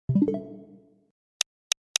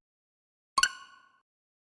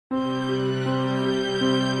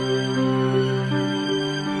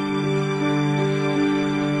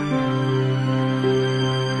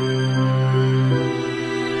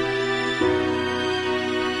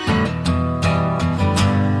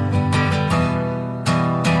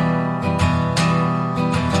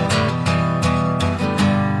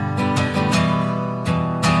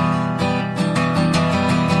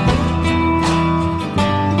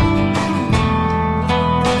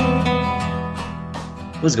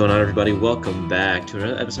What's going on, everybody? Welcome back to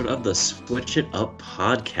another episode of the Switch It Up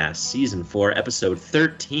Podcast, Season 4, Episode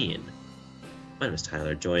 13. My name is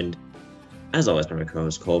Tyler, joined, as always, by my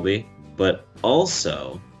co-host Colby, but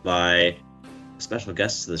also by a special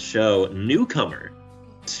guest to the show, newcomer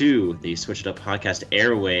to the Switch It Up Podcast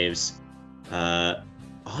airwaves,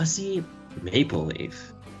 Ozzy Maple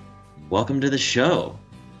Leaf. Welcome to the show.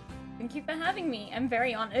 Thank you for having me. I'm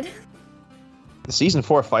very honored. The Season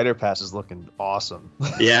 4 Fighter Pass is looking awesome.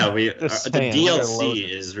 Yeah, the DLC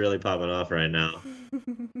is really popping off right now.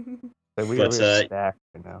 We are stacked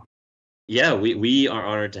right now. Yeah, we are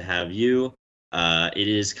honored to have you. It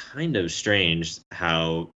is kind of strange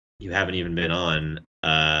how you haven't even been on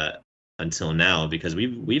until now, because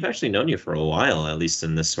we've actually known you for a while, at least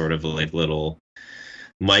in this sort of like little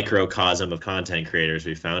microcosm of content creators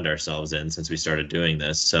we found ourselves in since we started doing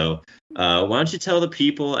this. So why don't you tell the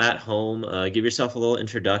people at home, give yourself a little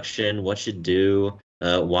introduction, what you do,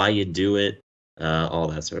 why you do it, all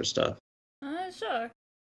that sort of stuff. Sure.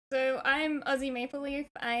 So I'm Ozzy Maple Leaf.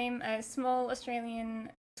 I'm a small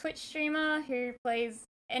Australian Twitch streamer who plays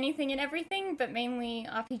anything and everything, but mainly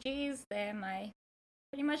RPGs. They're my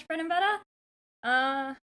pretty much bread and butter.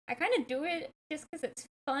 I kind of do it just because it's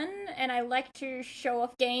fun, and I like to show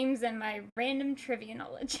off games and my random trivia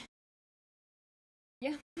knowledge.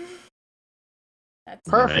 Yeah. That's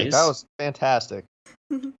perfect. Nice. That was fantastic.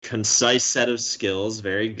 Concise set of skills.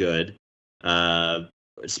 Very good.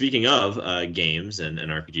 Speaking of games and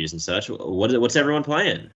RPGs and such, what's everyone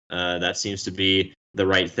playing? That seems to be the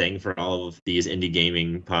right thing for all of these indie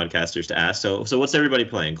gaming podcasters to ask. So what's everybody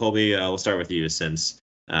playing? Colby, we'll start with you since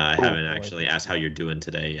I haven't actually asked how you're doing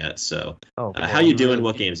today yet. So how you doing? Really,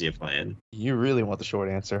 what games are you playing? You really want the short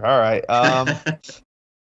answer. All right. I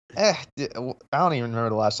don't even remember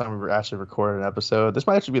the last time we actually recorded an episode. This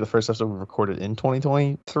might actually be the first episode we recorded in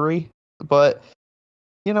 2023. But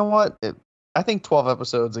you know what? I think 12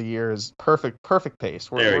 episodes a year is perfect pace.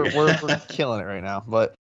 We're killing it right now.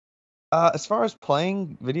 But as far as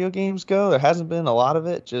playing video games go, there hasn't been a lot of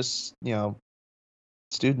it. Just,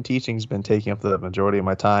 student teaching's been taking up the majority of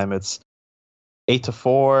my time. It's 8 to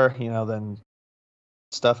 4, then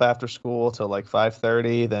stuff after school till like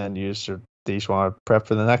 5:30. Then you just want to prep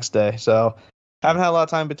for the next day. So haven't had a lot of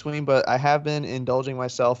time between, but I have been indulging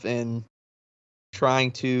myself in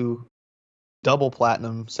trying to double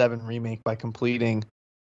platinum 7 Remake by completing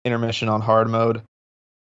Intermission on hard mode.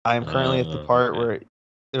 I am currently at the part where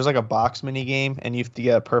there's like a box mini game, and you have to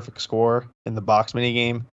get a perfect score in the box mini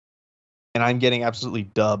game. And I'm getting absolutely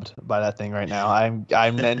dubbed by that thing right now. I'm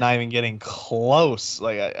not even getting close.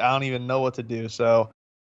 Like I don't even know what to do. So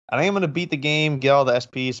I think I'm gonna beat the game, get all the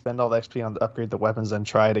SP, spend all the XP on to upgrade the weapons, then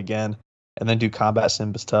try it again, and then do combat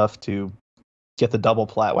sim stuff to get the double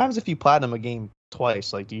plat. What happens if you platinum a game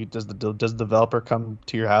twice? Like, does the developer come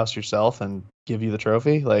to your house yourself and give you the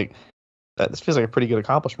trophy? Like, this feels like a pretty good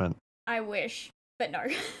accomplishment. I wish, but no.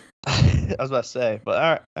 I was about to say, but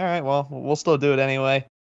all right. Well, we'll still do it anyway.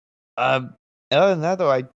 Other than that, though,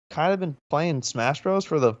 I kind of been playing Smash Bros.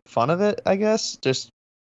 For the fun of it, I guess. Just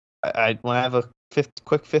when I have a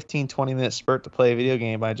quick 15-20 minute spurt to play a video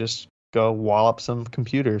game, I just go wallop some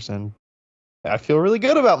computers, and I feel really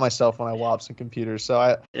good about myself when I wallop some computers. So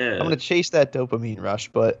I'm gonna chase that dopamine rush.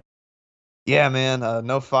 But yeah, man,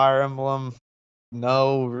 no Fire Emblem,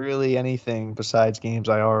 no really anything besides games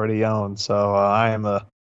I already own. So I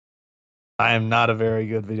am not a very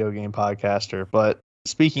good video game podcaster, but.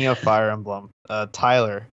 Speaking of Fire Emblem,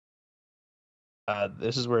 Tyler,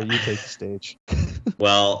 this is where you take the stage.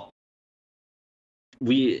 Well,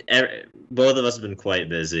 both of us have been quite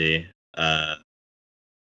busy. I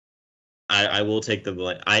will take the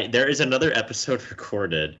blame. There is another episode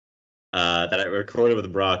recorded that I recorded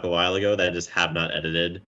with Brock a while ago that I just have not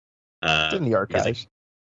edited. It's in the archives.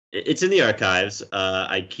 It's in the archives.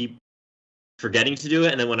 I keep forgetting to do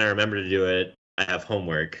it, and then when I remember to do it, I have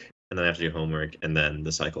homework. And then I have to do homework, and then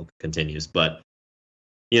the cycle continues. But,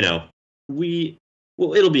 it'll be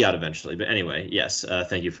out eventually. But anyway, yes,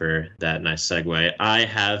 thank you for that nice segue. I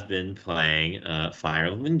have been playing Fire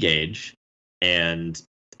Emblem Engage, and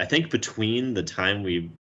I think between the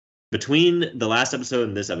last episode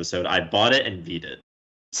and this episode, I bought it and beat it.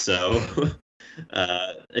 So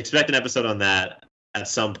expect an episode on that at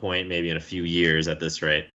some point, maybe in a few years at this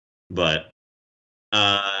rate. But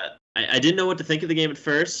I didn't know what to think of the game at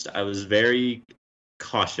first. I was very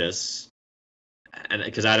cautious, and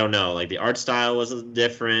because I don't know, like the art style was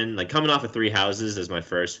different. Like coming off of Three Houses as my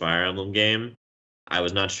first Fire Emblem game, I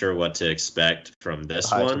was not sure what to expect from this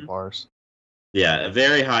one. Bars. Yeah, a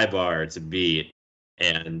very high bar to beat.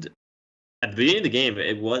 And at the beginning of the game,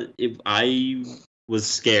 I was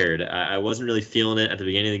scared. I wasn't really feeling it at the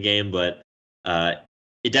beginning of the game, but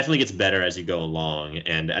it definitely gets better as you go along.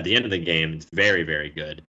 And at the end of the game, it's very, very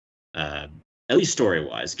good. At least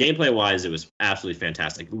story-wise. Gameplay-wise, it was absolutely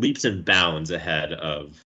fantastic. Leaps and bounds ahead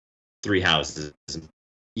of Three Houses.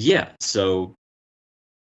 Yeah, so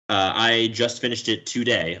I just finished it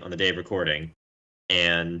today on the day of recording,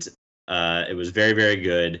 and it was very, very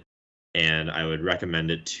good, and I would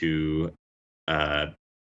recommend it to Fire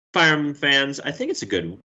Emblem fans. I think it's a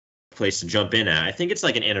good place to jump in at. I think it's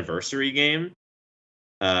like an anniversary game,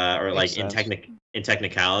 or like in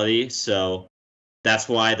technicality. So that's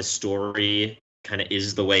why the story kind of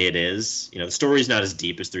is the way it is. You know, the story's not as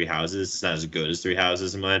deep as Three Houses. It's not as good as Three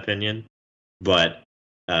Houses, in my opinion. But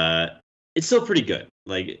it's still pretty good.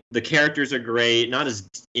 Like, the characters are great, not as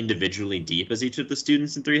individually deep as each of the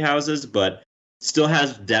students in Three Houses, but still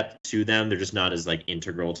has depth to them. They're just not as like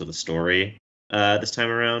integral to the story this time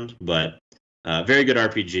around. But very good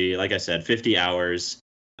RPG. Like I said, 50 hours,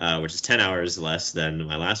 which is 10 hours less than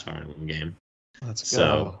my last Fire Emblem game. Let's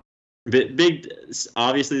go. Big,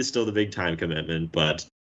 obviously, still the big time commitment, but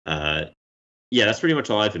yeah, that's pretty much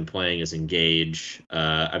all I've been playing is Engage.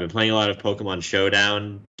 I've been playing a lot of Pokemon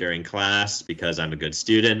Showdown during class because I'm a good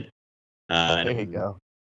student. There you go.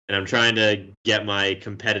 And I'm trying to get my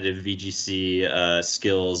competitive VGC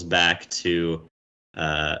skills back to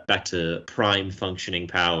prime functioning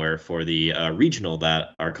power for the regional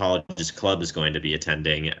that our college's club is going to be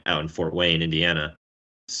attending out in Fort Wayne, Indiana.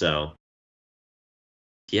 So,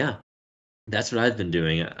 yeah. That's what I've been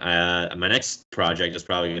doing. My next project is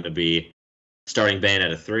probably going to be starting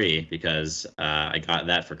Bayonetta 3 because I got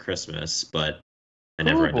that for Christmas, but I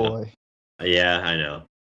never ended up. Yeah, I know.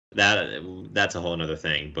 That's a whole other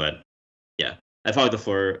thing, but yeah. I've hogged the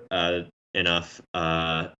floor enough.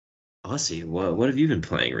 Aussie, what have you been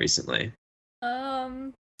playing recently?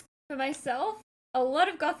 For myself, a lot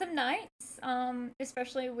of Gotham Knights,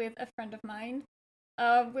 especially with a friend of mine.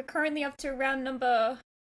 We're currently up to round number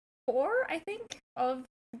 4, I think, of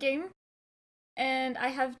the game. And I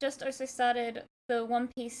have just also started the One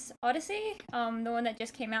Piece Odyssey, the one that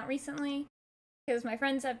just came out recently. Because my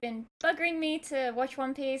friends have been bugging me to watch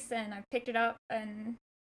One Piece, and I picked it up, and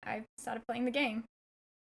I started playing the game.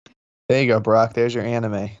 There you go, Brock. There's your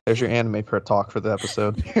anime. There's your anime per talk for the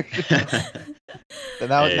episode. And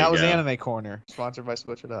that was Anime Corner, sponsored by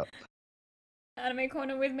Switch It Up. Anime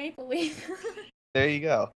Corner with Maple Leaf. There you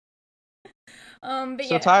go. But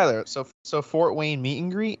so yeah. Tyler, so Fort Wayne meet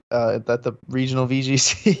and greet at the regional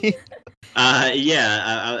VGC.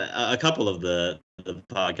 Yeah, a couple of the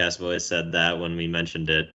podcast boys said that when we mentioned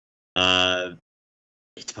it.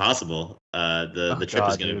 It's possible. The trip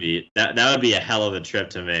is going to be that would be a hell of a trip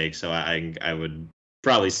to make. So I would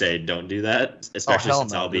probably say don't do that, especially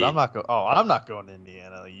since I'll be. Dude, I'm not going to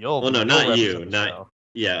Indiana. Well, no, not you.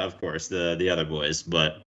 Yeah, of course, the other boys,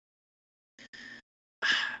 but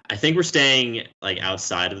I think we're staying like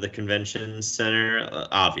outside of the convention center.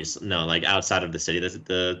 Obviously, no, like outside of the city that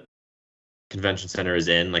the convention center is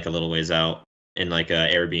in, like a little ways out in like a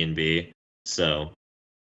Airbnb. So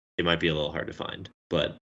it might be a little hard to find,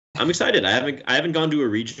 but I'm excited. I haven't gone to a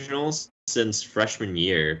regional since freshman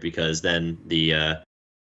year because then the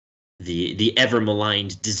ever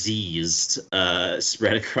maligned disease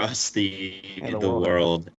spread across the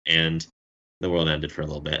world, and the world ended for a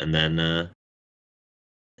little bit, and then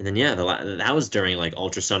yeah, that was during like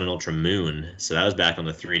Ultra Sun and Ultra Moon, so that was back on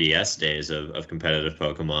the 3DS days of competitive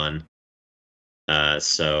Pokemon.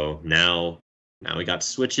 So now we got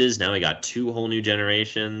Switches, now we got 2 whole new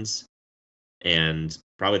generations, and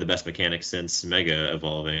probably the best mechanics since Mega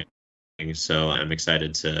Evolving. So I'm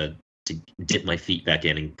excited to dip my feet back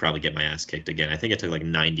in and probably get my ass kicked again. I think I took like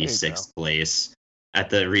 96th place at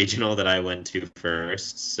the regional that I went to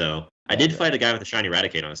first. So I did fight a guy with a shiny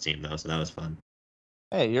Raticate on his team though, so that was fun.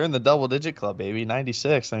 Hey, you're in the double-digit club, baby.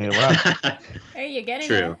 96. I mean, wow. Hey, you're getting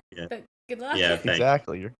True. there. Yeah. But good luck. Yeah,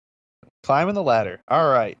 exactly. You're climbing the ladder.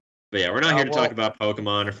 All right. But yeah, we're not here to talk about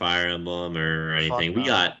Pokemon or Fire Emblem or anything.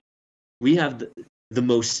 We have the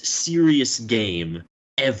most serious game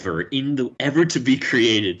ever to be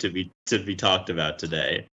created to be talked about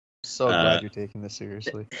today. So glad you're taking this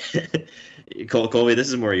seriously. Colby, this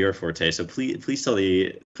is more your forte, so please tell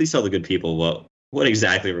the good people what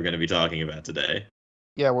exactly we're going to be talking about today.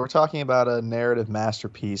 Yeah, we're talking about a narrative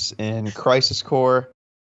masterpiece in Crisis Core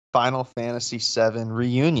Final Fantasy VII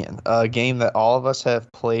Reunion, a game that all of us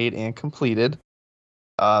have played and completed.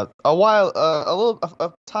 A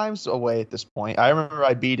times away at this point. I remember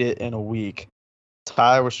I beat it in a week.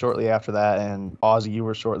 Tyler was shortly after that, and Ozzy, you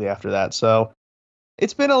were shortly after that. So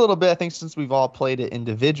it's been a little bit, I think, since we've all played it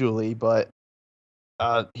individually, but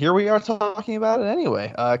here we are talking about it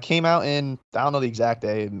anyway. Came out in, I don't know the exact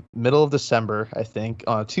day, middle of December, I think,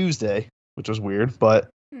 on a Tuesday, which was weird, but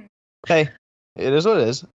hey, it is what it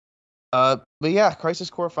is. But yeah, Crisis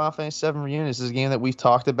Core Final Fantasy VII Reunion is a game that we've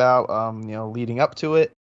talked about, leading up to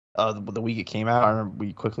it. The week it came out, I remember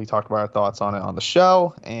we quickly talked about our thoughts on it on the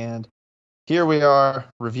show, and here we are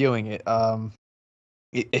reviewing it.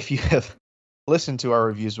 If you have listened to our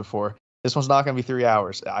reviews before, this one's not going to be 3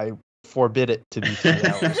 hours. I forbid it to be 3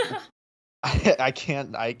 hours. I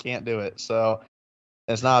can't do it. So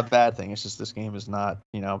it's not a bad thing. It's just this game is not,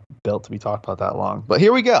 built to be talked about that long. But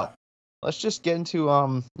here we go. Let's just get into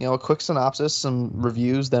a quick synopsis, some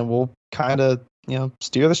reviews, then we'll kind of,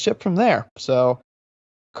 steer the ship from there. So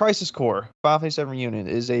Crisis Core Final Fantasy VII Reunion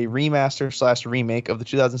is a remaster / remake of the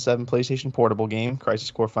 2007 PlayStation Portable game,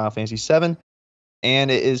 Crisis Core Final Fantasy VII.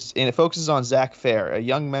 And it focuses on Zack Fair, a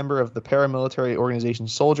young member of the paramilitary organization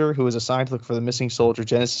Soldier, who is assigned to look for the missing soldier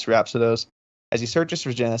Genesis Rhapsodos. As he searches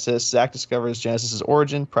for Genesis, Zack discovers Genesis'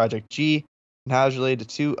 origin, Project G, and how it's related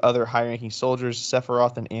to two other high-ranking soldiers,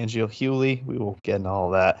 Sephiroth and Angel Hewley. We will get into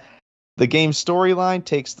all that. The game's storyline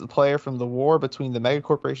takes the player from the war between the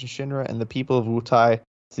megacorporation Shinra and the people of Wutai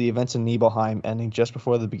to the events in Nibelheim, ending just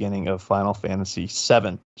before the beginning of Final Fantasy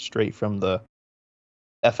VII, straight from the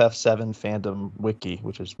FF7 fandom wiki,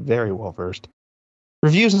 which is very well versed.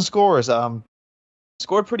 Reviews and scores.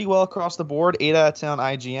 Scored pretty well across the board. 8 out of 10 on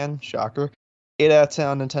IGN, shocker. 8 out of 10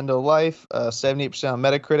 on Nintendo Life. 78% on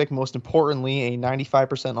Metacritic. Most importantly, a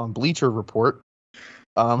 95% on Bleacher Report.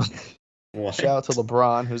 Shout out to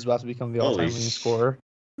LeBron, who's about to become the all-time leading scorer.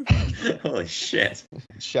 Holy shit!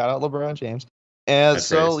 Shout out LeBron James. And That's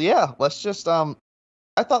so nice. yeah, let's just I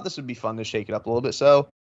thought this would be fun to shake it up a little bit. So,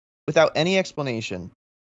 without any explanation,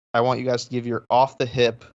 I want you guys to give your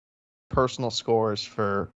off-the-hip personal scores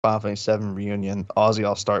for Final Fantasy VII Reunion. Ozzy,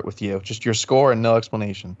 I'll start with you. Just your score and no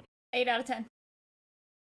explanation. 8 out of 10.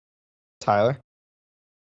 Tyler?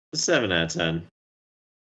 7 out of 10.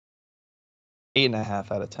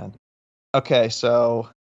 8.5 out of 10. Okay, so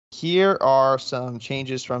here are some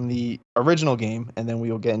changes from the original game, and then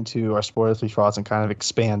we will get into our spoiler-free thoughts and kind of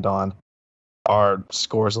expand on our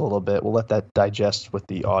scores a little bit. We'll let that digest with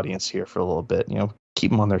the audience here for a little bit.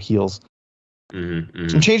 Keep them on their heels.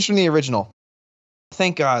 Some change from the original.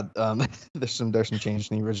 Thank God, there's some changes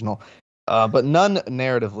in the original, but none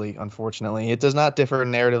narratively. Unfortunately, it does not differ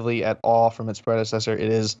narratively at all from its predecessor. It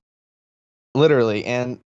is literally,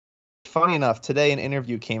 and funny enough, today an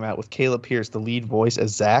interview came out with Caleb Pierce, the lead voice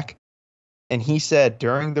as Zack, and he said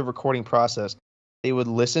during the recording process they would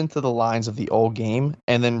listen to the lines of the old game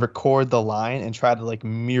and then record the line and try to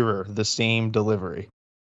mirror the same delivery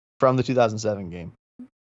from the 2007 game.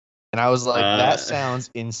 And I was like, that sounds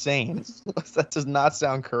insane. That does not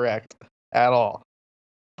sound correct at all.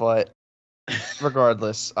 But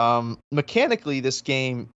regardless, mechanically, this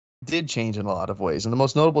game did change in a lot of ways. And the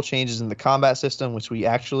most notable changes in the combat system, which we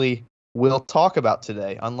actually will talk about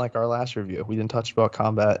today, unlike our last review. We didn't touch about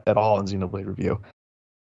combat at all in Xenoblade review.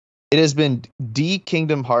 It has been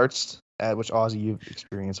de-Kingdom Hearts, which Ozzy you've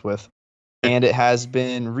experienced with. And it has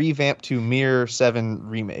been revamped to Mirror 7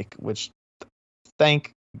 Remake, which,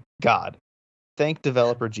 thank God. Thank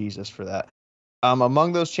developer Jesus for that.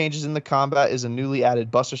 Among those changes in the combat is a newly added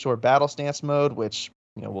Buster Sword Battle Stance mode, which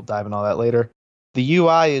we'll dive in all that later. The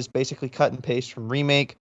UI is basically cut and paste from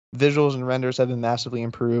Remake. Visuals and renders have been massively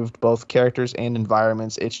improved, both characters and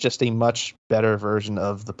environments. It's just a much better version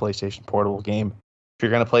of the PlayStation Portable game. If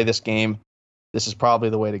you're going to play this game, this is probably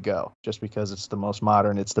the way to go, just because it's the most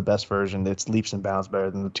modern, it's the best version, it's leaps and bounds better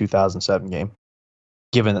than the 2007 game,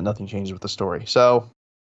 given that nothing changes with the story. So,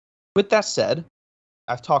 with that said,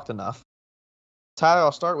 I've talked enough. Tyler,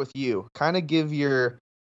 I'll start with you. Kind of give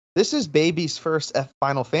this is baby's first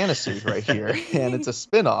Final Fantasy right here, and it's a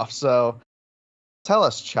spin-off. So tell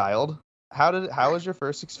us, child, how was your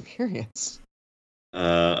first experience?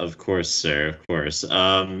 Of course, sir. Of course.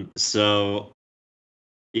 So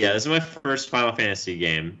yeah, this is my first Final Fantasy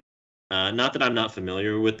game. Not that I'm not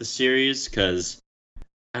familiar with the series, because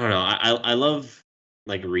I don't know. I love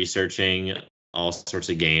researching all sorts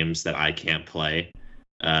of games that I can't play.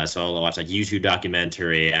 So I'll watch YouTube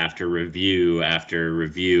documentary after review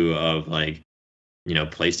of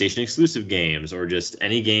PlayStation exclusive games, or just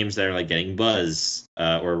any games that are getting buzz,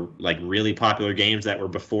 or really popular games that were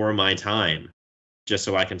before my time, just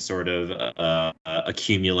so I can sort of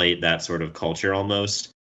accumulate that sort of culture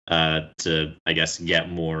almost, to I guess get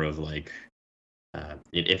more of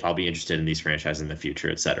if I'll be interested in these franchises in the future,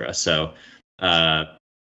 etc. So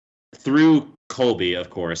through Colby, of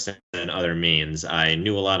course, and other means, I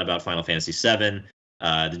knew a lot about Final Fantasy VII,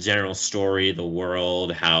 the general story, the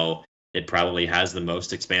world, how It probably has the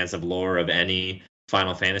most expansive lore of any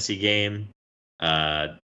Final Fantasy game.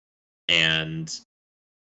 And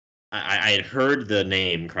I had heard the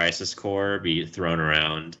name Crisis Core be thrown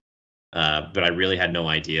around, but I really had no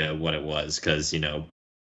idea what it was because,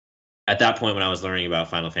 at that point when I was learning about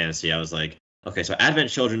Final Fantasy, I was like, okay, so Advent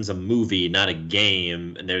Children's a movie, not a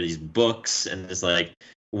game, and there are these books, and it's like,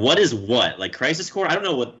 what is what? Like Crisis Core, I don't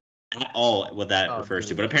know what that refers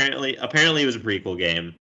to, but apparently it was a prequel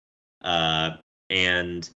game,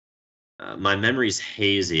 and my memory's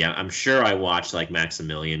hazy. I'm sure I watched like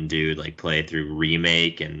Maximilian Dude like play through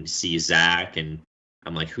Remake and see Zack, and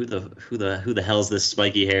I'm like, who the hell's this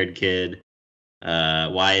spiky haired kid?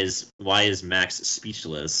 Why is Max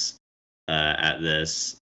speechless at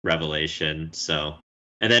this revelation? So,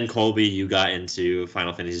 and then Colby, you got into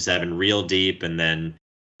Final Fantasy VII real deep, and then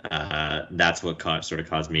that's what sort of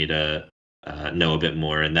caused me to know a bit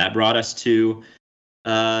more, and that brought us to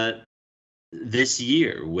this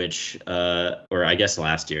year, which or I guess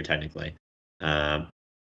last year technically,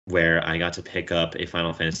 where I got to pick up a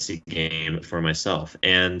Final Fantasy game for myself,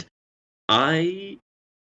 and I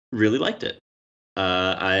really liked it.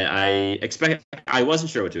 I wasn't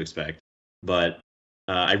sure what to expect, but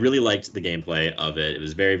I really liked the gameplay of it. It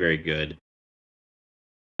was very, very good.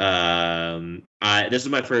 This was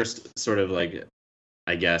my first sort of like,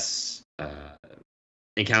 I guess,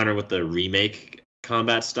 encounter with the remake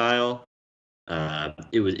combat style.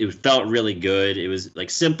 It felt really good. It was like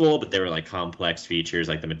simple, but there were like complex features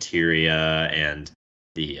like the materia and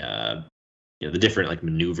the the different like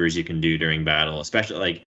maneuvers you can do during battle. Especially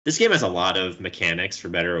like this game has a lot of mechanics, for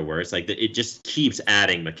better or worse. Like it just keeps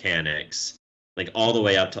adding mechanics, like all the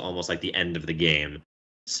way up to almost like the end of the game.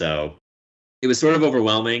 So it was sort of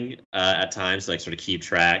overwhelming at times to like sort of keep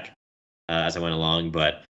track as I went along,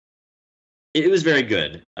 but it was very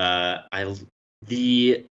good. I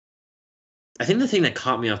think the thing that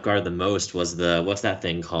caught me off guard the most was what's that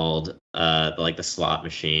thing called? The slot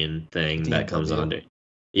machine thing that comes on.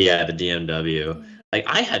 Yeah, the DMW. Like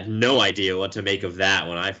I had no idea what to make of that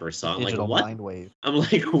when I first saw it. Digital what? Mind Wave. I'm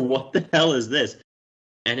like, what the hell is this?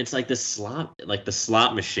 And it's like the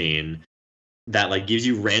slot machine that like gives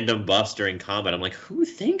you random buffs during combat. I'm like, who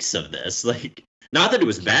thinks of this? Like, not that it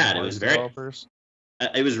was bad. It was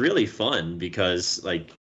it was really fun because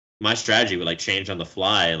like my strategy would like change on the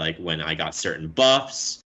fly. Like when I got certain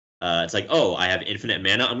buffs, it's like, oh, I have infinite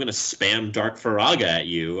mana. I'm gonna spam Dark Faraga at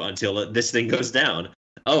you until this thing goes down.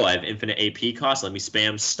 Oh, I have infinite AP cost. Let me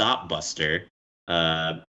spam Stop Buster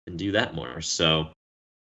and do that more. So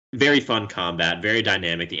very fun combat, very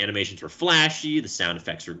dynamic. The animations were flashy. The sound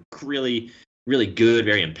effects were really, really good,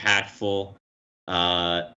 very impactful.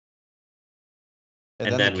 And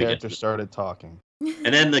then the characters started talking.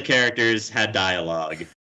 And then the characters had dialogue.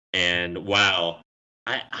 And wow,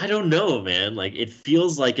 I don't know, man. Like it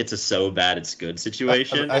feels like it's a so bad it's good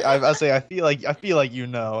situation. I feel like you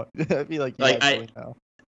know. I feel like you actually know.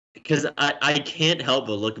 Because I can't help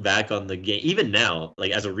but look back on the game, even now,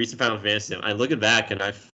 like as a recent Final Fantasy, I look back and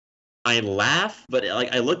I laugh, but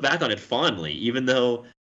like I look back on it fondly, even though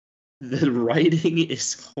the writing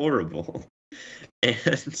is horrible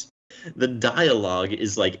and the dialogue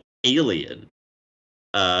is like alien.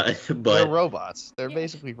 But they're robots. They're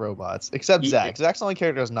basically robots, except Zack. Zack's the only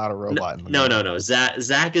character that's not a robot. In the movie. No.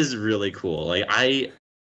 Zack is really cool. Like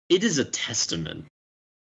it is a testament.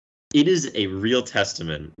 It is a real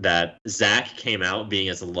testament that Zack came out being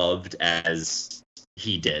as loved as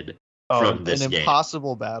he did from this game. An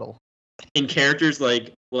impossible battle. And characters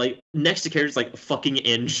like next to characters like fucking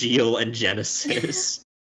Angeal and Genesis.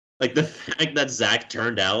 Like the fact that Zack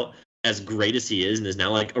turned out as great as he is and is now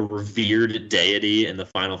like a revered deity in the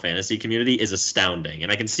Final Fantasy community is astounding,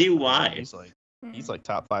 and I can see why. He's like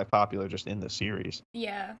top 5 popular just in the series.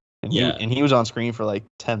 Yeah. And he was on screen for like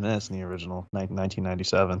 10 minutes in the original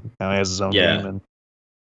 1997. Now he has his own game, and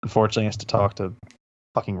unfortunately has to talk to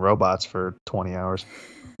fucking robots for 20 hours.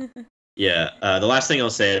 Yeah. The last thing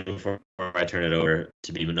I'll say before I turn it over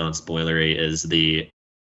to be non-spoilery is the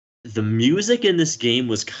music in this game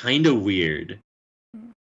was kind of weird.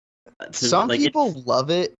 Some people love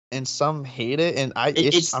it and some hate it, and I'm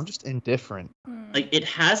just indifferent. Like it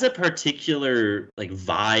has a particular like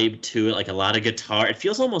vibe to it, like a lot of guitar. It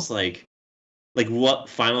feels almost like what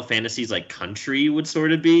Final Fantasy's like country would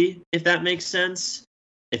sort of be, if that makes sense.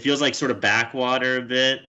 It feels like sort of backwater a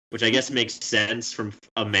bit, which I guess makes sense from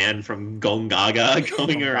a man from Gongaga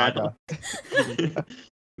going around.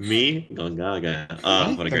 Me?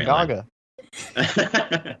 Gongaga. What a great line.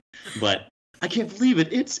 But I can't believe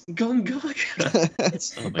it. It's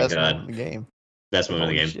Gongaga. Oh my god. Moment in the game. Best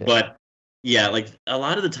moment in the game. Shit. But yeah, like a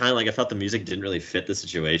lot of the time, like I felt the music didn't really fit the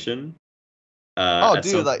situation. Oh, at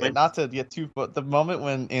dude, some like point. not to get too, but the moment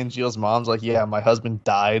when Angeal's mom's like, "Yeah, my husband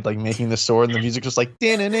died," like making the sword, and the music just like,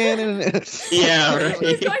 Yeah, He was right.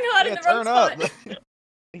 going hard in yeah, the wrong turn up, spot.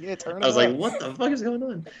 yeah, turn I was it like, up. what the fuck is going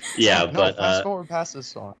on? Oh, Yeah, no, but fast forward past this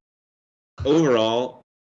song. overall,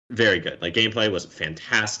 very good. Like gameplay was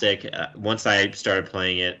fantastic. Once I started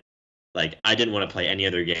playing it, like I didn't want to play any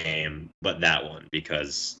other game but that one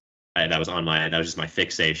because that was just my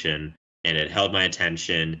fixation, and it held my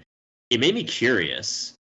attention. It made me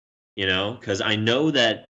curious, because I know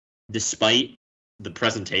that despite the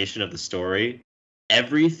presentation of the story,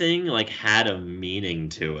 everything like had a meaning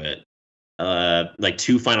to it. Like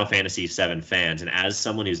two Final Fantasy VII fans, and as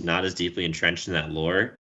someone who's not as deeply entrenched in that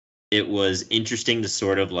lore, it was interesting to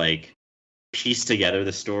sort of like piece together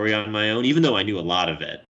the story on my own, even though I knew a lot of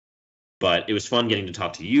it. But it was fun getting to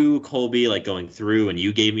talk to you, Colby, like going through, and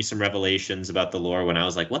you gave me some revelations about the lore when I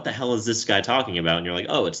was like, what the hell is this guy talking about? And you're like,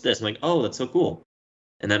 oh, it's this. I'm like, oh, that's so cool.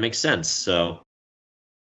 And that makes sense. So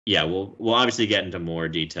yeah, we'll obviously get into more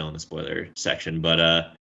detail in the spoiler section,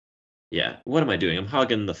 but yeah, what am I doing? I'm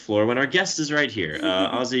hogging the floor when our guest is right here.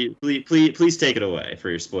 Ozzy, please take it away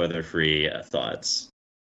for your spoiler-free thoughts.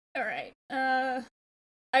 All right.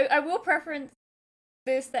 I will preference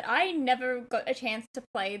this that I never got a chance to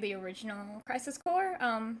play the original Crisis Core.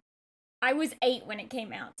 I was 8 when it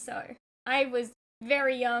came out, so I was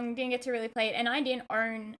very young, didn't get to really play it, and I didn't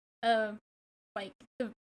own like the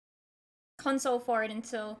console for it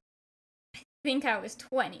until I think I was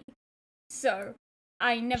 20. So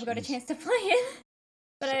I never got a chance to play it.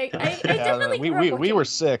 But I definitely grew up we were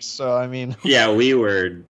 6, so I mean. Yeah,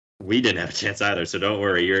 we didn't have a chance either, so don't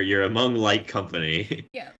worry. You're among light company.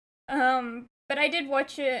 Yeah. But I did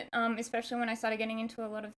watch it, especially when I started getting into a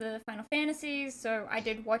lot of the Final Fantasies. So I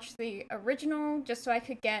did watch the original just so I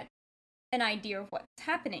could get an idea of what's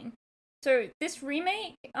happening. So this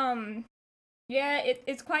remake, yeah,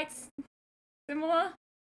 it's quite similar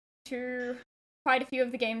to quite a few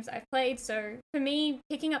of the games I've played. So for me,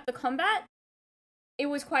 picking up the combat, it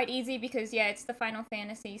was quite easy because yeah, it's the Final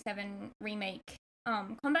Fantasy VII remake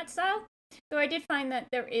combat style. So I did find that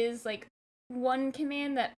there is like one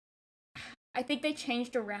command that I think they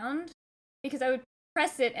changed around because I would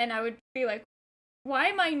press it and I would be like, why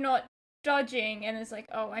am I not dodging? And it's like,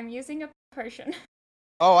 oh, I'm using a potion.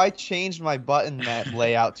 Oh, I changed my button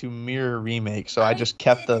layout to mirror remake, so I just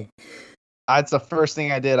kept the. That's the first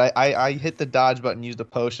thing I did. I hit the dodge button, used a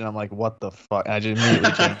potion. I'm like, what the fuck? And I just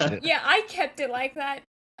immediately changed it. Yeah, I kept it like that.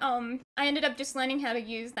 I ended up just learning how to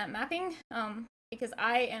use that mapping. Because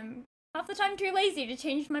I am half the time too lazy to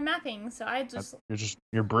change my mapping, so I just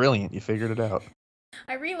you're brilliant. You figured it out.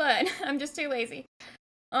 I relearn. I'm just too lazy.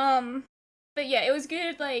 But yeah, it was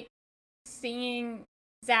good like seeing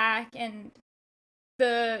Zack and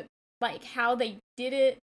the like how they did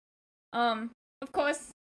it. Of course,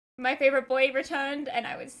 my favorite boy returned, and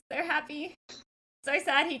I was so happy. So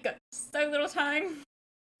sad he got so little time.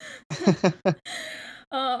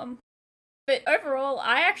 But overall,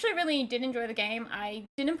 I actually really did enjoy the game. I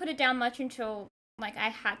didn't put it down much until like I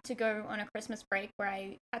had to go on a Christmas break where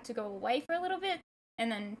I had to go away for a little bit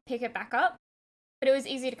and then pick it back up. But it was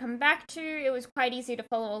easy to come back to. It was quite easy to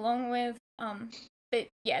follow along with. But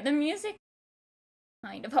yeah, the music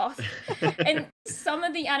kind of off. And some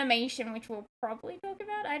of the animation, which we'll probably talk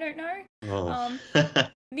about, I don't know. Oh.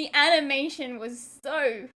 The animation was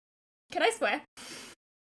so... Can I swear?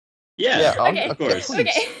 Yeah, okay. Of course.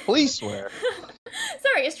 Please swear.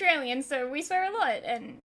 Sorry, Australian, so we swear a lot,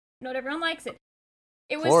 and not everyone likes it.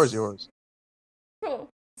 Floor is yours. Cool.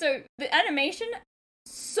 So, the animation,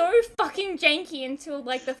 so fucking janky until,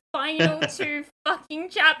 like, the final 2 fucking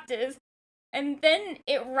chapters. And then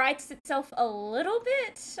it writes itself a little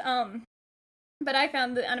bit. But I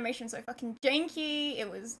found the animation so fucking janky. It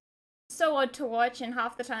was so odd to watch, and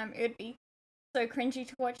half the time it would be so cringy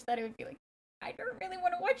to watch that it would be like, I don't really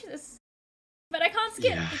want to watch this. But I can't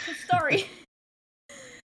skip because sorry.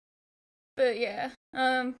 But yeah.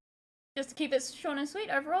 Just to keep it short and sweet,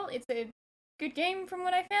 overall, it's a good game from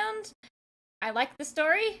what I found. I liked the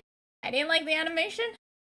story. I didn't like the animation.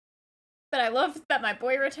 But I love that my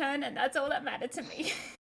boy returned, and that's all that mattered to me.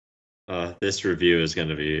 This review is going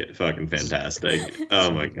to be fucking fantastic.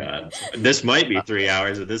 Oh my god. This might be 3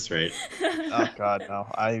 hours at this rate. Oh god, no.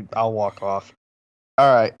 I'll walk off.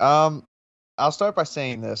 Alright, I'll start by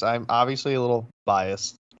saying this. I'm obviously a little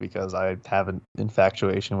biased because I have an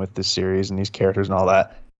infatuation with this series and these characters and all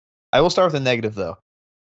that. I will start with a negative, though.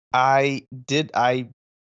 Looking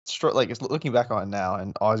back on it now,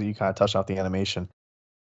 and Ozzy, you kind of touched on the animation.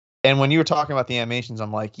 And when you were talking about the animations,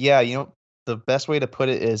 I'm like, yeah, the best way to put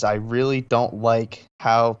it is I really don't like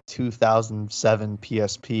how 2007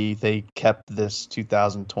 PSP they kept this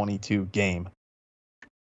 2022 game.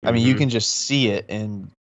 I mean, you can just see it in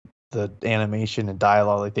the animation and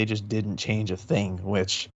dialogue. Like, they just didn't change a thing,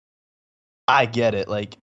 which I get it.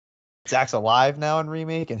 Like, Zack's alive now in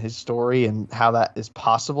Remake, and his story and how that is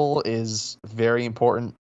possible is very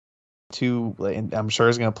important to, and I'm sure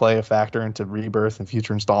is going to play a factor into Rebirth and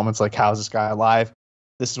future installments. Like, how's this guy alive?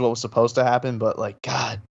 This is what was supposed to happen, but like,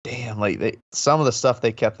 god damn, like some of the stuff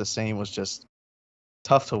they kept the same was just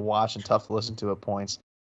tough to watch and tough to listen to at points.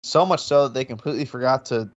 So much so that they completely forgot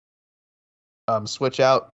to switch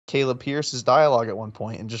out Caleb Pierce's dialogue at one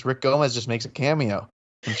point, and just Rick Gomez just makes a cameo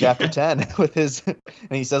in chapter 10 with his, and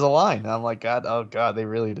he says a line. And I'm like, oh god, they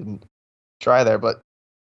really didn't try there. But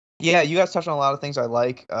yeah, you guys touched on a lot of things I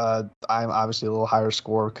like. I'm obviously a little higher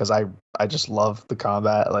score because I just love the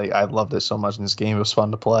combat. Like, I loved it so much in this game. It was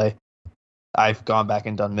fun to play. I've gone back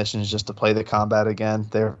and done missions just to play the combat again.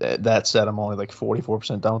 That said, I'm only like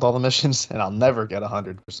 44% done with all the missions, and I'll never get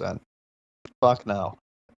 100%. Fuck no.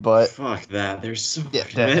 But fuck that. There's so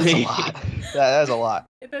that's many. a lot. That is a lot.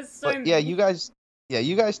 There's so But many. you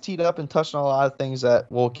guys teed up and touched on a lot of things that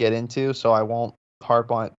we'll get into, so I won't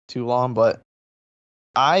harp on it too long. But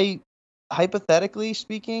hypothetically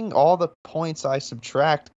speaking, all the points I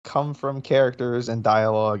subtract come from characters and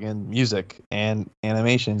dialogue and music and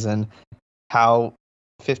animations, and how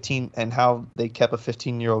they kept a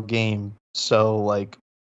 15-year-old game so like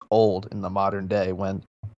old in the modern day when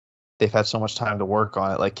they've had so much time to work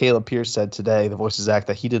on it. Like Caleb Pierce said today, the voices act,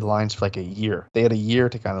 that he did lines for like a year. They had a year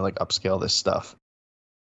to kind of like upscale this stuff.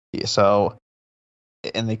 Yeah, so,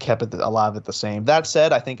 and they kept a lot of it the same. That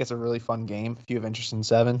said, I think it's a really fun game. If you have interest in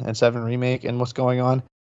 7 and 7 Remake and what's going on,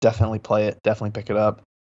 definitely play it. Definitely pick it up.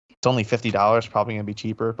 It's only $50, probably going to be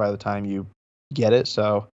cheaper by the time you get it.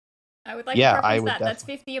 So, I would like yeah, to I preface would that. That's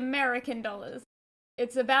 50 American dollars.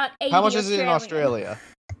 It's about 80 how much is it in Australian. Australia?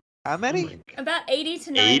 How many? About 80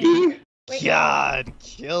 to 90. 80? Wait, God,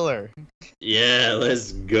 killer. Yeah,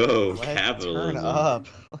 let's go. Let's Capitalism. turn up.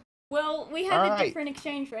 well, we have a Alright. different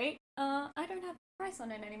exchange rate. I don't have the price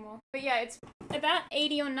on it anymore. But yeah, it's about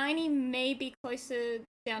 80 or 90, maybe closer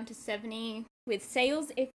down to 70 with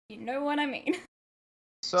sales, if you know what I mean.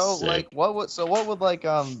 So, Sick. like, what's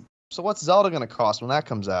Zelda gonna cost when that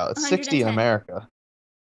comes out? It's 60 in 110. America.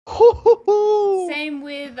 Hoo-hoo-hoo. Same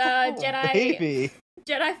with Oh, Jedi baby.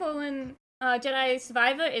 Jedi Fallen Jedi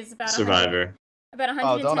Survivor is about 100, Survivor. about Oh,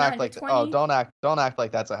 110, don't act like 120. don't act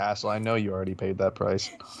like that's a hassle. I know you already paid that price.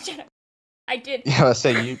 Shut up. I did. Yeah, I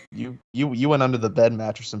say you went under the bed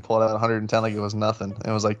mattress and pulled out 110 like it was nothing.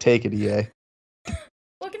 It was like, take it, EA.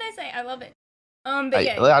 What can I say? I love it. But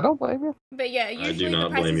I don't blame you. But yeah, usually the not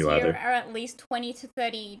blame prices you here either. are at least $20 to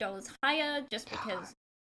 $30 higher, just because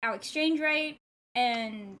our exchange rate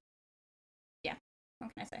and yeah,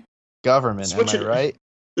 what can I say? Government, Switch am I it- right?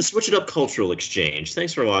 The Switch It Up Cultural Exchange.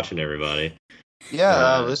 Thanks for watching, everybody.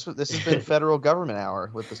 Yeah, this has been Federal Government Hour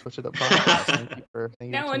with the Switch It Up podcast. Thank you for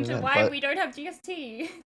Now tuning onto in, why but- we don't have GST.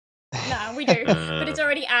 Nah, we do, but it's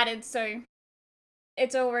already added, so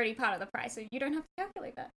it's already part of the price, so you don't have to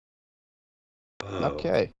calculate that. Oh.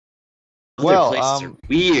 Okay. Other Well, places are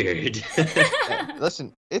weird. Yeah,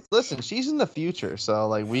 listen, she's in the future, so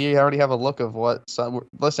like we already have a look of what.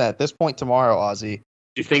 Listen, at this point tomorrow, Ozzy.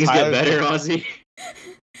 Do things get Tyler's- better, Ozzy?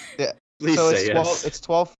 Yeah. Please So say yes. it's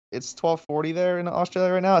 12:40 there in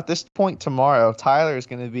Australia right now. At this point tomorrow, Tyler is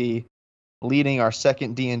going to be leading our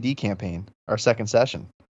second D&D campaign, our second session.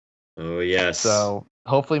 Oh, yes. So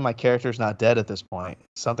hopefully my character's not dead at this point.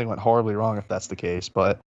 Something went horribly wrong if that's the case,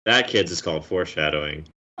 but That kid's is called foreshadowing.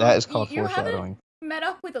 that is called you foreshadowing. haven't met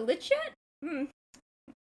up with a lich yet?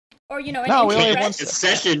 Or an No, we ancient only red? once- It's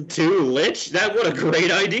session 2, Lich? What a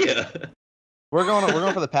great idea. We're going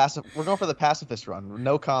for the pacifist run.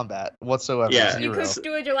 No combat whatsoever. Yeah. You Zero. could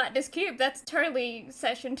do a gelatinous cube. That's totally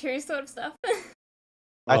session 2 sort of stuff.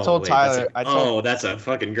 I Oh, told wait, Tyler. that's a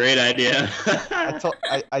fucking great idea.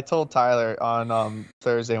 I told Tyler on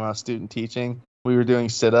Thursday when I was student teaching, we were doing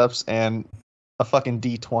sit-ups and a fucking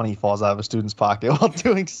D20 falls out of a student's pocket while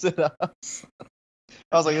doing sit-ups.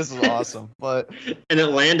 I was like, this is awesome, but And it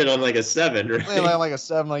landed on like a 7, right? I'm like a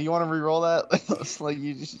 7. Like, you want to re-roll that? It's like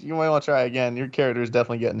you might want to try again. Your character is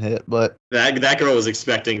definitely getting hit, but That girl was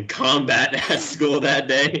expecting combat at school that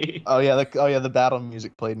day. the battle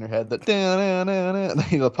music played in her head. That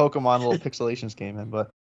the Pokemon little pixelations came in, but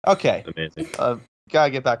okay, Amazing. gotta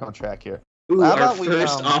get back on track here. Ooh, How our about we,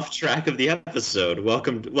 first off track of the episode.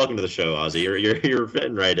 Welcome to the show, Ozzy. You're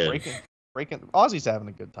fitting right in. Breaking Ozzy's having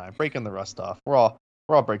a good time breaking the rust off. We're all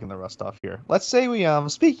breaking the rust off here. Let's say we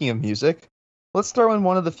speaking of music, let's throw in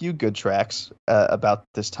one of the few good tracks about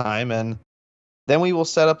this time, and then we will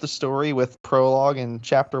set up the story with prologue and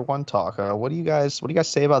chapter 1 talk. What do you guys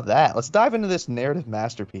say about that? Let's dive into this narrative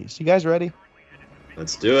masterpiece. You guys ready?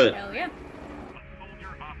 Let's do it. Hell yeah. A soldier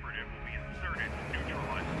operative will be inserted to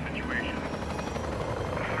neutralize the situation.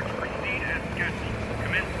 Proceed as scheduled.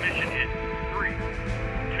 Commence mission in 3,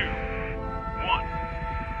 2, 1.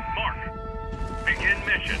 Mark. Begin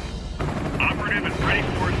mission. Operative is ready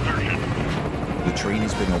for insertion. The train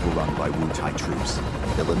has been overrun by Wu-Tai troops.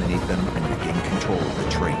 Eliminate them and regain control of the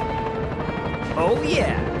train. Oh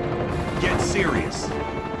yeah! Get serious.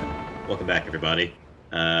 Welcome back, everybody.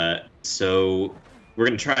 So we're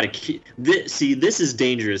going to try to keep... this is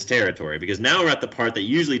dangerous territory, because now we're at the part that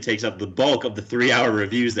usually takes up the bulk of the 3-hour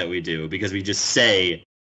reviews that we do, because we just say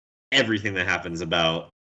everything that happens about,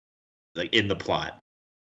 like, in the plot.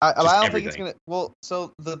 I don't think it's going to... Well,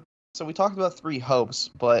 so we talked about 3 hopes,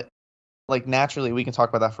 but, like, naturally we can talk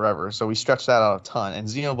about that forever, so we stretched that out a ton, and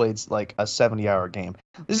Xenoblade's, like, a 70-hour game.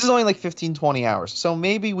 This is only, like, 15, 20 hours, so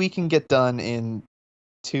maybe we can get done in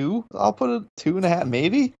 2? I'll put a 2.5,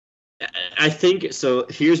 maybe? I think so.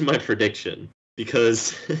 Here's my prediction,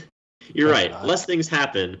 because you're right. Less things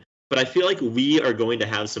happen, but I feel like we are going to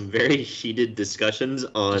have some very heated discussions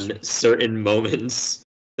on certain moments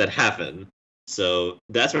that happen. So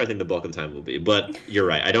that's where I think the bulk of the time will be. But you're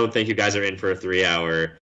right. I don't think you guys are in for a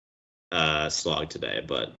 3-hour slog today.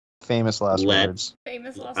 But famous last words.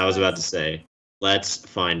 Famous last I was about words. to say, let's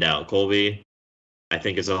find out, Colby. I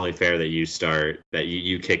think it's only fair that you start, that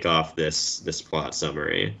you kick off this plot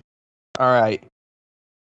summary. All right.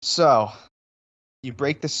 So, you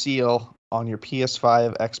break the seal on your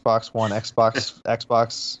PS5, Xbox One,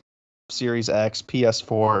 Xbox Series X,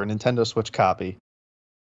 PS4, Nintendo Switch copy,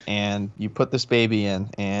 and you put this baby in,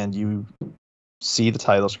 and you see the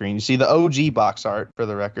title screen. You see the OG box art, for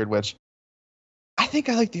the record, which I think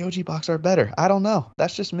I like the OG box art better. I don't know.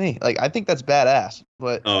 That's just me. Like, I think that's badass.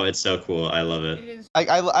 But Oh, it's so cool. I love it. It is.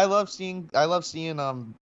 I love seeing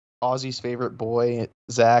Ozzy's favorite boy,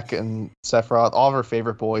 Zach, and Sephiroth, all of her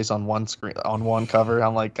favorite boys on one screen, on one cover.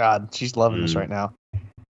 I'm like, God, she's loving this right now.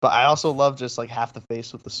 But I also love just like half the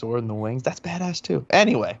face with the sword and the wings. That's badass too.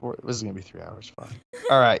 Anyway, this is gonna be 3 hours. Fine.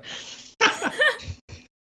 All right.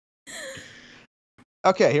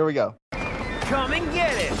 Okay, here we go. Come and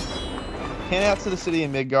get it! Pan out to the city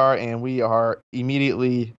of Midgar, and we are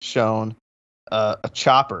immediately shown a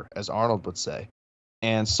chopper, as Arnold would say.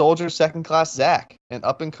 And Soldier Second Class Zack, an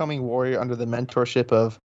up-and-coming warrior under the mentorship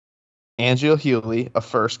of Angel Healy, a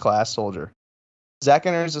first-class soldier. Zack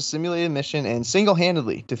enters a simulated mission and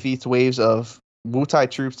single-handedly defeats waves of Wu-Tai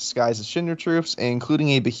troops disguised as Shinra troops, including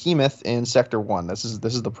a behemoth in Sector 1. This is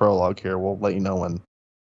the prologue here. We'll let you know when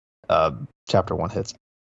Chapter 1 hits.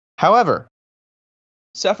 However,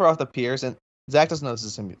 Sephiroth appears, and Zack doesn't know this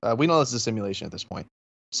is we know this is a simulation at this point.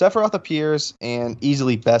 Sephiroth appears and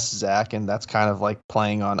easily bests Zack, and that's kind of like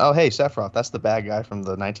playing on, oh, hey, Sephiroth, that's the bad guy from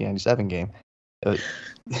the 1997 game.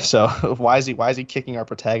 So why is he kicking our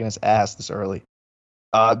protagonist's ass this early?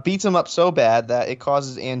 Beats him up so bad that it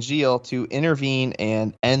causes Angeal to intervene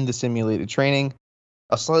and end the simulated training.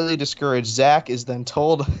 A slightly discouraged Zack is then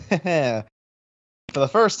told, for the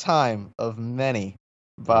first time of many,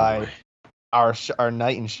 by our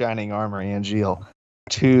knight in shining armor, Angeal,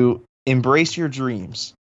 to embrace your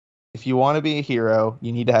dreams. If you want to be a hero,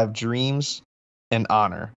 you need to have dreams and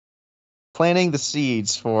honor. Planting the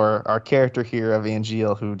seeds for our character here of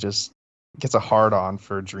Angeal, who just gets a hard-on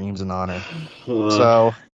for dreams and honor.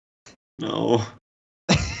 So... No.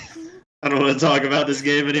 I don't want to talk about this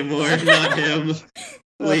game anymore. Not him.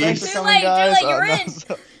 Please. Too late, you're in.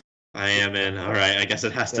 I am in. All right, I guess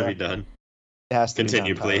it has to be done. It has to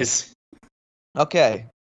Continue, be done, please. Okay,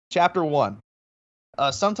 Chapter 1.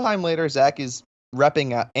 Sometime later, Zack is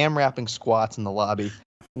AMRAPing squats in the lobby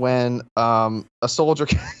when a soldier...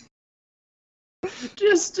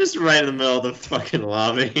 just right in the middle of the fucking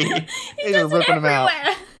lobby. He's just ripping him out.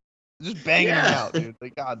 Everywhere. Just banging him out, dude.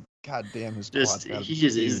 Like, god damn his quads.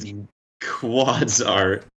 His quads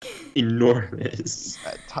are enormous.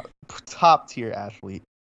 Top tier athlete.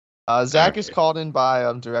 Zack is called in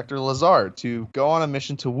by Director Lazard to go on a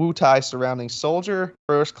mission to Wu-Tai surrounding Soldier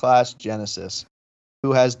First Class Genesis,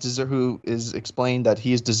 who is explained that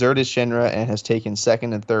he has deserted Shinra and has taken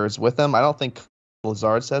second and thirds with him. I don't think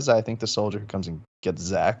Lazard says that. I think the soldier who comes and gets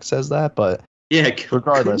Zack says that, but yeah,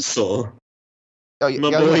 regardless. Kunsel.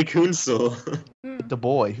 My boy Kunsel. The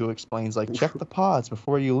boy who explains, like, check the pods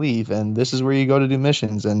before you leave, and this is where you go to do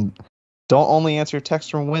missions, and don't only answer texts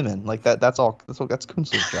from women. Like that's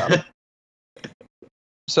Kunsel's job.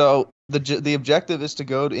 So the objective is to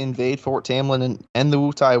go to invade Fort Tamlin and end the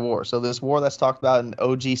Wutai War. So this war that's talked about in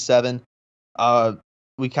OG7,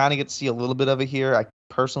 we kind of get to see a little bit of it here. I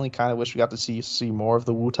personally kind of wish we got to see more of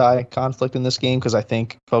the Wutai conflict in this game, because I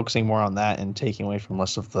think focusing more on that and taking away from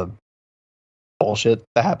less of the bullshit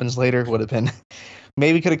that happens later would have been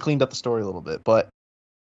maybe could have cleaned up the story a little bit. But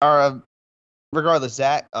regardless,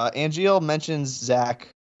 Angeal mentions Zack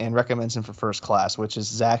and recommends him for first class, which is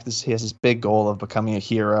Zack. He has this big goal of becoming a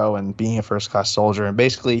hero and being a first class soldier, and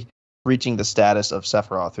basically reaching the status of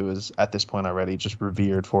Sephiroth, who is at this point already just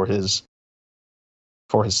revered for his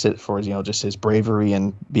just his bravery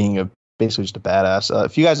and being basically just a badass.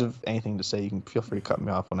 If you guys have anything to say, you can feel free to cut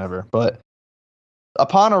me off whenever. But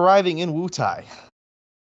upon arriving in Wutai,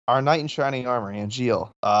 our knight in shining armor, Angeal,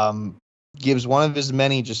 gives one of his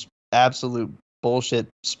many just absolute bullshit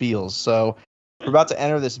spiels. So we're about to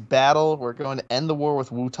enter this battle. We're going to end the war with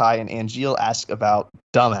Wutai, and Angeal asks about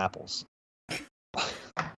dumb apples.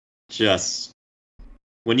 Just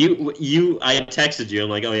when I texted you, I'm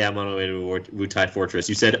like, oh yeah, I'm on my way to Wutai Fortress.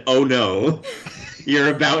 You said, oh no, you're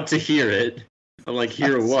about to hear it. I'm like,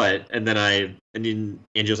 hear what? And then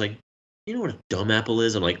Angeal's like, you know what a dumb apple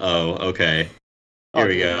is? I'm like, oh, okay. Here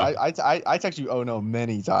we go. I texted you, oh no,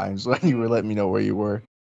 many times when you were letting me know where you were.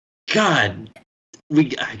 God,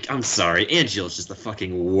 I'm sorry. Angeal's just the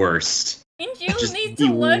fucking worst. Angeal needs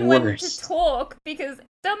to learn when to talk, because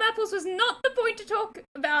dumb apples was not the point to talk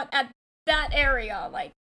about at that area.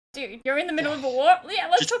 Like, dude, you're in the middle of a war? Yeah,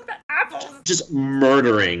 let's talk about apples. Just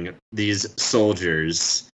murdering these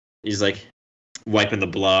soldiers. He's like wiping the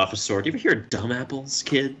blood off a sword. You ever hear of dumb apples,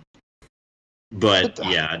 kid? But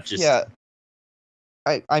yeah.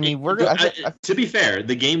 I mean, we're gonna. To be fair,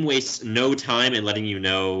 the game wastes no time in letting you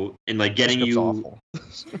know and like getting you. Awful.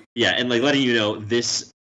 Yeah, and like letting you know this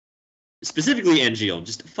specifically Angeal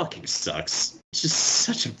just fucking sucks. It's just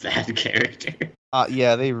such a bad character.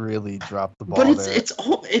 Yeah, they really dropped the ball. But there.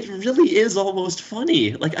 it really is almost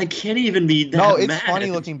funny. Like I can't even be that mad. No, it's funny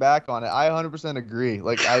looking back on it. I 100% agree.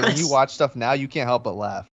 Like when you watch stuff now, you can't help but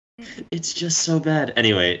laugh. It's just so bad.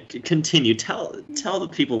 Anyway, continue. Tell the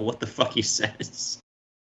people what the fuck he says.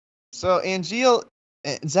 So Angeal,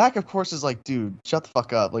 Zack, of course, is like, dude, shut the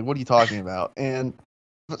fuck up. Like, what are you talking about? And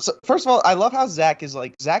so, first of all, I love how Zack is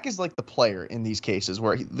like the player in these cases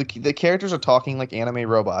where the characters are talking like anime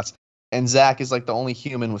robots, and Zack is like the only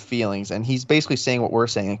human with feelings, and he's basically saying what we're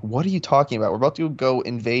saying. Like, what are you talking about? We're about to go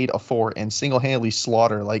invade a fort and single-handedly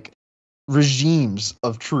slaughter like regimes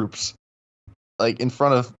of troops, like in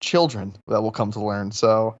front of children that will come to learn.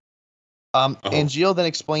 So. Angeal then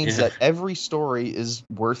explains that every story is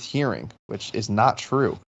worth hearing, which is not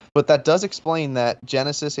true. But that does explain that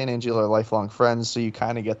Genesis and Angeal are lifelong friends, so you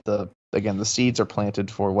kind of get the seeds are planted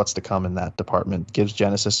for what's to come in that department. Gives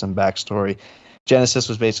Genesis some backstory. Genesis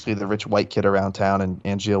was basically the rich white kid around town, and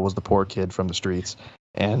Angeal was the poor kid from the streets.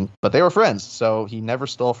 But they were friends, so he never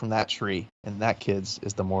stole from that tree. And that, kids,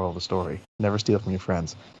 is the moral of the story. Never steal from your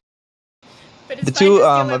friends. But it's fine to steal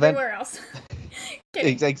everywhere else.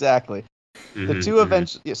 Exactly. The two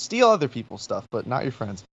eventually steal other people's stuff, but not your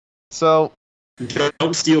friends. So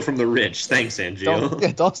don't steal from the rich. Thanks,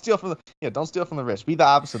 Angeal. Don't steal from the rich. Be the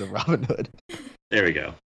opposite of Robin Hood. There we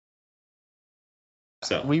go.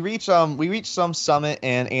 So we reach some summit,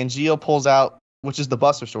 and Angeal pulls out, which is the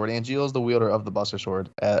Buster Sword. Angeal is the wielder of the Buster Sword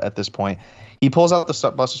at this point. He pulls out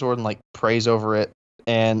the Buster Sword and like prays over it.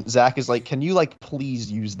 And Zack is like, "Can you like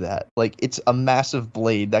please use that? Like it's a massive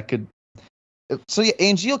blade that could." So yeah,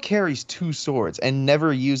 Angeal carries two swords and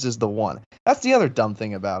never uses the one. That's the other dumb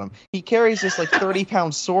thing about him. He carries this like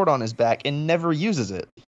 30-pound sword on his back and never uses it.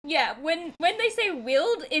 Yeah, when they say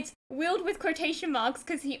wield, it's wield with quotation marks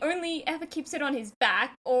because he only ever keeps it on his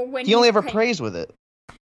back, or when he only ever prays with it.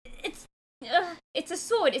 It's a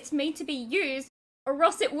sword. It's made to be used, or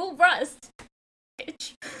else it will rust.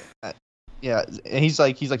 Bitch. Yeah, and he's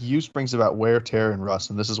like, use brings about wear, tear, and rust,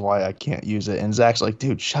 and this is why I can't use it. And Zack's like,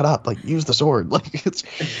 dude, shut up, like, use the sword. Like, it's...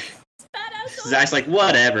 Zack's like,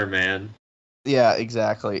 whatever, man. Yeah,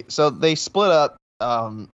 exactly. So they split up.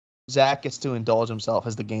 Zack gets to indulge himself,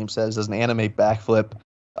 as the game says, as an anime backflip,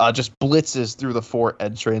 just blitzes through the fort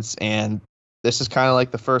entrance, and this is kind of like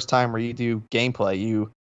the first time where you do gameplay.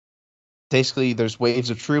 Basically, there's waves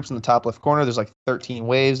of troops in the top left corner. There's like 13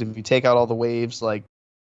 waves. If you take out all the waves, like,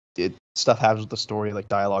 stuff happens with the story, like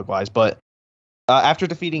dialogue wise. But after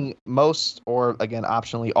defeating most, or again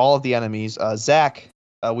optionally all of the enemies, Zack,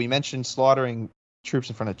 we mentioned slaughtering troops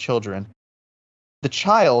in front of children. The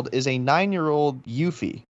child is a 9-year-old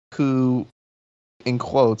Yuffie who, in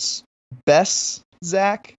quotes, bests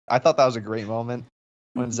Zack. I thought that was a great moment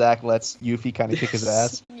when Zack lets Yuffie kind of kick his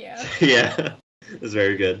ass. Yeah. Yeah. It was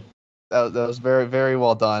very good. That was very, very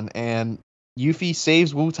well done. And Yuffie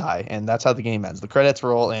saves Wutai, and that's how the game ends. The credits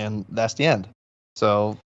roll, and that's the end.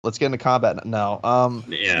 So let's get into combat now.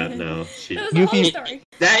 Yeah, no. That was the whole Yuffie- story.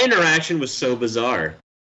 That interaction was so bizarre.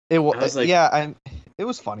 It I was like- it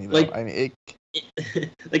was funny though. Like- I mean,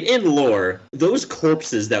 Like, in lore, those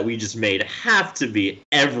corpses that we just made have to be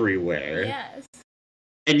everywhere. Yes.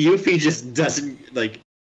 And Yuffie just doesn't, like,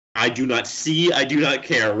 I do not see, I do not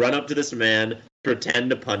care. Run up to this man,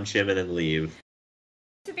 pretend to punch him, and then leave.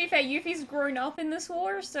 To be fair, Yuffie's grown up in this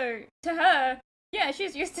war, so to her, yeah,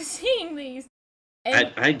 she's used to seeing these.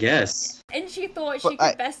 And, I guess. and she thought But she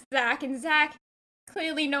could best Zack, and Zack,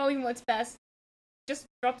 clearly knowing what's best, just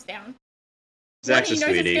drops down. Zach's a One, he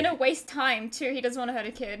knows sweetie. it's gonna waste time. Two, he doesn't want to hurt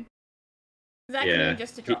a kid. Zack Yeah. knew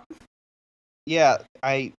just to drop. yeah,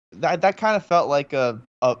 that kind of felt like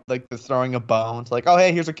like the throwing a bone. It's like, oh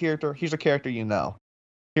hey, here's a character you know.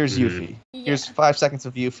 Here's Mhm. Yuffie. Yeah. Here's 5 seconds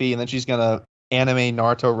of Yuffie, and then she's gonna anime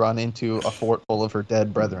Naruto run into a fort full of her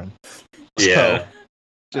dead brethren. Yeah.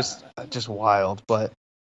 So, just wild. But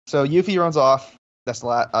so Yuffie runs off. That's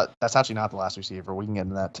the that's actually not the last receiver. We can get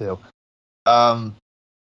into that too.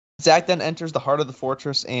 Zack then enters the heart of the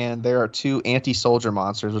fortress, and there are two anti-soldier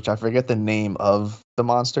monsters, which I forget the name of the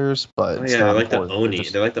monsters, but Oh, it's yeah, not they're like the important. Oni. They're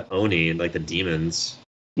just- They're like the Oni, like the demons.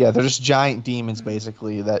 yeah, they're just giant demons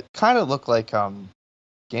basically that kind of look like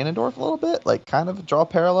Ganondorf a little bit, like kind of draw a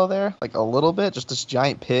parallel there, like a little bit, just this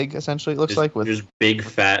giant pig essentially it looks Just, like with just big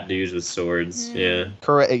fat dudes with swords. Mm. Yeah.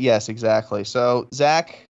 correct. Yes, exactly. So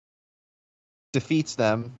Zack defeats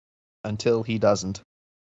them until he doesn't.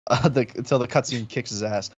 Until the cutscene kicks his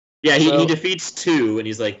ass. Yeah, he So- defeats two, and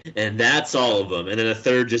he's like, and that's all of them. And then a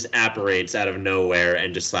third just apparates out of nowhere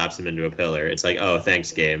and just slaps him into a pillar. It's like, oh,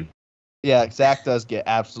 thanks, game. Yeah, Zack does get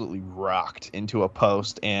absolutely rocked into a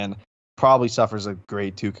post and probably suffers a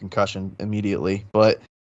grade 2 concussion immediately. But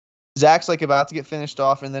Zack's like about to get finished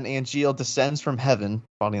off, and then Angeal descends from heaven,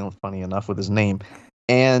 funny enough with his name,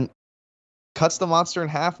 and cuts the monster in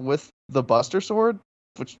half with the Buster Sword.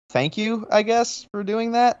 Which, thank you, I guess, for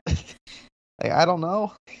doing that. Like, I don't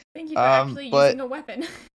know. Thank you for actually but- using a weapon.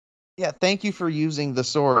 Yeah, thank you for using the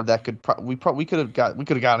sword. That could we could have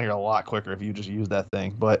gotten here a lot quicker if you just used that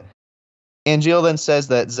thing. But Angeal then says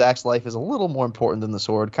that Zack's life is a little more important than the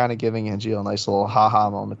sword, kind of giving Angeal a nice little haha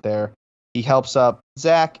moment there. He helps up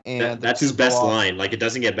Zack, and That's the his two go best off. line. Like, it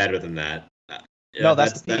doesn't get better than that. No,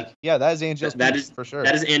 that's the peak. that. Yeah, that is Angeal's that peak is- for sure.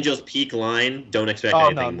 That is Angel's peak line. Don't expect Oh,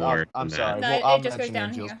 anything no, more. I'm than sorry. that. No, Well, I'll it just goes mention down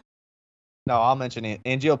Angeal's- here. No, I'll mention it.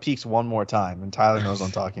 Angeal peaks one more time, and Tyler knows what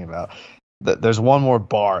I'm talking about. There's one more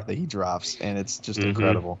bar that he drops, and it's just Mhm.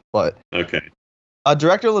 incredible. But Okay.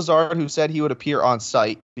 Director Lazard, who said he would appear on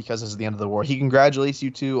site because this is the end of the war, he congratulates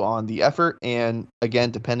you two on the effort. And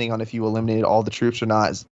again, depending on if you eliminated all the troops or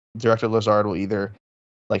not, Director Lazard will either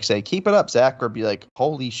like say, keep it up, Zack, or be like,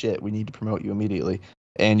 holy shit, we need to promote you immediately.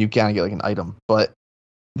 And you kind of get like an item. But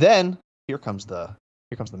then here comes the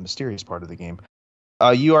mysterious part of the game.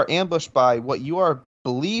 You are ambushed by what you are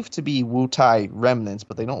believed to be Wutai remnants,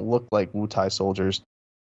 but they don't look like Wutai soldiers.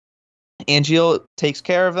 Angeal takes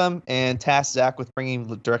care of them and tasks Zack with bringing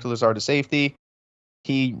Director Lazard to safety.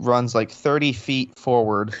 He runs like 30 feet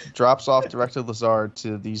forward, drops off Director Lazard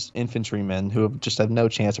to these infantrymen who just have no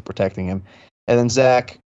chance of protecting him. And then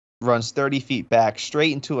Zack runs 30 feet back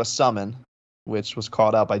straight into a summon, which was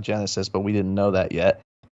called out by Genesis, but we didn't know that yet.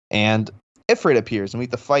 And Ifrit appears, and we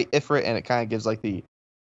have to fight Ifrit, and it kind of gives like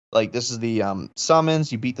this is the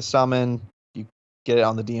summons. You beat the summon, you get it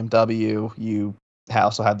on the DMW. You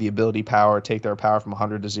also have the ability power, take their power from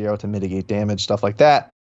 100 to 0 to mitigate damage, stuff like that.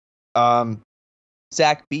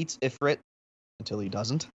 Zack beats Ifrit until he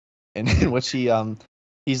doesn't, and in which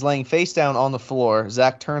he's laying face down on the floor.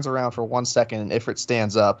 Zack turns around for 1 second, and Ifrit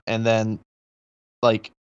stands up, and then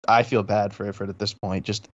like I feel bad for Ifrit at this point.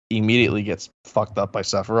 Just immediately gets fucked up by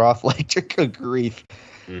Sephiroth. Like, good grief.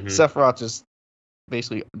 Mhm. Sephiroth just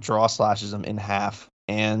basically draw slashes him in half,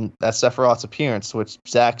 and that's Sephiroth's appearance, which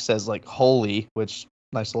Zack says like holy, which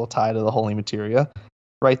nice little tie to the holy materia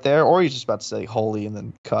right there, or he's just about to say holy and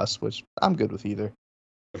then cuss, which I'm good with either.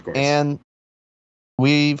 Of course. And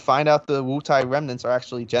we find out the Wutai remnants are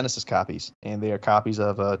actually Genesis copies, and they are copies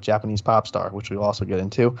of a Japanese pop star, which we'll also get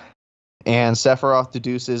into. And Sephiroth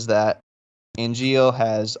deduces that Angeal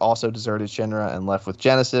has also deserted Shinra and left with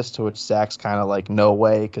Genesis, to which Zack's kind of like, no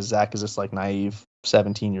way, because Zack is this like naive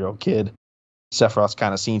 17-year-old kid. Sephiroth's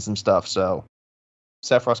kind of seen some stuff, so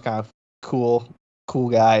Sephiroth's kind of cool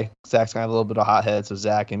guy. Zack's kind of a little bit of a hothead, so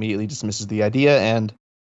Zack immediately dismisses the idea, and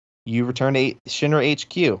you return to Shinra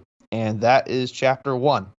HQ, and that is chapter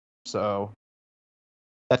 1. So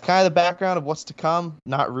That's kind of the background of what's to come.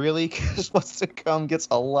 Not really, because what's to come gets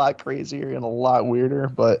a lot crazier and a lot weirder.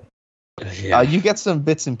 But you get some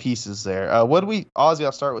bits and pieces there. Ozzy,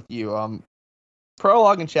 I'll start with you.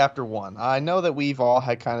 Prologue in Chapter 1. I know that we've all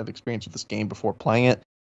had kind of experience with this game before playing it.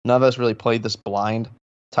 None of us really played this blind.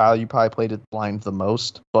 Tyler, you probably played it blind the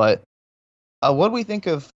most. But what do we think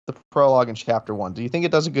of the prologue in Chapter 1? Do you think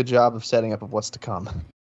it does a good job of setting up of what's to come?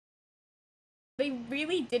 They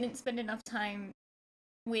really didn't spend enough time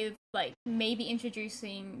with, like, maybe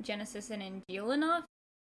introducing Genesis and Angeal enough.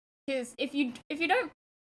 Because if you don't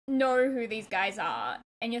know who these guys are,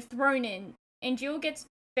 and you're thrown in, Angeal gets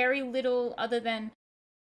very little other than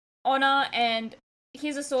honor and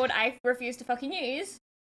here's a sword I refuse to fucking use,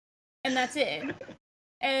 and that's it.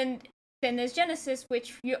 And then there's Genesis,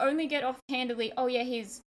 which you only get offhandedly, oh yeah,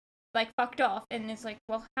 he's, like, fucked off, and it's like,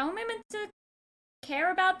 well, how am I meant to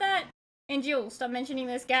care about that? Angeal, stop mentioning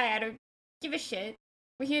this guy, I don't give a shit.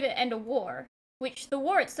 We're here to end a war, which the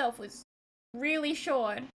war itself was really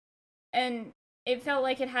short, and it felt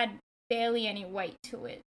like it had barely any weight to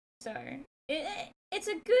it. So, it's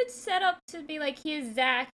a good setup to be like, here's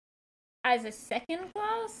Zack as a second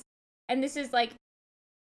class, and this is like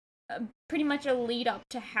pretty much a lead up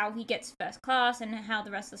to how he gets first class and how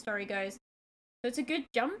the rest of the story goes. So it's a good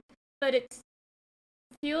jump, but it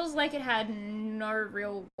feels like it had no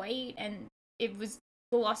real weight, and it was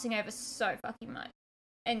glossing over so fucking much.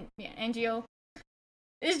 And yeah, Angeal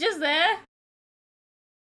is just there.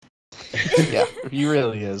 Yeah, he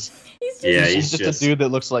really is. He's just a dude that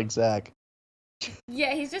looks like Zack.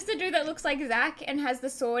 Yeah, he's just a dude that looks like Zack and has the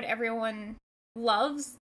sword everyone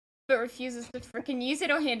loves, but refuses to freaking use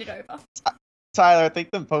it or hand it over. Tyler, I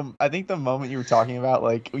think the moment you were talking about,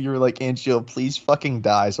 like, you were like, Angeal, please fucking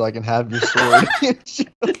die so I can have your sword.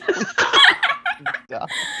 Yeah.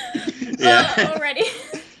 Already.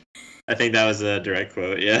 I think that was a direct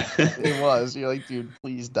quote, yeah. It was. You're like, dude,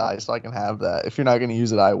 please die so I can have that. If you're not going to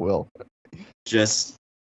use it, I will.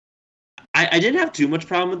 I didn't have too much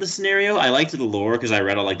problem with the scenario. I liked the lore because I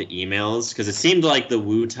read all, like, the emails, because it seemed like the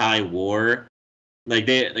Wu-Tai war, like,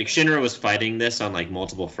 Shinra was fighting this on, like,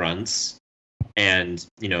 multiple fronts, and,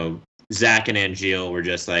 you know, Zack and Angeal were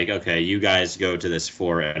just like, okay, you guys go to this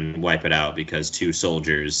fort and wipe it out because 2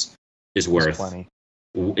 soldiers is worth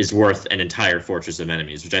an entire fortress of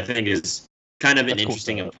enemies, which I think is kind of an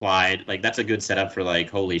interesting implied, like, that's a good setup for, like,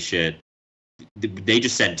 holy shit, they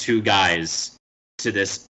just sent 2 guys to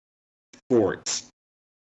this fort,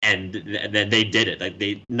 and then they did it. Like,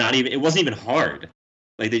 it wasn't even hard.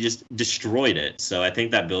 Like, they just destroyed it. So I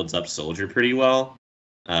think that builds up Soldier pretty well.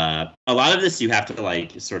 A lot of this you have to,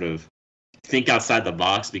 like, sort of think outside the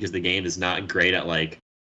box because the game is not great at, like,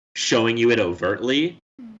 showing you it overtly,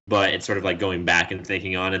 but it's sort of like going back and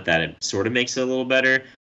thinking on it that it sort of makes it a little better.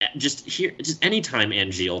 Just anytime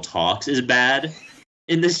Angeal talks is bad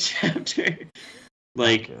in this chapter.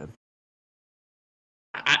 Like,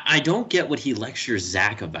 I don't get what he lectures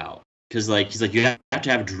Zack about, because, like, he's like, you have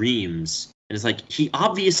to have dreams, and it's like, he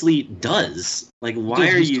obviously does. Like, why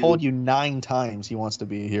are you? He's told you 9 times he wants to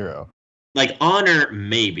be a hero. Like, honor,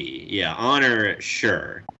 maybe, yeah, honor,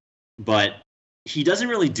 sure, but he doesn't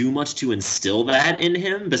really do much to instill that in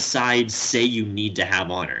him besides say you need to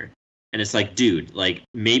have honor. And it's like, dude, like,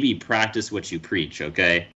 maybe practice what you preach,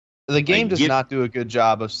 okay? The game does not do a good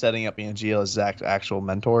job of setting up Angeal as Zack's actual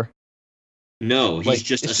mentor. No, he's like,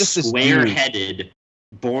 just a square-headed,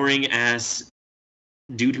 boring-ass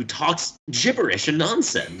dude who talks gibberish and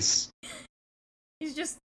nonsense. He's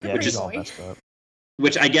just he's all messed up.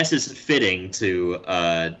 Which I guess is fitting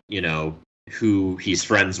to, you know, who he's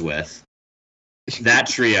friends with. That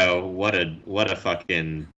trio, what a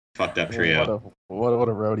fucking fucked up trio. What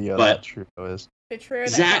a rodeo that trio is. The trio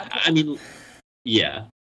Zack, I mean, yeah.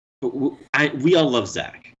 We all love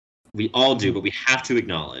Zack. We all do, but we have to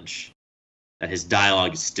acknowledge that his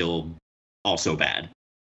dialogue is still also bad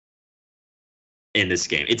in this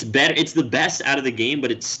game. It's better. It's the best out of the game,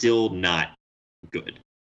 but it's still not good.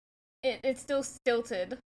 It's still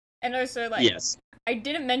stilted. And also, like, yes. I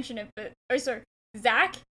didn't mention it, but also,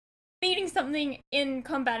 Zack beating something in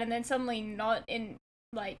combat and then suddenly not in,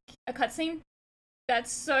 like, a cutscene,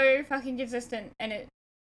 that's so fucking consistent, and it's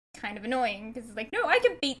kind of annoying, because it's like, no, I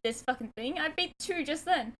can beat this fucking thing. I beat 2 just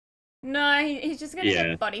then. No, he's just gonna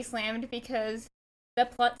get body slammed because the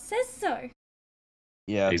plot says so.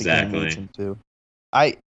 Yeah, exactly.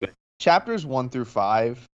 Chapters 1 through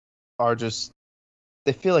 5 are just,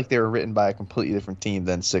 they feel like they were written by a completely different team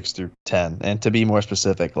than 6 through 10. And to be more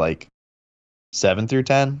specific, like 7 through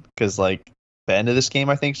 10, because, like, the end of this game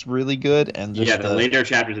I think is really good, and just the later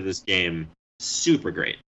chapters of this game, super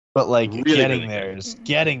great. But like Really, getting really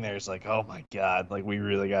there is like, oh my god, like we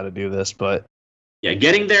really got to do this. But Yeah,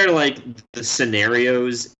 getting there, like, the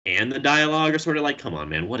scenarios and the dialogue are sort of like, come on,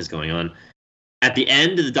 man, what is going on? At the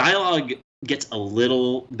end, the dialogue gets a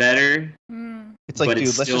little better. it's like, But dude,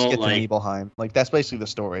 it's let's just still, get to like- Nibelheim. Like that's basically the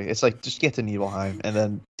story. It's like just get to Nibelheim and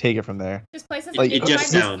then take it from there. Just places Like, like, it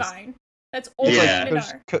just sounds- fine. That's all Yeah. I need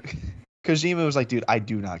to know. Kojima was like, dude, I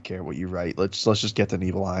do not care what you write. Let's just get to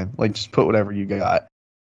Nibelheim. Like just put whatever you got.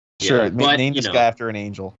 Sure, Yeah, but, name you this know. guy after an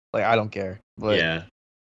angel. Like I don't care. But Yeah.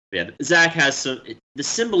 Zach has the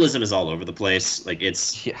symbolism is all over the place. Like,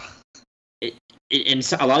 it's, yeah. and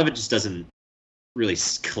so a lot of it just doesn't really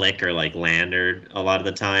click or, like, land or a lot of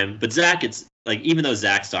the time. But Zach, it's, like, even though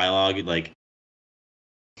Zach's dialogue, like,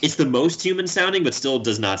 it's the most human sounding, but still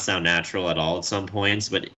does not sound natural at all at some points.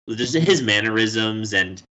 But just his mannerisms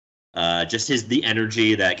and just the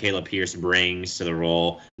energy that Caleb Pierce brings to the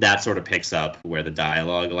role, that sort of picks up where the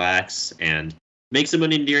dialogue lacks and makes him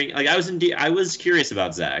an endearing. Like, I was curious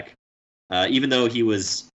about Zach, even though he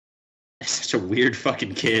was such a weird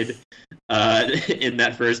fucking kid in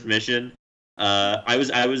that first mission. I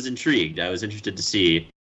was intrigued. I was interested to see,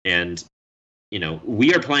 and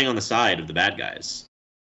we are playing on the side of the bad guys.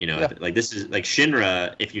 Like, this is like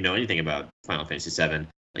Shinra. If you know anything about Final Fantasy VII,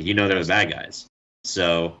 like, they're the bad guys.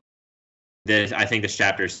 So, I think this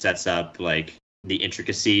chapter sets up, like, the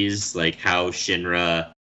intricacies, like how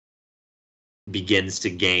Shinra begins to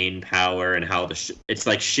gain power and how it's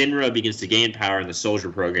like Shinra begins to gain power and the soldier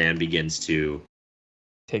program begins to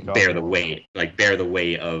bear the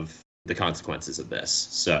weight of the consequences of this.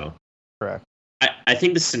 So Correct. I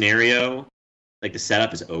think the scenario, like, the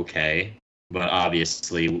setup is okay, but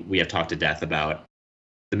obviously we have talked to death about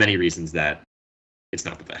the many reasons that it's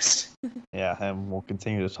not the best. Yeah, and we'll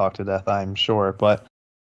continue to talk to death, I'm sure. But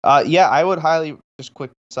I would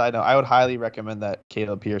quick side note, I would highly recommend that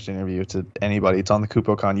Caleb Pierce interview to anybody. It's on the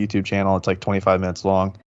KupoCon YouTube channel. It's like 25 minutes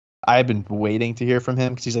long. I've been waiting to hear from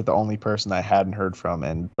him because he's like the only person I hadn't heard from,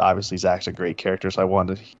 and obviously Zach's a great character, so I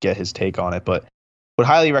wanted to get his take on it. But would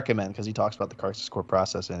highly recommend because he talks about the Carsus Core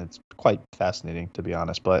process, and it's quite fascinating, to be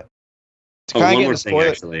honest. But One more thing,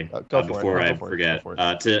 actually, go before I for it. forget. Go for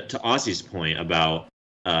it. To Aussie's point about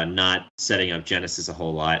not setting up Genesis a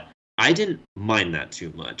whole lot, I didn't mind that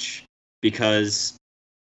too much because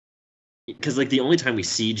like the only time we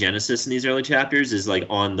see Genesis in these early chapters is like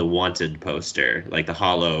on the wanted poster, like the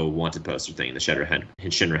hollow wanted poster thing in the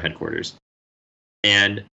Shinra headquarters,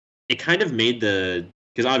 and it kind of made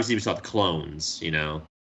because obviously we saw the clones,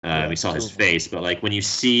 we saw his face, but like when you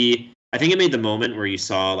see, I think it made the moment where you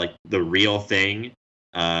saw like the real thing,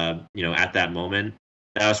 at that moment,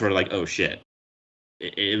 that was sort of like, oh shit,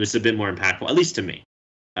 it was a bit more impactful, at least to me.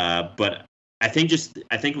 But I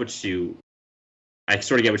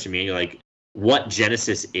sort of get what you mean. Like, what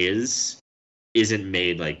Genesis isn't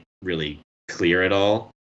made like really clear at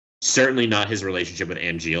all. Certainly not his relationship with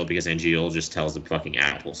Angeal, because Angeal just tells the fucking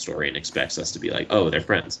Apple story and expects us to be like, oh, they're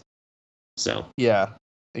friends. So yeah,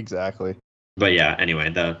 exactly. But yeah, anyway,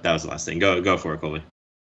 that was the last thing. Go for it, Colby.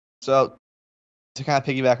 So to kind of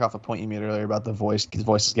piggyback off a point you made earlier about the voice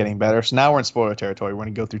is getting better. So now we're in spoiler territory. We're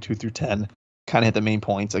going to go through 2 through 10, kind of hit the main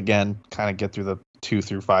points again, kind of get through the 2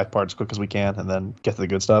 through 5 parts as quick as we can, and then get to the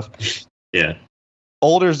good stuff. Yeah.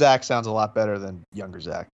 Older Zach sounds a lot better than younger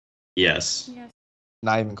Zach. Yes.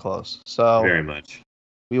 Not even close. So very much.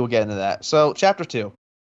 We will get into that. So chapter 2.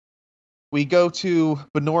 We go to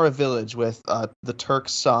Benora Village with the Turk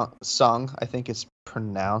Sung, I think it's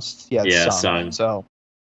pronounced. Yeah, it's Sung. So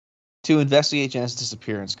to investigate Genesis'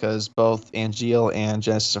 disappearance, because both Angeal and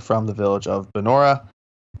Genesis are from the village of Benora.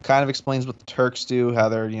 Kind of explains what the Turks do, how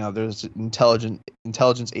they're, there's an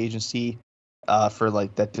intelligence agency for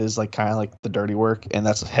like that is like kind of like the dirty work, and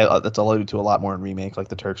that's alluded to a lot more in Remake. Like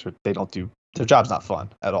the Turks they don't do their job's not fun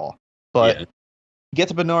at all. But you get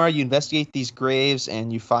to Benora, you investigate these graves,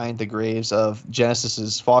 and you find the graves of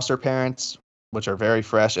Genesis's foster parents, which are very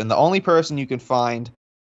fresh. And the only person you can find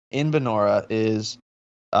in Benora is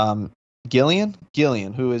Gillian,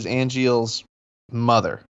 who is Angeal's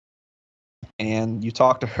mother. And you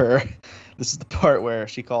talk to her. This is the part where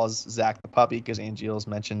she calls Zach the puppy because Angeal's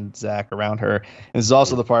mentioned Zach around her. And this is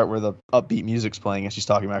also the part where the upbeat music's playing and she's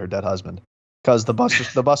talking about her dead husband. Because the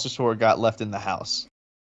Buster Sword got left in the house.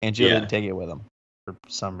 Angeal didn't take it with him for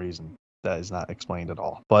some reason that is not explained at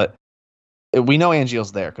all. But we know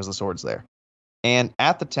Angeal's there because the sword's there. And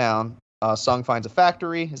at the town, Sung finds a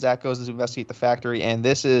factory. Zach goes to investigate the factory. And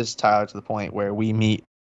this is, Tyler, to the point where we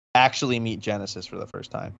actually meet Genesis for the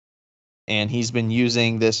first time. And he's been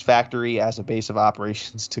using this factory as a base of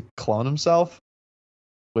operations to clone himself,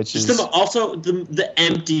 which is also the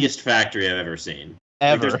emptiest factory I've ever seen.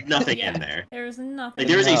 ever. There's nothing Yeah. in there. There's nothing. Like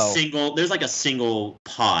No. there's like a single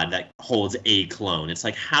pod that holds a clone. It's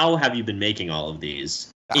like, how have you been making all of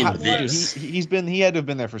these in Dude, this? he had to have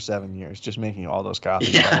been there for 7 years just making all those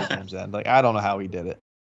copies. Yeah. By the game's end. Like, I don't know how he did it,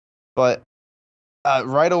 but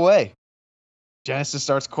right away, Genesis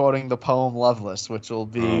starts quoting the poem "Loveless," which will Oh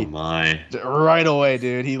be my. right away,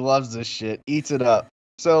 dude. He loves this shit. Eats it up.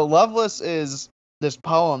 So "Loveless" is this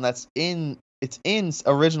poem that's in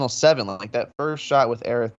original 7. Like that first shot with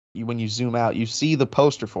Aerith, when you zoom out, you see the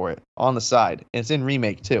poster for it on the side. And it's in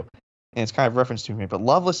remake too. And it's kind of referenced to remake. But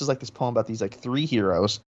 "Loveless" is like this poem about these like 3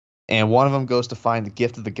 heroes, and one of them goes to find the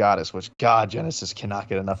gift of the goddess, which God, Genesis cannot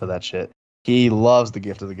get enough of that shit. He loves the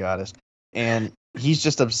gift of the goddess. And he's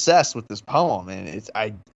just obsessed with this poem, and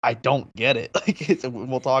I don't get it. Like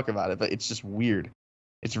we'll talk about it, but it's just weird.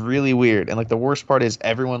 It's really weird, and like the worst part is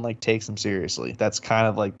everyone like takes him seriously. That's kind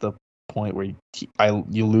of like the point where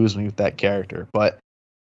you lose me with that character. But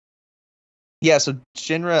yeah, so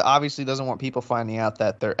Shinra obviously doesn't want people finding out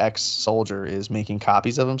that their ex-soldier is making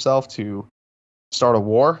copies of himself to start a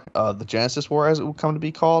war, the Genesis War, as it will come to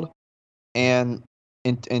be called. And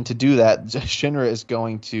to do that, Shinra is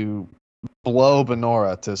going to blow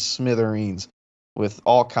Benora to smithereens with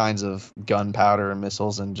all kinds of gunpowder and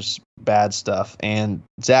missiles and just bad stuff. And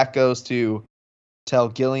Zack goes to tell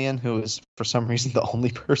Gillian, who is for some reason the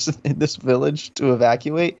only person in this village to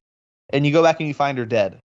evacuate. And you go back and you find her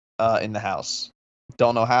dead in the house.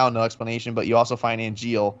 Don't know how, no explanation, but you also find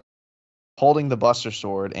Angeal holding the Buster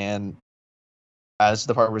Sword. And as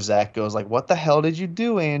the part where Zack goes like, "What the hell did you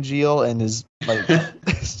do, Angeal?" And is like,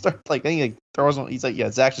 he throws him. He's like,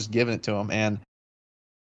 "Yeah, Zack's just giving it to him." And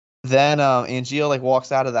then Angeal like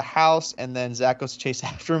walks out of the house, and then Zack goes to chase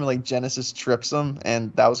after him. And, like Genesis trips him,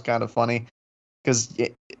 and that was kind of funny because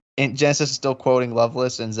Genesis is still quoting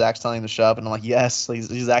 "Loveless," and Zack's telling him to shut up. And I'm like, "Yes, like,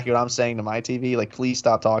 this is exactly what I'm saying to my TV. Like, please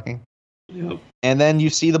stop talking." Yep. And then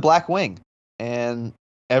you see the Black Wing, and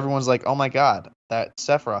everyone's like, "Oh my god, that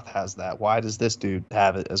Sephiroth has that. Why does this dude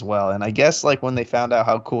have it as well?" And I guess like when they found out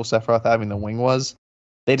how cool Sephiroth having the wing was,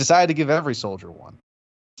 they decided to give every soldier one.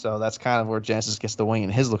 So that's kind of where Genesis gets the wing,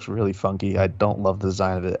 and his looks really funky. I don't love the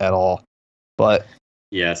design of it at all, but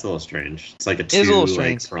Yeah, it's a little strange. It's like a It is a little two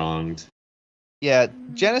strange. like pronged. yeah,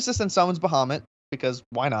 Genesis then summons Bahamut because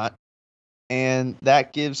why not? And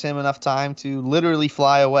that gives him enough time to literally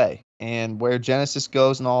fly away. And where Genesis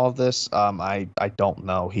goes in all of this, I don't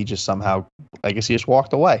know. He just somehow, I guess he just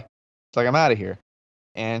walked away. It's like, I'm out of here.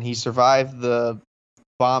 And he survived the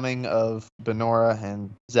bombing of Benora,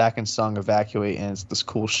 and Zack and Sung evacuate, and it's this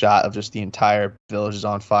cool shot of just the entire village is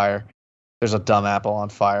on fire. There's a dumb apple on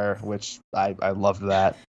fire, which I loved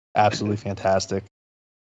that. Absolutely fantastic.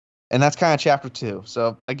 And that's kind of chapter 2.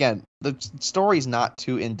 So again, the story's not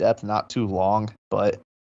too in-depth, not too long, but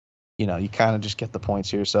you know, you kind of just get the points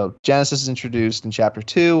here. So Genesis is introduced in chapter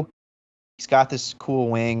 2. He's got this cool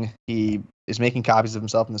wing. He is making copies of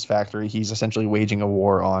himself in this factory. He's essentially waging a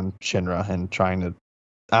war on Shinra and trying to,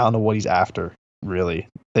 I don't know what he's after, really.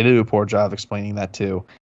 They did a poor job of explaining that too.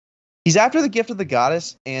 He's after the gift of the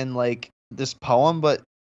goddess and like this poem, but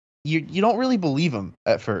you don't really believe him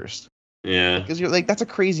at first. Yeah. Because you're like, that's a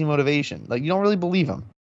crazy motivation. Like, you don't really believe him.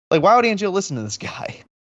 Like, why would Angel listen to this guy?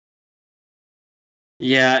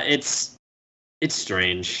 Yeah, it's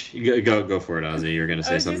strange. Go for it, Ozzy. You were gonna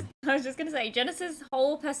say something. I was just gonna say, Genesis'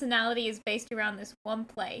 whole personality is based around this one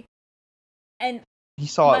play. And He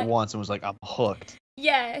saw it once and was like, I'm hooked.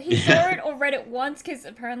 yeah, he saw it or read it once because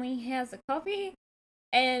apparently he has a copy.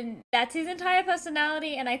 And that's his entire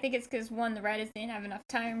personality, and I think it's because, one, the writers didn't have enough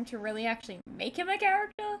time to really actually make him a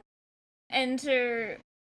character. And two,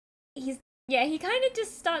 he kind of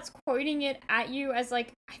just starts quoting it at you as,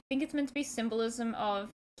 like, I think it's meant to be symbolism of,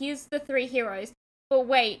 here's the 3 heroes, but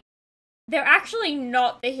wait, they're actually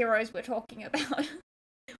not the heroes we're talking about.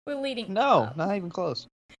 We're leading No, up. not even close.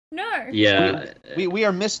 No. Yeah. We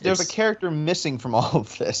are there's a It's- character missing from all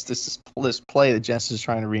of this. This play that Genesis is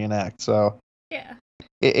trying to reenact. So Yeah.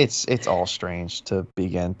 it's all strange to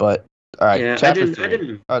begin. But all right, Yeah, chapter I 3. didn't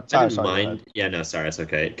Sorry, I didn't sorry, go mind. ahead. Yeah, no, sorry, it's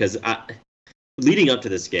okay. Because leading up to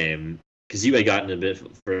this game, because you had gotten a bit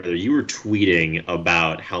further, you were tweeting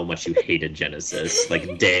about how much you hated Genesis,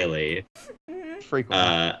 like daily. Mhm.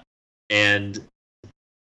 Frequently. And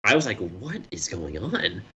I was like, what is going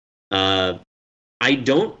on? I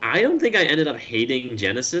don't think I ended up hating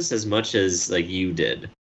Genesis as much as like you did.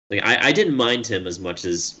 Like I didn't mind him as much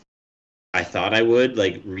as I thought I would,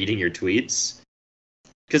 like reading your tweets.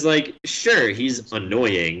 Because, like, sure, he's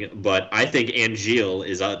annoying, but I think Angeal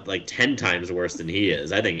is, like, 10 times worse than he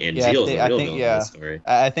is. I think Angeal is the real villain of the story.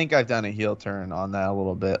 I think I've done a heel turn on that a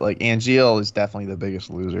little bit. Like, Angeal is definitely the biggest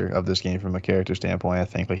loser of this game from a character standpoint, I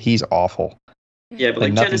think. Like, he's awful. Yeah, but,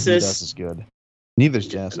 like, nothing Genesis... he does is good. Neither's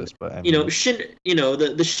Genesis, but... I mean, you know,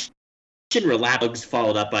 the Shinra Labugs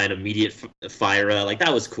followed up by an immediate Fyra. Like,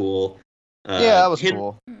 that was cool. Yeah, that was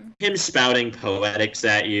cool. Him spouting poetics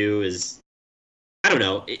at you is... I don't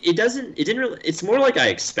know. It's more like I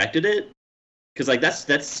expected it, because like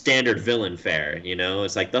that's standard villain fare, you know.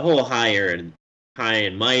 It's like the whole high and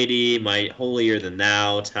mighty, holier than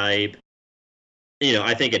thou type. You know,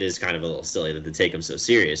 I think it is kind of a little silly that they take him so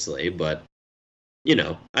seriously, but you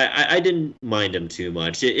know, I didn't mind him too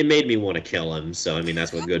much. It made me want to kill him. So I mean,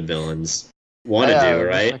 that's what good villains want to do,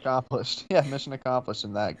 right? Mission accomplished. Yeah, mission accomplished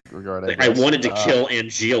in that regard. I wanted to kill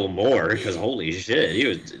Angeal more because holy shit, he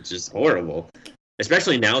was just horrible.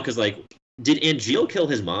 Especially now, because, like, did Angeal kill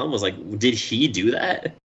his mom? Did he do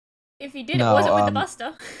that? If he did, it wasn't with the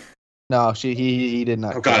Buster. No, he did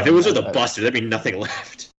not. Oh god, if it was with the Buster, there'd be nothing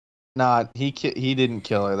left. Nah, he didn't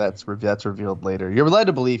kill her. That's revealed later. You're led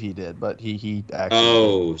to believe he did, but he actually.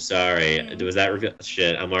 Oh, sorry. Was that revealed?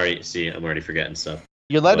 Shit, I'm already forgetting stuff.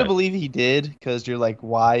 You're led to believe he did, because you're like,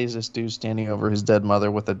 why is this dude standing over his dead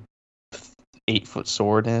mother with a 8-foot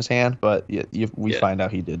sword in his hand? But we find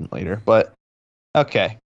out he didn't later. But.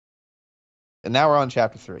 Okay. And now we're on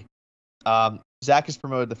chapter 3. Zack is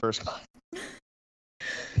promoted to first class.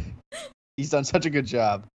 He's done such a good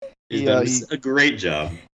job. He's done a great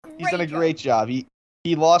job. He's done a great job. He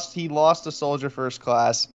lost a soldier first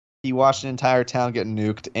class. He watched an entire town get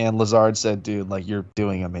nuked, and Lazard said, "Dude, like you're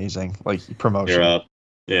doing amazing. Like promotion. You're up.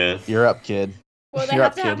 Yeah. You're up, kid." Well, they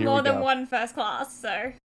have to have more than one first class,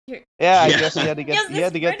 so. Yeah, I guess he had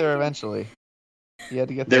to get there eventually. You had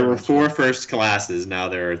to get there were 4 first classes. Now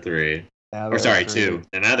there are 3. 2.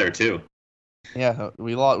 And now there are 2. Yeah,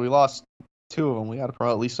 we lost 2 of them. We got to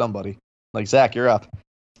promote at least somebody. Like Zach, you're up.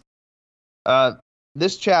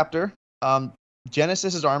 This chapter,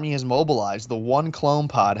 Genesis's army has mobilized. The one clone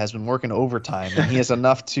pod has been working overtime, and he has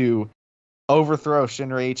enough to overthrow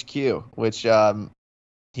Shinra HQ, which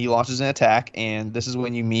he launches an attack. And this is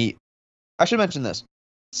when you meet. I should mention this.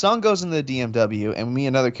 Sung goes into the DMW, and we meet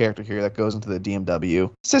another character here that goes into the DMW,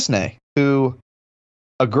 Cissnei, who,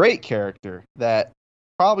 a great character that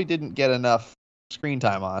probably didn't get enough screen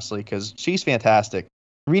time, honestly, because she's fantastic.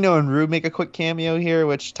 Reno and Rude make a quick cameo here,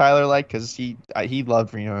 which Tyler liked, because he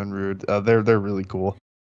loved Reno and Rude. They're really cool.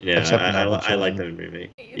 Yeah, I like them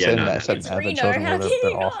remake. Yeah, except Advent Children,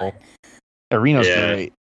 they're awful. Reno's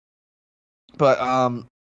great. But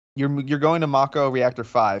You're going to Mako Reactor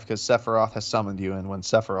 5 because Sephiroth has summoned you, and when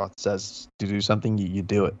Sephiroth says to do something, you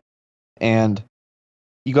do it. And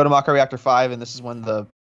you go to Mako Reactor 5, and this is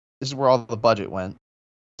where all the budget went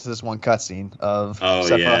to this one cutscene of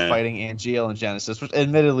Sephiroth fighting Angeal and Genesis, which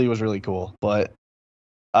admittedly was really cool. But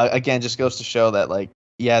again, just goes to show that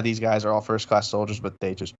these guys are all first class soldiers, but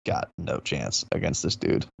they just got no chance against this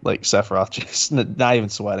dude. Like Sephiroth, just not even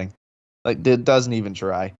sweating, doesn't even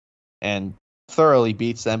try, and thoroughly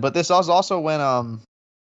beats them. But this is also when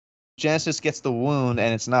Genesis gets the wound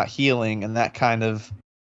and it's not healing, and that kind of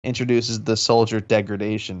introduces the soldier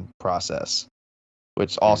degradation process,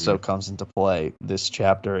 which also comes into play this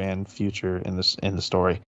chapter and future in the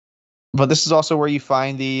story. But this is also where you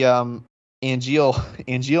find the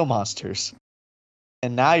Angeal monsters,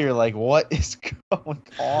 and now you're like, what is going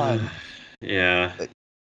on? Yeah.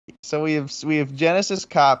 So we have Genesis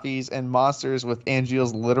copies and monsters with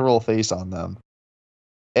Angeal's literal face on them,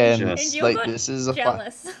 and this is a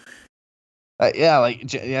jealous.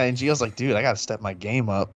 Angeal's like, dude, I gotta step my game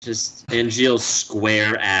up. Just Angeal's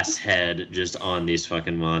square ass head just on these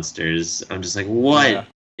fucking monsters. I'm just like, what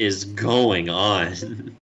is going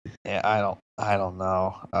on? Yeah, I don't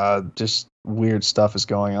know. Just weird stuff is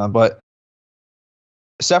going on, but.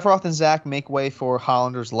 Sephiroth and Zack make way for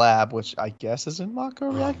Hollander's lab, which I guess is in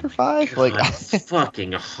Mako Reactor 5. God,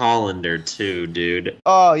 fucking Hollander too, dude.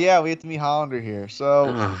 Oh yeah, we have to meet Hollander here.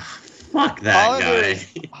 So fuck that guy.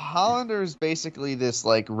 Hollander is basically this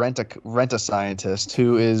rent a scientist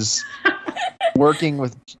who is working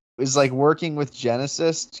with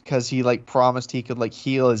Genesis because he promised he could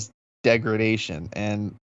heal his degradation,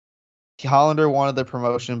 and Hollander wanted the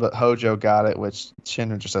promotion, but Hojo got it, which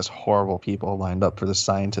Shinra just has horrible people lined up for the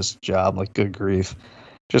scientist job. Good grief.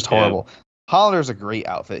 Just horrible. Yeah. Hollander's a great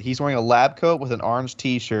outfit. He's wearing a lab coat with an orange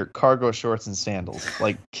t-shirt, cargo shorts, and sandals.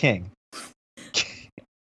 King.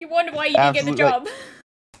 You wonder why you didn't get the job.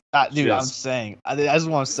 Dude, I'm saying. That's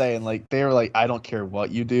what I'm saying. They were I don't care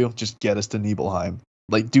what you do, just get us to Nibelheim.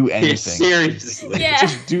 Like, do Yeah, anything. seriously. Yeah.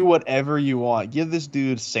 Just do whatever you want. Give this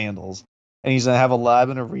dude sandals, and he's gonna have a lab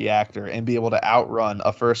and a reactor and be able to outrun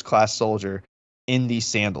a first-class soldier in these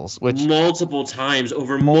sandals. Which Multiple times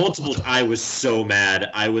over multiple. I was so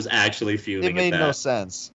mad. I was actually fuming it made at that. no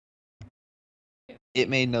sense. It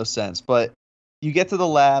made no sense. But you get to the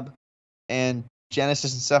lab, and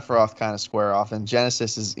Genesis and Sephiroth kind of square off, and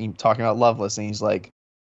Genesis is talking about Loveless, and he's like,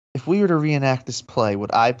 if we were to reenact this play,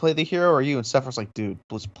 would I play the hero or you? And Sephiroth's like, dude,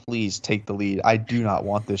 please take the lead. I do not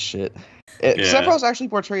want this shit. Sephiroth's actually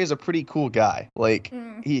portrayed as a pretty cool guy. Like,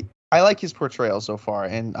 I like his portrayal so far,